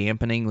vibration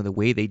dampening with the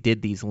way they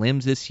did these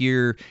limbs this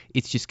year,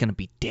 it's just going to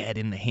be dead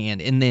in the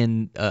hand. And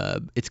then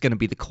it's going to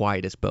be the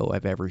quietest bow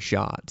I've ever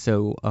shot.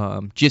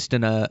 So just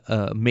an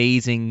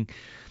amazing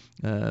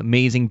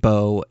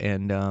bow,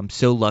 and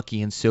so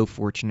lucky and so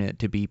fortunate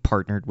to be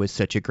partnered with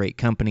such a great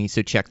company.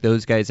 So check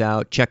those guys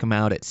out. Check them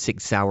out at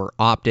Sig Sauer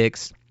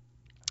Optics.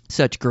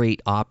 Such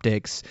great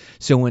optics.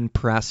 So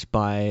impressed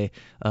by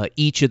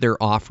each of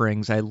their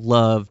offerings. I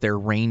love their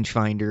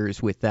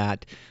rangefinders with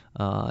that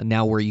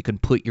now where you can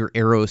put your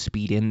arrow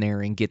speed in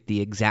there and get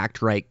the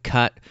exact right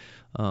cut.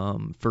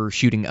 For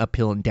shooting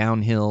uphill and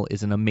downhill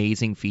is an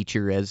amazing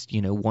feature, as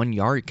 1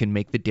 yard can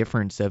make the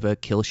difference of a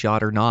kill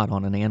shot or not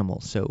on an animal.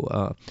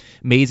 So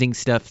amazing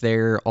stuff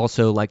there.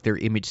 Also like their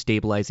image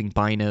stabilizing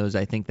binos.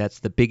 I think that's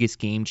the biggest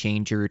game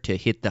changer to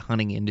hit the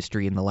hunting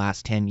industry in the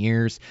last 10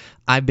 years.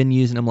 I've been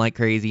using them like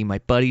crazy. My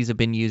buddies have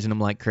been using them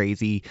like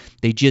crazy.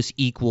 They just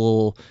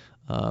equal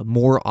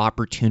more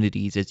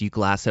opportunities as you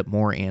glass up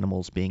more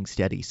animals being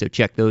steady. So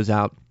check those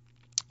out.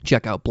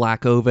 Check out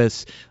Black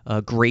Ovis,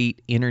 a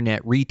great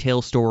internet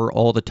retail store,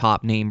 all the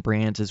top name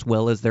brands as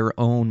well as their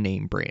own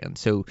name brand.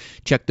 So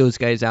check those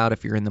guys out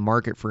if you're in the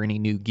market for any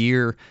new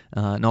gear.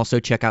 And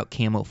also check out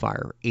Camo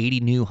Fire,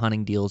 80 new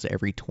hunting deals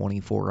every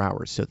 24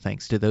 hours. So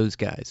thanks to those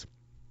guys.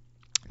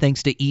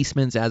 Thanks to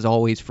Eastman's, as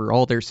always, for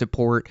all their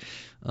support.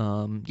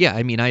 Yeah,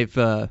 I mean,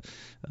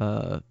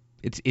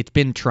 It's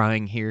been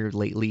trying here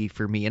lately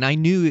for me, and I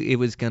knew it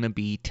was going to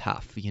be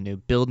tough,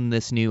 building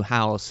this new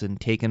house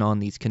and taking on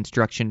these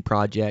construction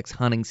projects,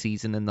 hunting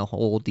season and the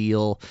whole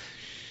deal.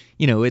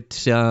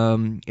 it's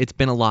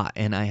been a lot,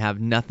 and I have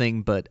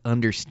nothing but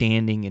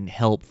understanding and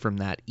help from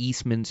that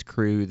Eastman's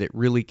crew that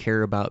really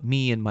care about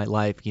me and my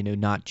life,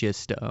 not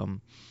just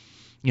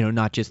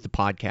not just the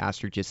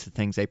podcast or just the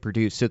things I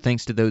produce. So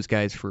thanks to those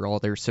guys for all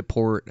their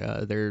support.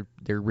 They're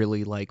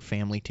really like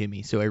family to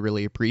me, so I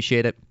really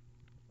appreciate it.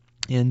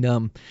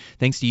 And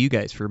thanks to you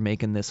guys for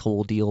making this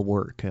whole deal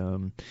work,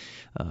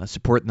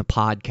 supporting the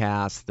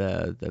podcast,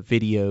 the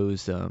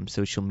videos,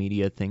 social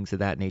media, things of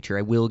that nature.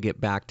 I will get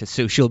back to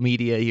social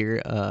media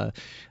here.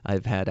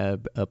 I've had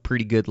a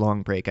pretty good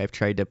long break. I've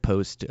tried to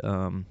post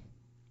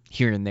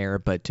here and there,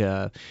 but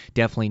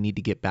definitely need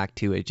to get back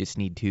to it. Just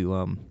need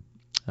to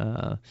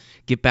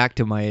get back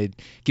to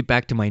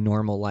my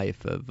normal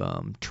life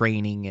of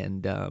training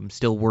and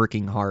still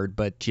working hard,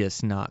 but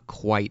just not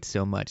quite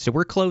so much. So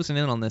we're closing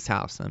in on this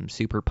house. I'm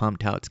super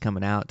pumped how it's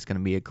coming out. It's going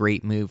to be a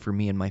great move for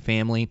me and my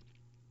family.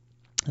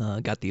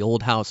 Got the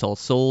old house all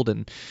sold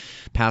and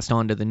passed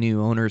on to the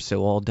new owner,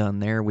 so all done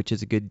there, which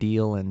is a good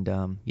deal. And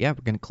we're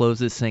going to close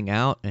this thing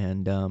out,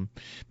 and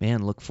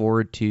man, look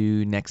forward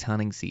to next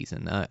hunting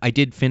season. I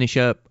did finish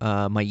up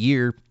my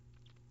year.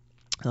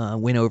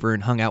 Went over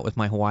and hung out with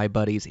my Hawaii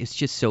buddies. It's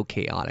just so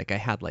chaotic. I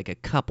had like a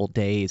couple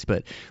days,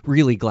 but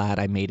really glad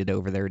I made it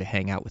over there to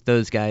hang out with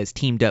those guys.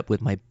 Teamed up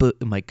with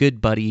my good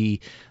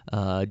buddy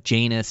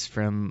Janus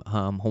from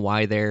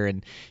Hawaii there,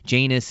 and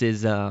Janus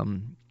is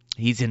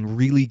he's in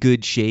really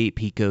good shape.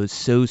 He goes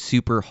so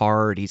super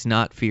hard. He's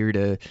not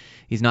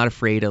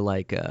afraid of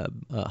like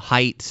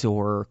heights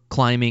or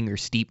climbing or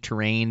steep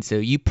terrain. So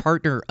you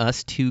partner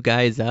us two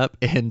guys up,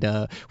 and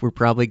we're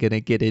probably going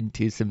to get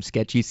into some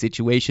sketchy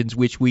situations,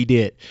 which we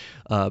did.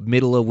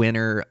 Middle of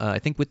winter, I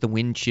think with the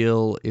wind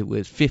chill, it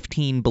was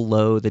 15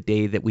 below the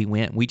day that we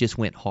went. We just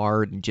went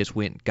hard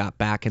and got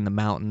back in the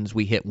mountains.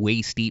 We hit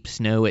way steep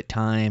snow at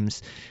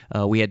times.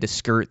 We had to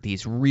skirt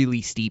these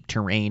really steep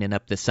terrain and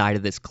up the side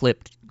of this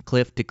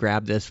cliff to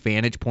grab this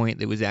vantage point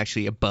that was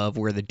actually above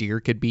where the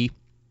deer could be.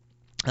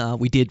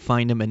 We did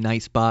find him a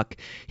nice buck.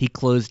 He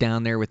closed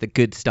down there with a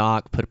good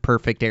stock, put a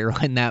perfect arrow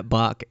in that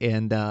buck,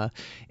 and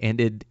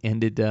ended.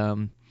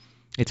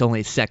 It's only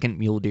a second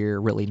mule deer,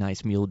 really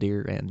nice mule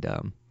deer, and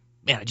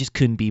I just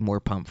couldn't be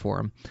more pumped for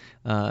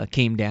him.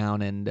 Came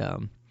down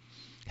and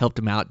helped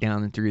him out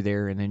down and through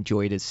there and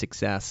enjoyed his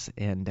success,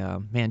 and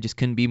just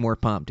couldn't be more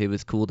pumped. It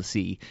was cool to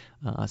see.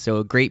 So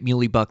a great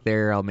muley buck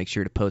there. I'll make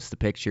sure to post the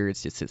picture.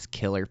 It's just this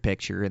killer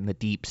picture in the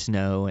deep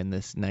snow and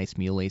this nice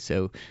muley.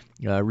 So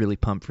really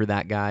pumped for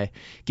that guy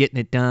getting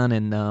it done.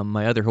 And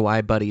my other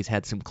Hawaii buddies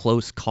had some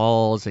close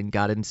calls and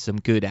got into some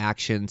good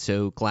action.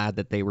 So glad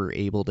that they were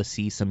able to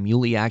see some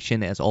muley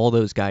action, as all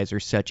those guys are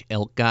such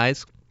elk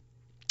guys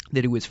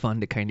that it was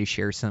fun to kind of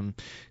share some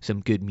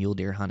good mule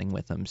deer hunting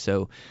with them.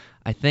 So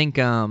I think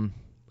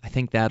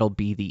that'll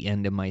be the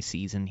end of my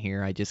season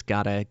here. I just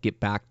gotta get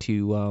back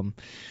to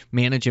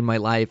managing my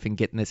life and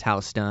getting this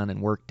house done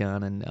and work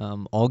done,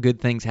 and all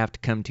good things have to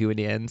come to an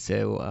end.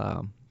 So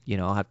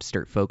I'll have to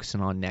start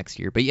focusing on next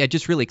year. But yeah,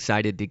 just really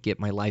excited to get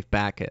my life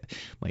back,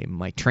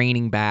 my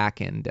training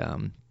back,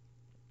 and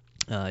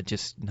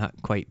just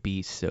not quite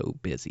be so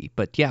busy.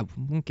 But yeah,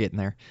 we're getting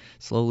there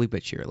slowly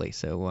but surely.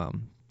 So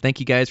thank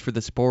you guys for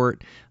the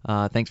support.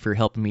 Thanks for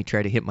helping me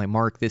try to hit my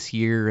mark this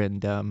year,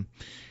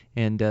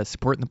 and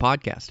supporting the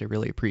podcast. I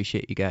really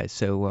appreciate you guys.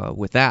 So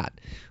with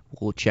that,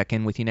 we'll check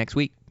in with you next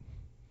week.